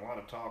 I'm having a lot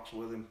of talks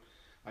with Him.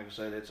 Like I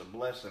said, it's a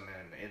blessing,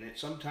 and it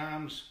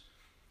sometimes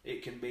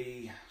it can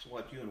be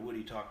what you and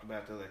Woody talked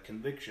about, the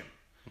conviction.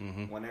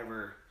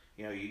 Whenever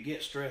you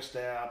get stressed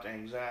out,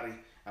 anxiety,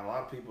 and a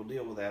lot of people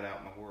deal with that out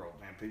in the world,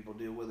 and people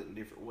deal with it in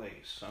different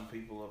ways. Some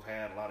people have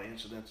had a lot of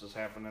incidences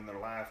happen in their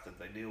life that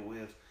they deal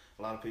with.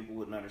 A lot of people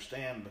wouldn't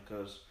understand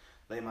because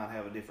they might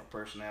have a different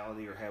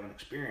personality or haven't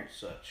experienced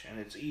such, and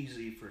it's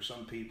easy for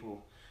some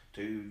people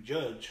to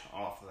judge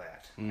off of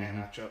that.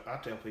 And I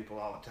tell people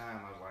all the time,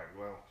 I was like,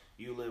 well,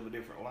 you live a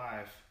different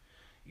life.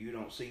 You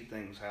don't see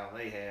things how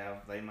they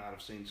have. They might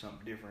have seen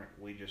something different.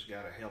 We just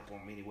got to help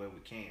them any way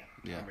we can.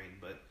 I mean,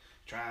 but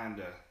trying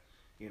to,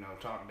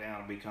 talk down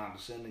and be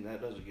condescending,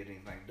 that doesn't get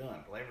anything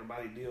done. Well,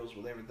 everybody deals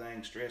with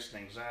everything. Stress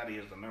and anxiety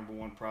is the number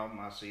one problem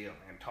I see,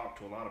 and talk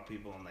to a lot of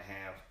people, and they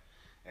have.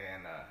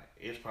 And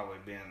it's probably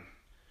been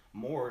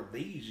more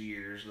these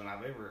years than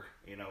I've ever,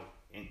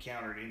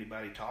 encountered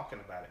anybody talking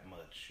about it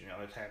much.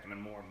 It's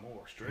happening more and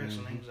more. Stress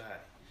and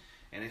anxiety.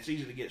 And it's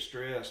easy to get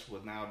stressed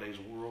with nowadays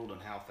world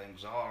and how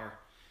things are.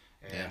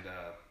 And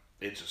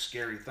it's a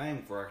scary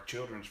thing for our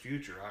children's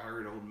future. I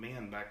heard old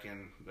men back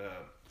in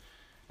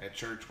at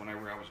church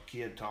whenever I was a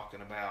kid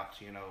talking about,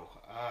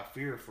 I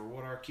fear for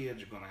what our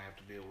kids are going to have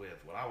to deal with.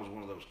 Well, I was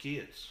one of those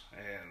kids.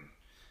 And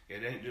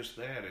it ain't just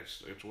that.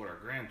 It's what our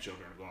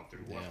grandchildren are going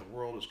through. What the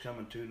world is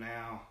coming to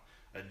now.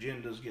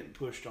 Agendas getting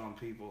pushed on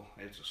people.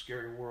 It's a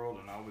scary world,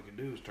 and all we can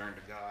do is turn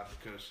to God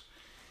because,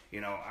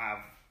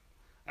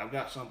 I've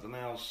got something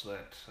else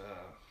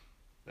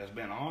that's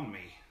been on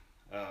me.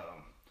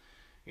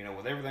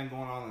 With everything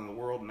going on in the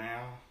world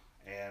now,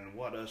 and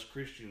what us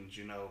Christians,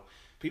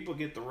 people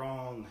get the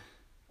wrong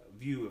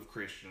view of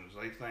Christians.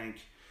 They think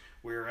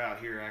we're out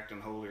here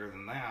acting holier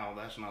than thou.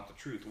 That's not the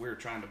truth. We're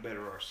trying to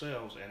better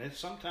ourselves, and it's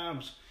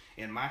sometimes,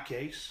 in my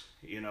case,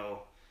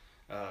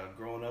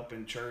 growing up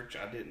in church,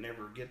 I didn't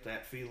ever get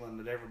that feeling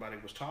that everybody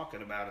was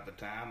talking about at the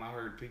time. I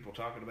heard people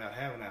talking about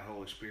having that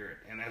Holy Spirit,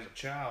 and as a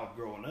child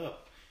growing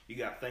up, you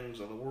got things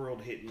of the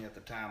world hitting you at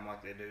the time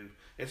like they do.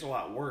 It's a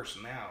lot worse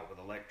now with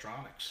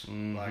electronics.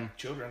 Like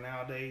children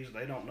nowadays,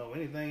 they don't know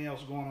anything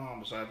else going on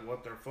besides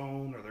what their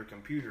phone or their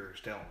computer is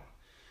telling them.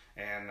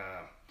 And,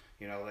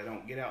 they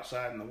don't get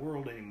outside in the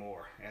world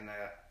anymore. And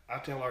I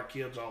tell our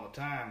kids all the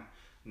time,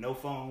 no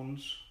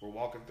phones. We're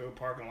walking through a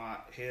parking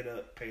lot, head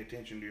up, pay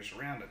attention to your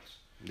surroundings.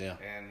 Yeah.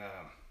 And,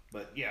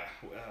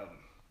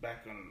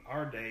 back in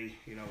our day,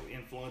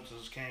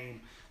 influences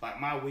came.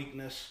 Like my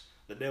weakness,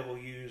 the devil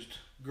used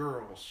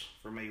girls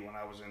for me when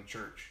I was in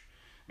church.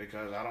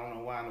 Because I don't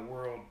know why in the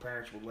world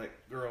parents would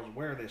let girls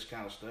wear this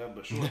kind of stuff,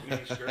 but short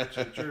mini skirts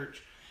in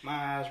church,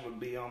 my eyes would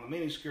be on the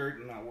mini skirt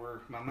and not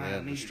where my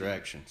mind needed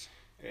distractions.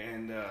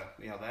 And,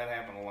 that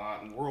happened a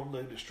lot. And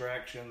worldly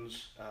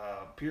distractions,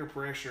 peer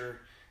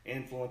pressure,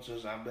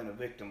 influences, I've been a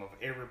victim of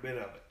every bit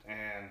of it.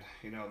 And,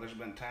 there's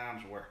been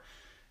times where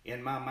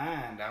in my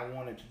mind I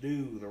wanted to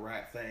do the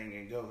right thing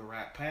and go the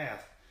right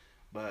path,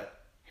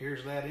 but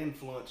here's that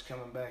influence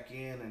coming back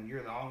in, and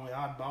you're the only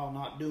oddball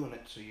not doing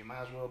it, so you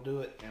might as well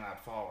do it, and I'd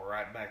fall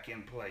right back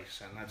in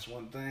place. And that's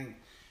one thing,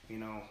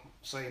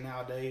 say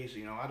nowadays,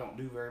 I don't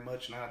do very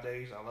much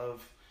nowadays. I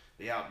love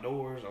the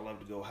outdoors. I love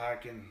to go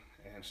hiking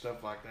and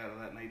stuff like that of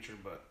that nature,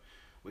 but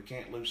we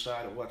can't lose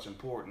sight of what's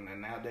important,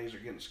 and nowadays are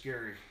getting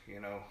scary,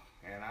 and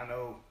I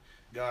know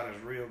God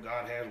is real.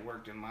 God has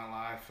worked in my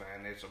life,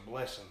 and it's a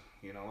blessing.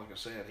 Like I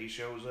said, He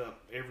shows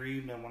up every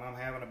evening when I'm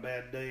having a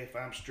bad day, if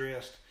I'm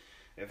stressed,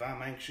 if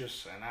I'm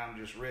anxious and I'm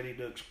just ready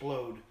to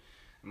explode.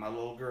 And my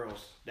little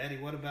girls, Daddy,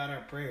 what about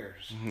our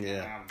prayers?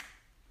 Yeah. And I'm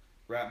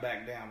right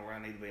back down where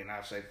I need to be, and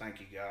I say,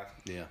 thank you, God.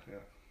 Yeah.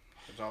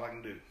 That's all I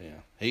can do. Yeah.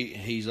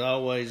 He's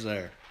always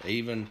there,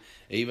 even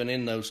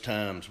in those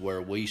times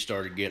where we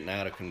started getting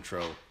out of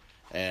control.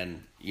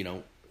 And,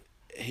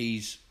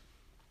 he's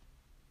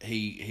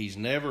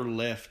never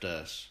left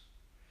us,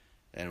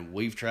 and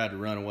we've tried to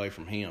run away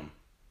from Him,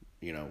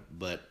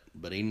 but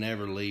He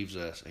never leaves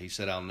us. He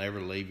said, I'll never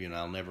leave you and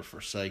I'll never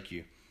forsake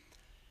you.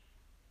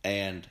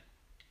 And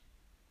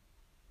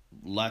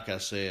like I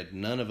said,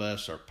 none of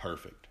us are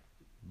perfect,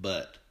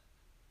 but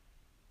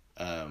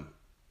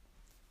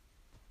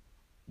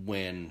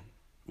when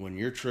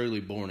you're truly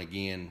born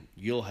again,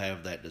 you'll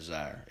have that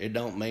desire. It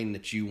don't mean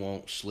that you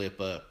won't slip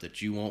up,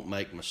 that you won't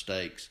make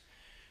mistakes.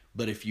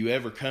 But if you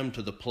ever come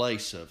to the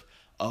place of,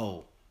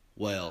 oh,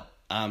 well,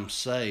 I'm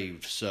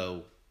saved,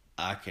 so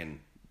I can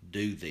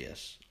do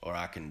this or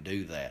I can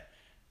do that,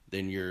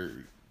 then you're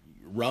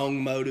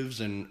wrong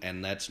motives, and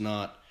that's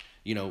not,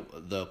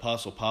 the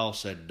Apostle Paul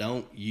said,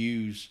 don't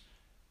use,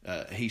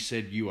 he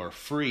said, you are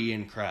free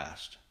in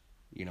Christ.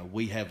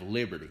 We have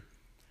liberty,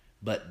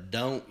 but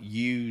don't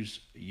use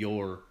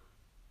your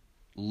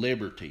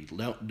liberty,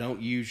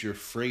 don't use your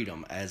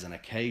freedom as an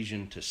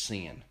occasion to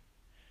sin.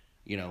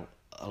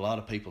 A lot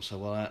of people say,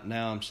 well,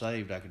 now I'm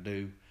saved, I can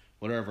do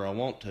whatever I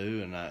want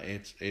to, and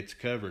it's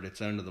covered,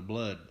 it's under the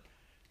blood.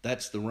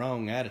 That's the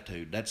wrong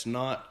attitude. That's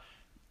not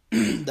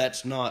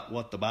that's not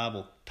what the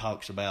Bible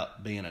talks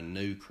about being a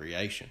new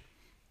creation.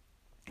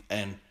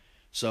 And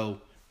so,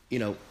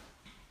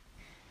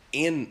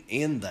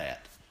 in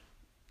that,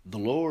 the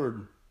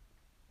Lord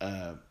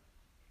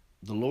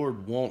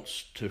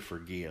wants to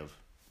forgive.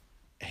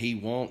 He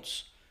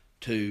wants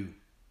to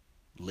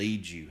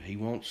lead you. He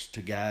wants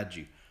to guide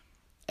you.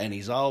 And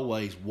He's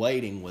always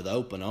waiting with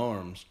open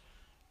arms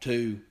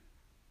to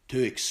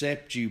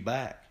accept you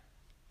back.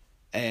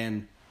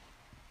 And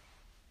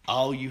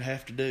all you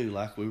have to do,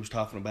 like we was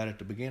talking about at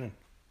the beginning,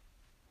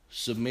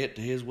 submit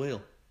to His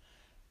will.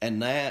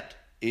 And that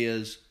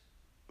is,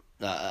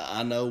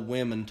 I know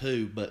women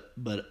too, but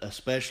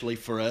especially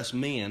for us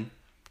men,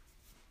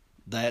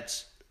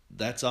 that's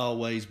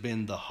always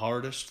been the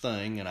hardest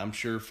thing, and I'm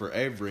sure for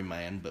every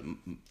man, but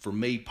for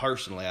me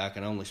personally, I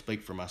can only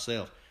speak for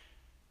myself.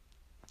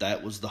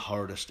 That was the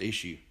hardest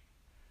issue.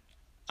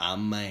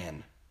 I'm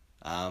man.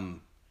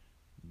 I'm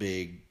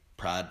big,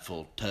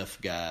 prideful, tough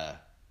guy.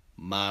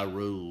 My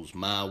rules,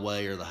 my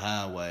way or the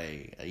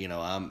highway.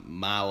 I'm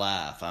my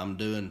life. I'm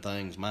doing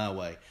things my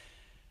way.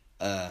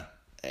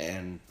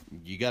 And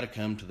you got to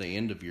come to the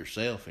end of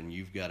yourself, and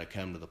you've got to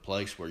come to the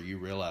place where you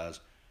realize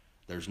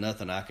there's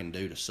nothing I can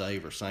do to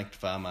save or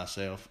sanctify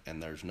myself,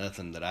 and there's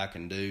nothing that I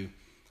can do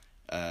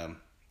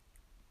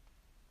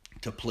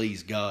to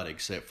please God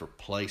except for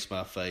place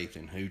my faith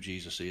in who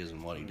Jesus is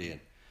and what He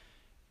did.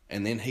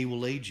 And then He will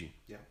lead you.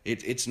 Yeah.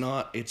 It's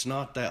not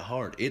that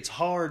hard. It's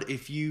hard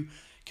if you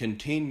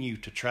continue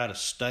to try to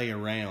stay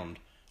around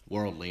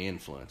worldly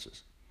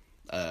influences.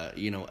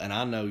 And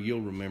I know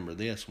you'll remember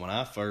this. When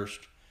I first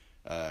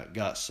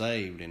got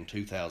saved in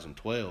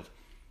 2012,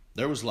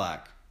 there was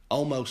like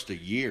almost a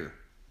year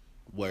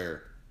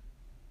where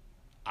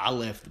I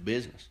left the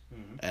business.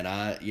 Mm-hmm. And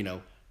I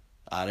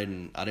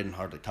didn't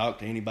hardly talk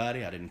to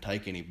anybody. I didn't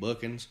take any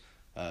bookings.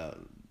 During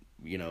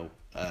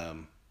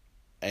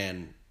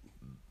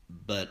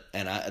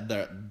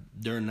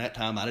that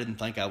time I didn't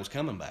think I was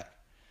coming back.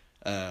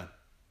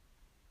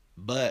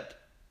 But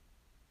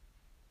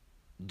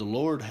the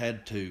Lord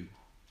had to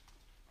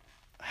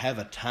have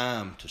a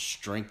time to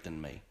strengthen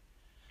me,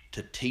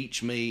 to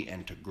teach me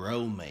and to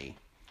grow me.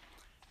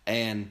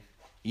 And,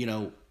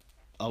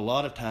 a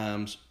lot of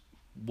times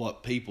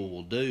what people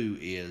will do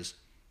is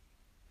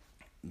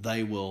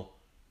they will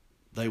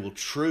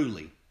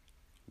truly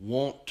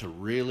want to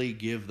really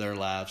give their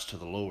lives to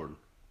the Lord,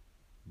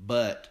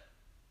 but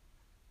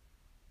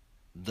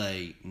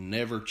they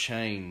never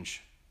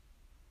change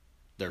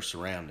their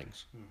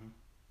surroundings. Mm-hmm.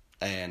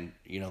 And,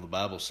 the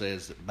Bible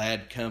says that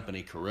bad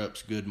company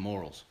corrupts good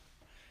morals.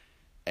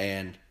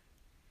 And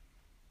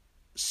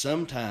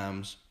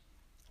sometimes,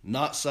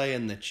 not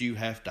saying that you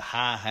have to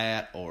high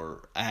hat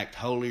or act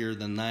holier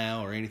than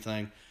thou or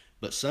anything,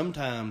 but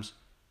sometimes,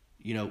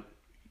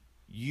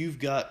 you've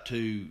got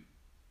to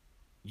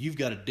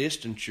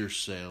distance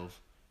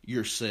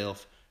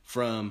yourself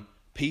from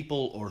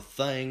people or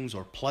things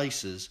or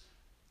places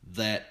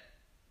that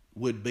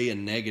would be a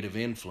negative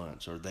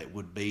influence or that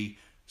would be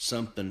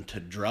something to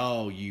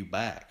draw you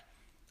back.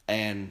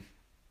 And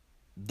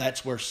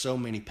that's where so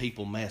many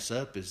people mess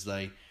up, is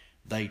they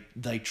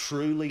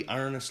truly,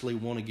 earnestly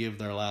want to give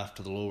their life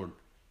to the Lord,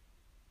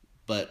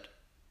 but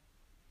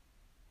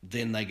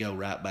then they go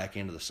right back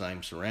into the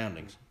same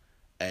surroundings,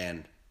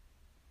 and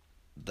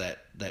that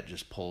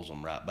just pulls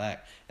them right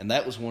back. And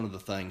that was one of the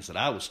things that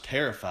I was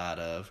terrified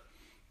of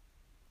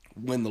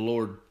when the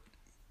Lord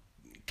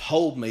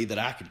told me that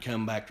I could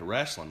come back to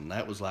wrestling. And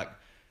that was like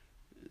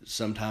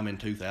sometime in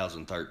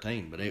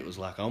 2013, but it was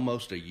like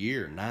almost a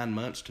year, 9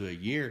 months to a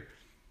year.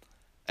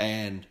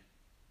 And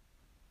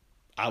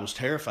I was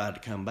terrified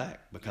to come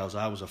back because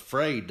I was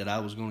afraid that I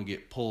was going to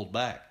get pulled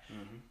back.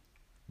 Mm-hmm.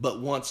 But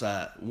once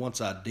I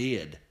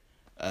did,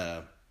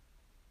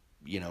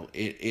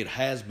 it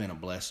has been a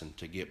blessing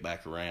to get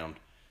back around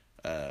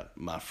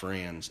my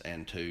friends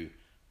and to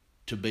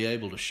be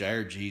able to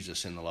share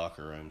Jesus in the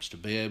locker rooms, to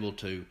be able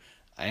to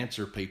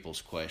answer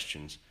people's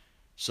questions.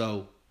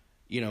 So,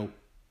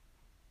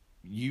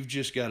 you've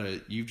just got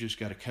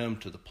to come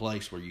to the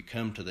place where you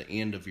come to the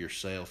end of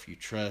yourself. You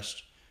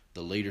trust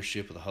the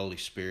leadership of the Holy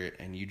Spirit,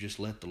 and you just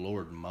let the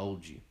Lord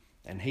mold you,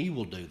 and He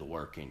will do the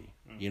work in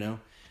you. Mm-hmm.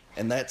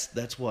 And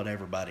that's what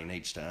everybody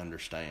needs to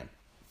understand.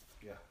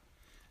 Yeah,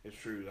 it's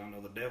true. I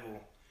know the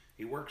devil,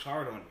 he works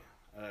hard on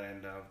you,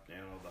 and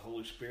the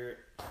Holy Spirit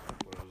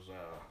was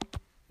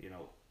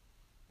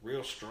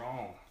real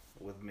strong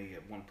with me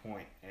at one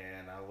point,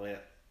 and I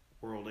let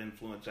world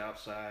influence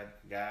outside.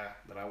 A guy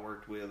that I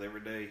worked with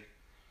every day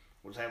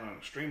was having an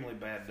extremely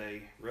bad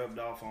day, rubbed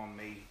off on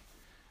me,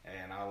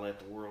 and I let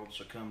the world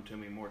succumb to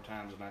me more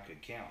times than I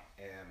could count.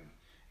 And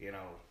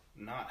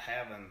not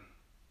having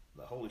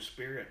the Holy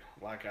Spirit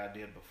like I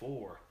did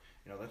before,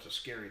 that's a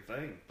scary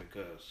thing,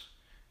 because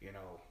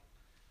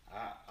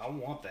I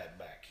want that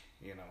back.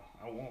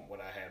 I want what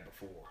I had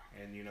before.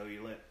 And you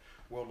let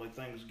worldly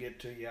things get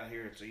to you out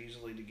here. It's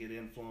easily to get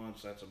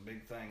influenced. That's a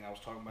big thing I was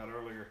talking about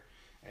earlier.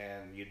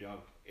 And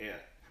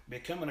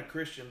becoming a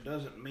Christian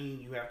doesn't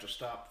mean you have to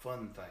stop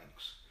fun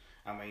things.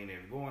 I mean, if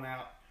you're going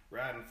out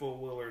riding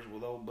four-wheelers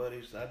with old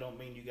buddies. That don't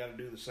mean you got to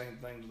do the same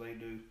things they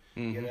do.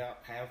 Get out,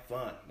 have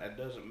fun. That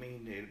doesn't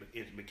mean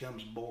it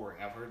becomes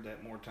boring. I've heard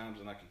that more times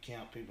than I can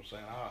count. People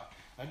saying,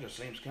 that just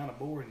seems kind of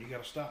boring. You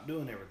got to stop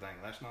doing everything.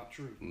 That's not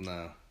true.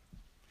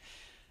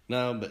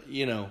 No, but,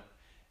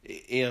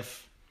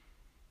 if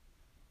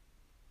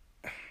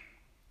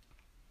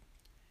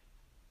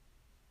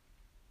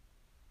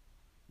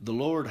the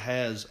Lord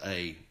has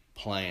a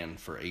plan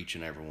for each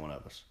and every one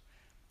of us,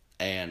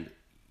 and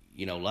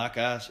like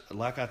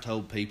I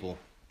told people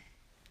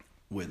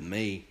with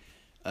me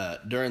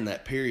during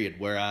that period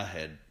where I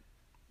had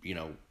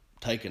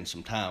taken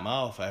some time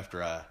off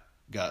after I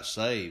got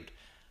saved,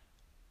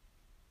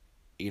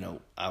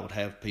 I would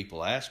have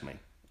people ask me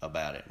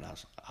about it, and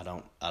I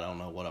don't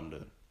know what I'm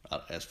doing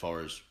as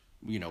far as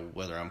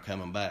whether I'm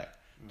coming back,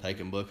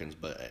 taking bookings,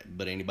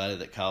 but anybody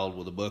that called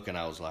with a booking,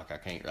 I was like, I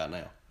can't right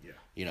now.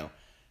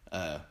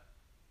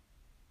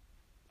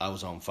 I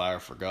was on fire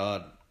for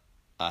God.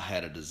 I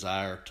had a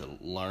desire to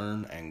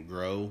learn and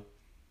grow,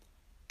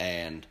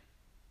 and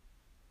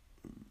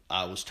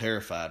I was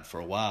terrified for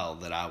a while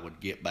that I would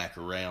get back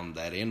around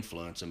that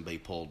influence and be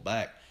pulled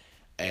back.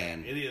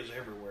 And it is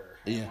everywhere.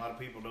 And a lot of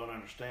people don't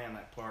understand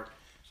that part.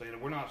 So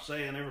we're not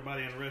saying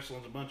everybody in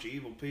wrestling's a bunch of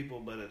evil people,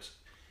 but it's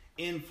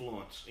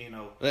influence,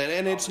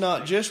 And it's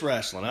not just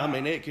wrestling. I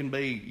mean, it can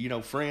be,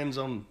 friends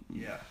on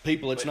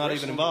people it's not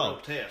even involved.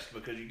 It's a real test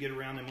because you get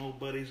around them old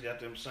buddies, got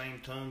them same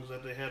tongues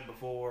that they had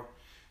before,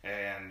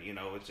 and,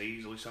 it's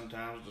easily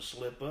sometimes to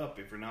slip up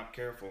if you're not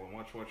careful and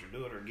watch what you're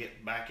doing, or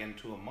get back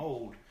into a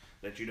mold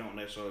that you don't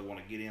necessarily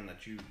want to get in,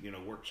 that you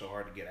work so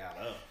hard to get out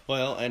of.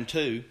 Well, and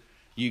two,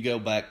 you go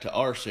back to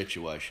our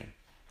situation.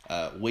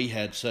 We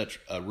had such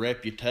a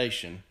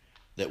reputation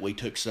that we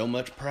took so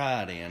much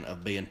pride in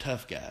of being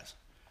tough guys.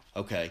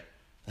 Okay,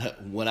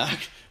 when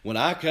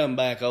I come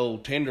back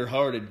old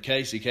tender-hearted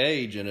Casey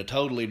Cage and a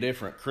totally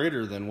different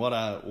critter than what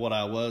I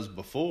was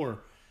before,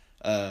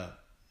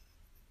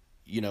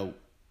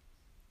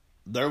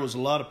 there was a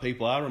lot of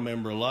people. I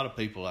remember a lot of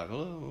people like,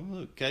 oh,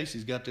 look,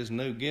 Casey's got this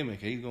new gimmick.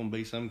 He's going to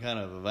be some kind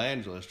of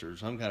evangelist or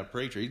some kind of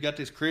preacher. He's got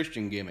this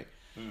Christian gimmick,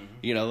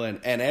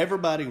 and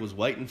everybody was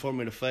waiting for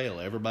me to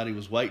fail. Everybody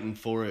was waiting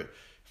for it,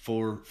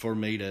 for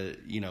me to,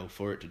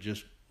 for it to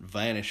just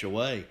vanish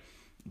away.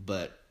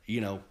 But,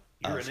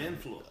 you're an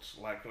influence.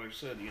 Like I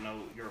said,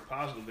 you're a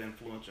positive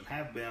influence and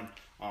have been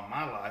on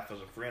my life as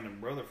a friend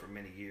and brother for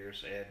many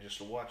years. And just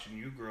watching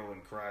you grow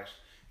in Christ,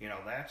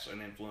 that's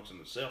an influence in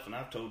itself. And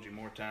I've told you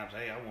more times,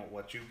 hey, I want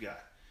what you got.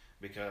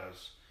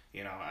 Because,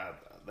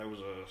 there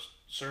was a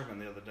sermon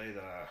the other day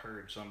that I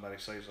heard somebody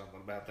say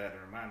something about that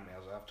and reminded me.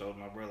 I've told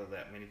my brother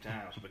that many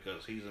times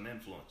because he's an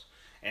influence.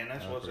 And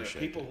that's what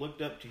people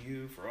looked up to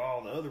you for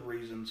all the other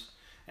reasons,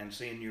 and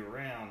seeing you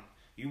around.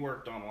 You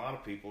worked on a lot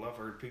of people. I've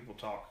heard people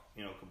talk,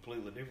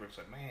 completely different.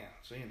 Say, man,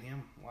 seeing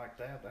him like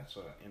that, that's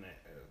an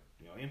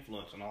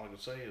influence. And all I can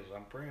say is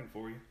I'm praying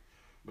for you,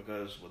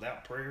 because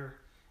without prayer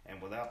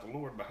and without the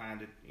Lord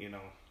behind it,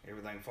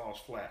 everything falls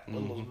flat.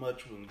 Little as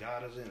much when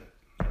God is in it,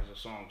 as the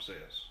song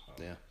says.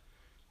 Yeah.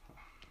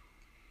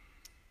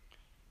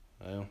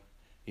 Well,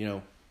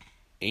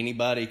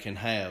 anybody can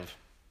have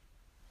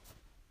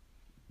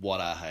what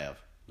I have.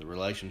 The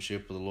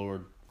relationship with the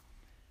Lord,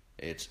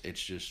 it's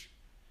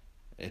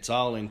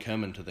all in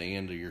coming to the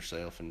end of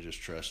yourself and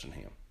just trusting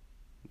Him.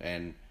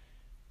 And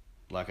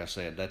like I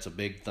said, that's a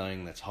big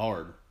thing that's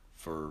hard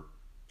for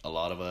a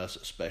lot of us,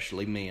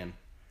 especially men,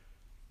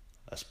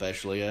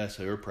 especially us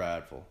who are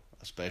prideful,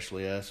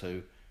 especially us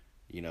who,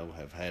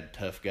 have had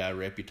tough guy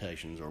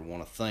reputations or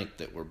want to think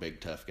that we're big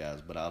tough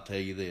guys. But I'll tell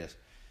you this,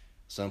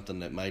 something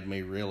that made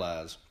me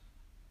realize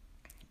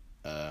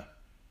I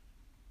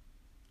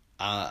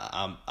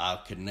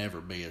could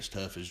never be as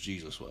tough as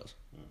Jesus was,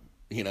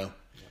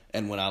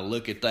 And when I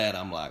look at that,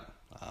 I'm like,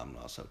 I'm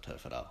not so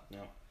tough at all.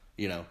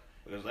 No.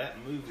 Because that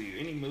movie,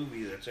 any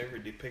movie that's ever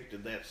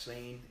depicted that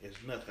scene, is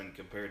nothing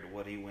compared to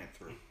what he went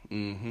through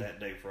that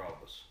day for all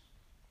of us.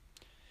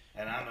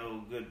 And I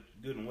know good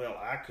and well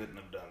I couldn't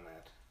have done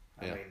that.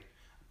 I mean,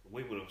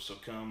 we would have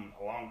succumbed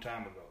a long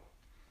time ago.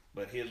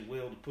 But his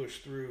will to push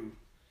through,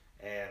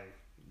 and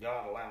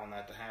God allowing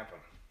that to happen.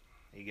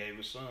 He gave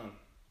his son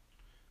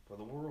for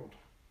the world.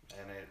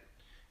 And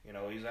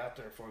he's out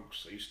there,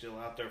 folks. He's still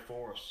out there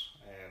for us.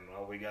 And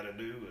all we got to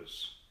do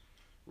is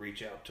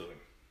reach out to him.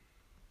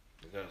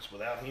 Because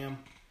without him,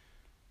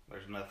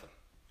 there's nothing.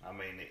 I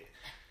mean,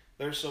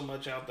 there's so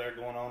much out there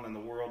going on in the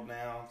world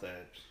now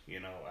that,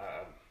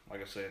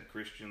 like I said,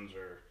 Christians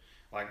are,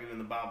 like even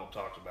the Bible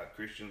talks about,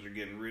 Christians are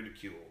getting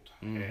ridiculed.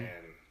 And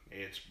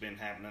it's been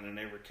happening in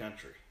every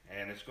country.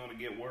 And it's going to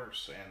get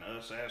worse. And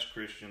us as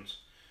Christians,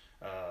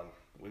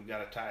 we've got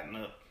to tighten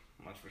up,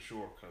 that's for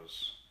sure,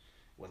 because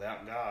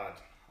without God,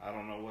 I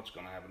don't know what's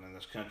going to happen in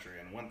this country.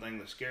 And one thing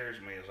that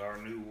scares me is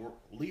our new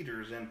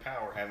leaders in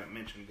power haven't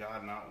mentioned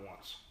God not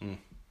once.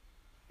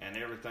 And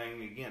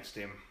everything against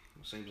him,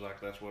 it seems like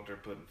that's what they're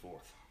putting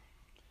forth.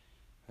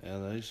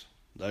 Yeah,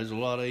 there's a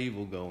lot of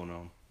evil going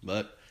on.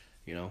 But,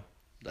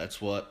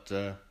 that's what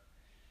the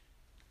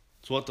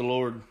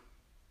Lord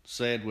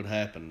said would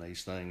happen.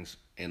 These things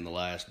in the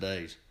last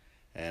days.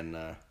 And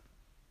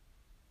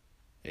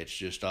it's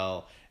just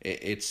all,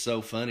 it's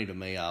so funny to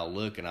me. I'll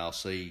look and I'll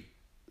see,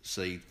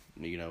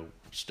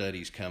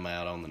 studies come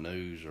out on the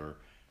news or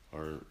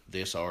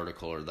this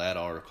article or that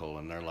article,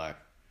 and they're like,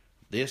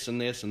 this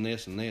and this and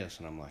this and this.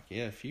 And I'm like,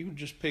 yeah, if you would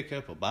just pick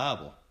up a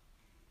Bible,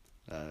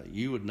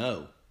 you would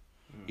know.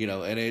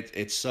 And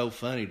it's so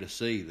funny to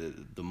see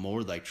that the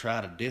more they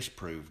try to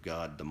disprove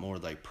God, the more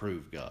they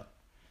prove God.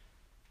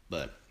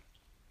 But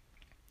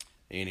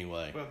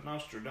anyway. Well,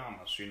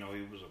 Nostradamus, he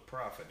was a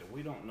prophet, and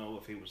we don't know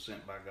if he was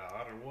sent by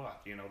God or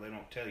what. They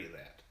don't tell you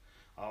that.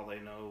 All they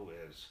know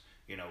is,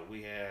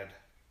 we had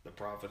the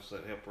prophets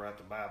that helped write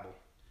the Bible,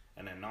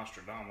 and then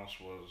Nostradamus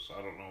was,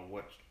 I don't know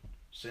what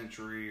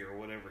century or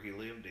whatever he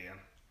lived in,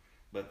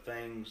 but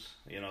things,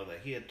 that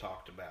he had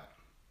talked about.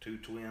 2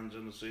 twins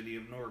in the city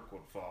of Newark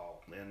would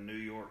fall. Then New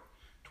York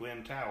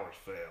Twin Towers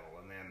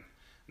fell. And then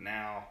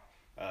now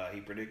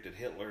he predicted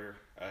Hitler,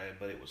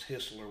 but it was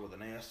Histler with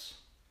an S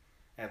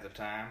at the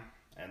time.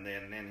 And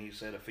then he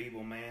said a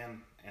feeble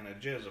man and a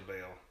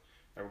Jezebel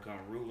are become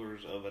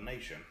rulers of a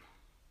nation,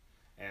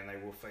 and they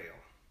will fail.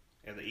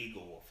 And the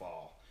eagle will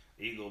fall.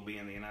 Eagle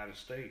being the United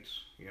States,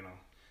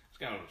 It's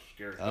kind of a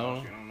scary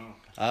thought, you don't know.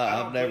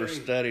 I've never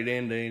studied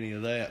into any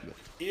of that. But.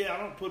 Yeah, I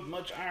don't put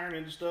much iron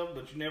into stuff,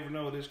 but you never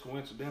know. It is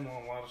coincidental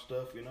on a lot of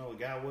stuff. The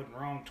guy wasn't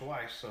wrong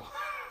twice, so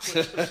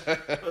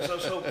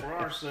let's hope for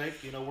our sake,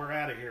 we're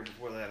out of here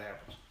before that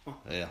happens.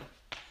 Yeah.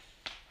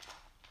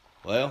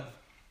 Well,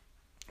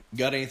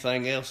 got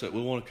anything else that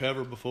we want to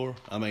cover before?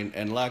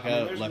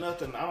 There's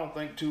nothing. I don't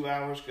think 2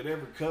 hours could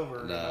ever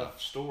cover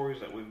enough stories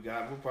that we've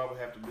got. We'll probably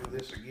have to do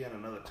this again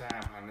another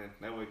time, and then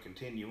that way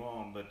continue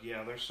on. But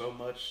yeah, there's so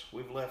much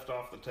we've left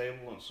off the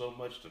table and so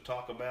much to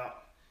talk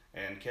about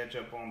and catch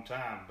up on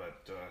time.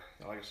 But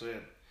like I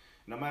said,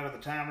 no matter the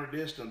time or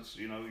distance,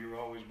 you've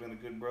always been a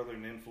good brother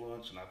and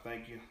influence, and I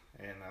thank you.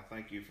 And I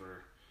thank you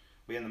for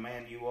being the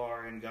man you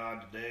are in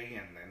God today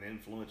and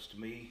influence to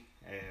me.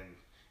 And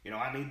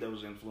I need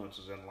those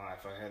influences in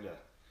life. I had a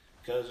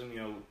cousin,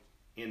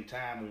 in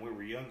time when we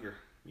were younger,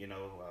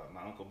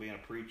 my uncle being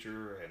a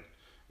preacher and,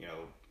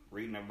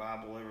 reading our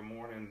Bible every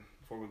morning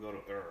before we go to,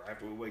 or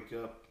after we wake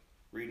up,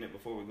 reading it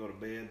before we go to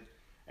bed.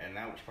 And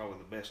that was probably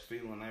the best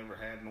feeling I ever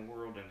had in the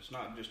world. And it's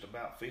not just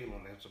about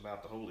feeling, it's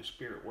about the Holy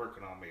Spirit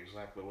working on me,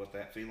 exactly what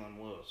that feeling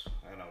was.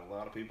 I know a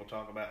lot of people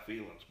talk about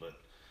feelings, but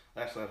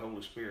that's that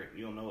Holy Spirit.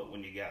 You'll know it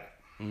when you got it.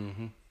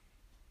 Mm-hmm.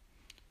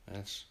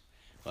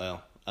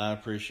 Well, I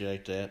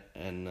appreciate that,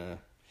 and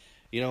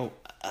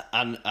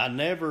I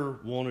never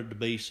wanted to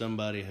be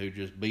somebody who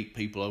just beat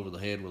people over the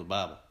head with a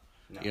Bible.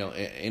 No.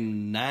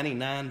 In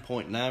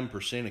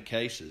 99.9% of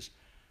cases,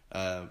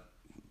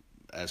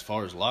 as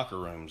far as locker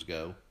rooms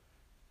go,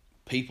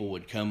 people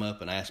would come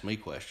up and ask me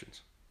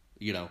questions.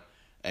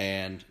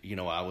 And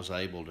I was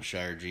able to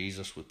share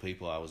Jesus with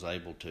people. I was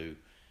able to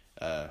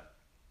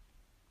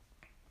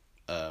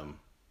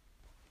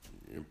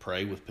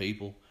pray with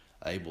people.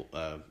 Able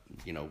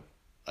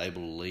to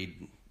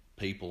lead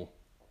people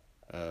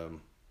to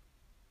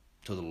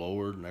the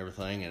Lord and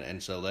everything,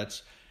 and so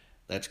that's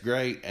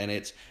great. And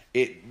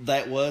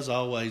that was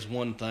always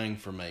one thing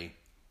for me,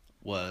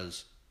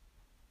 was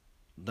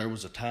there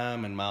was a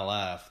time in my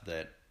life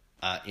that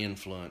I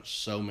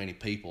influenced so many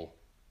people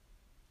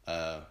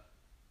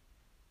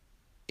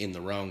in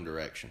the wrong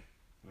direction.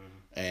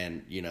 Mm-hmm.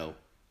 And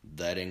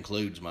that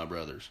includes my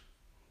brothers,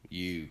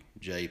 you,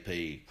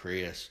 JP,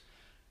 Chris,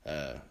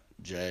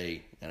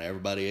 Jay, and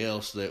everybody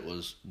else that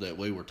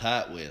we were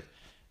tight with.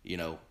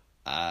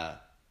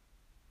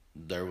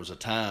 There was a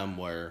time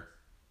where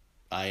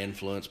I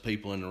influenced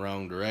people in the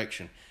wrong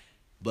direction,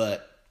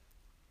 but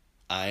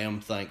I am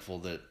thankful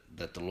that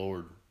the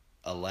Lord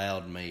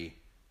allowed me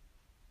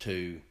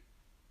to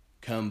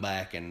come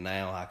back, and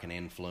now I can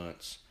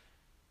influence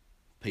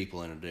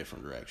people in a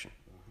different direction.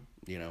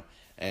 Mm-hmm.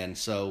 And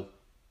so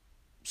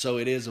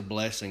it is a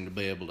blessing to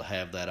be able to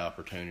have that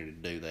opportunity to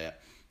do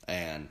that.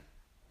 And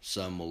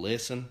some will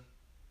listen,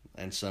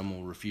 and some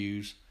will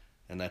refuse,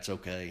 and that's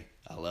okay.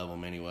 I love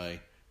them anyway.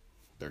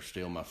 They're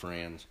still my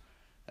friends,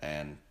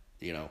 and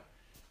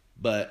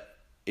but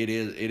it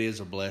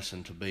is a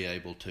blessing to be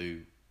able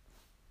to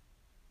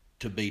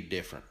be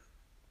different,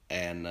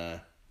 and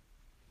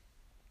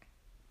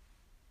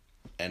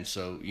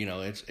so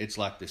it's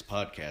like this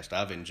podcast.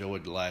 I've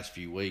enjoyed the last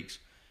few weeks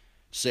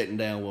sitting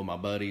down with my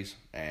buddies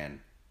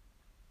and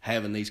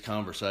having these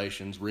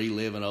conversations,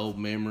 reliving old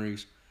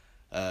memories.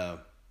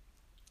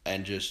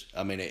 And just,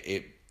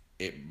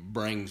 it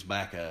brings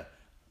back a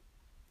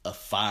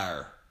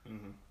fire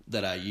mm-hmm.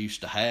 that I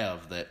used to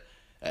have, that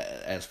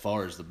as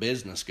far as the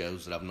business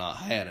goes, that I've not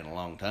had in a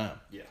long time.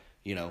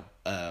 Yeah.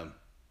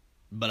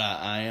 But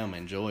I am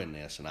enjoying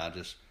this, and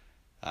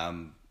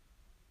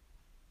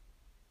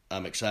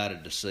I'm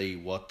excited to see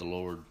what the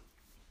Lord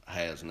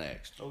has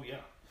next. Oh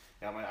yeah.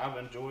 I've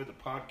enjoyed the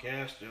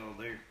podcast.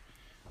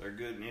 They're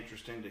good and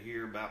interesting to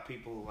hear about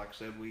people, like I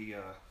said, we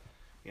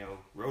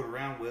rode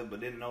around with, but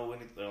didn't know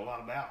a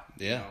lot about.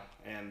 Yeah.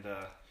 And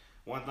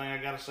one thing I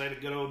got to say to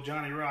good old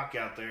Johnny Rock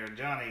out there.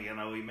 Johnny,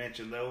 he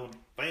mentioned the old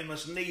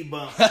famous knee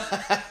bump.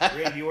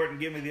 Randy Orton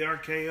give me the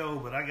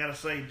RKO, but I got to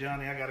say,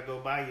 Johnny, I got to go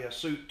buy you a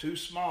suit too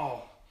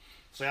small.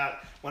 See,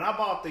 when I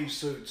bought these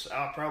suits,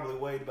 I probably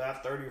weighed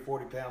about 30 or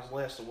 40 pounds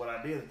less than what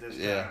I did at this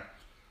time.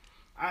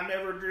 I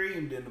never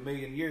dreamed in a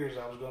million years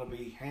I was going to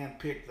be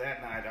handpicked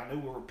that night. I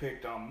knew we were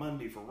picked on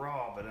Monday for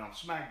Raw, but on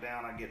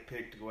SmackDown I get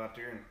picked to go out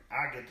there and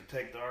I get to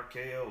take the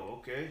RKO,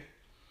 okay?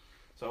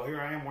 So here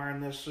I am wearing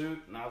this suit,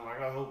 and I was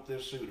like, I hope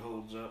this suit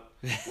holds up,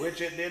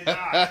 which it did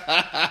not.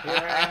 Here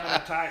I am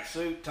in a tight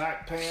suit,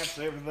 tight pants,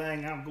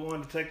 everything. I'm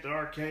going to take the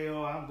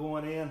RKO. I'm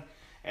going in,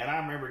 and I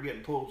remember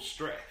getting pulled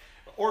straight.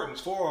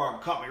 Orton's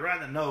forearm caught me right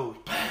in the nose,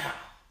 bam!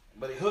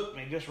 But he hooked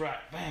me just right,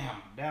 bam!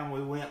 Down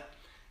we went,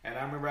 and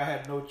I remember I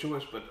had no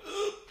choice but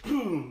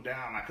boom,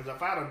 down. Because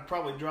if I'd have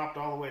probably dropped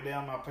all the way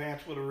down, my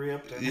pants would have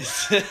ripped.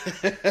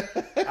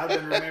 And I've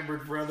been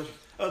remembered for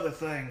other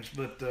things,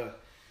 but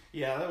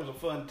yeah, that was a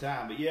fun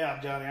time. But yeah,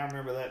 Johnny, I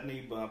remember that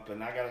knee bump,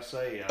 and I got to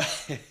say,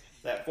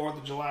 that 4th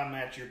of July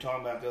match you were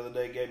talking about the other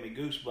day gave me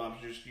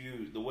goosebumps. Just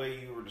the way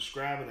you were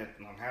describing it,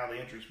 and how the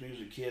entrance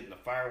music hit and the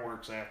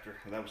fireworks after.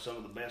 That was some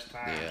of the best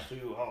times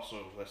too.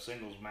 Also, that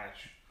singles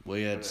match.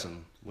 We had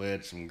some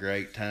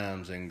great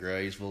times in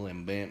Graysville,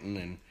 in Benton,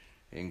 and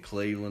in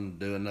Cleveland,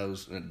 doing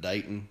those,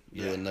 Dayton,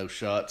 doing those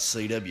shots,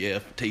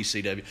 CWF,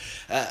 TCW,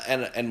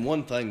 and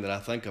one thing that I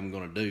think I'm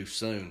going to do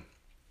soon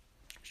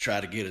is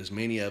try to get as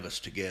many of us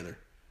together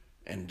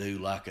and do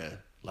like a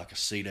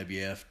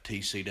CWF,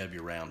 TCW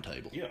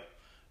roundtable. Yeah.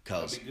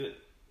 Because,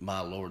 my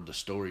Lord, the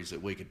stories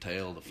that we could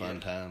tell, the fun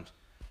times.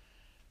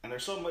 And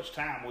there's so much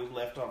time we've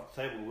left off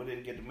the table. We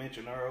didn't get to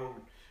mention our old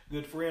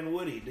good friend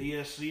Woody,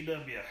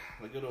 DSCW,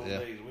 the good old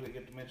days. We didn't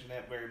get to mention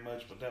that very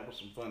much, but that was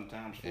some fun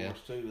times for us,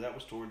 too. That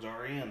was towards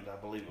our end, I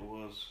believe it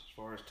was, as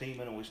far as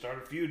teaming, and we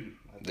started feuding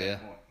at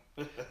that point.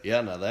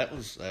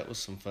 That was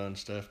some fun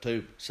stuff,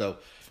 too. So,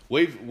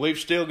 we've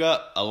still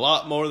got a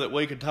lot more that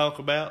we could talk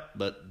about,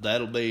 but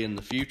that'll be in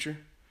the future.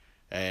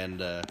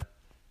 And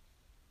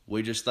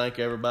we just thank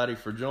everybody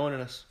for joining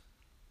us.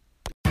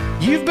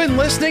 You've been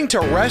listening to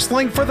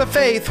Wrestling for the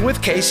Faith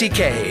with Casey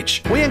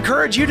Cage. We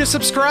encourage you to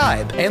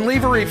subscribe and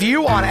leave a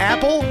review on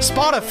Apple,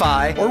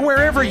 Spotify, or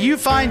wherever you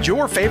find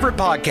your favorite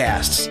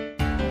podcasts.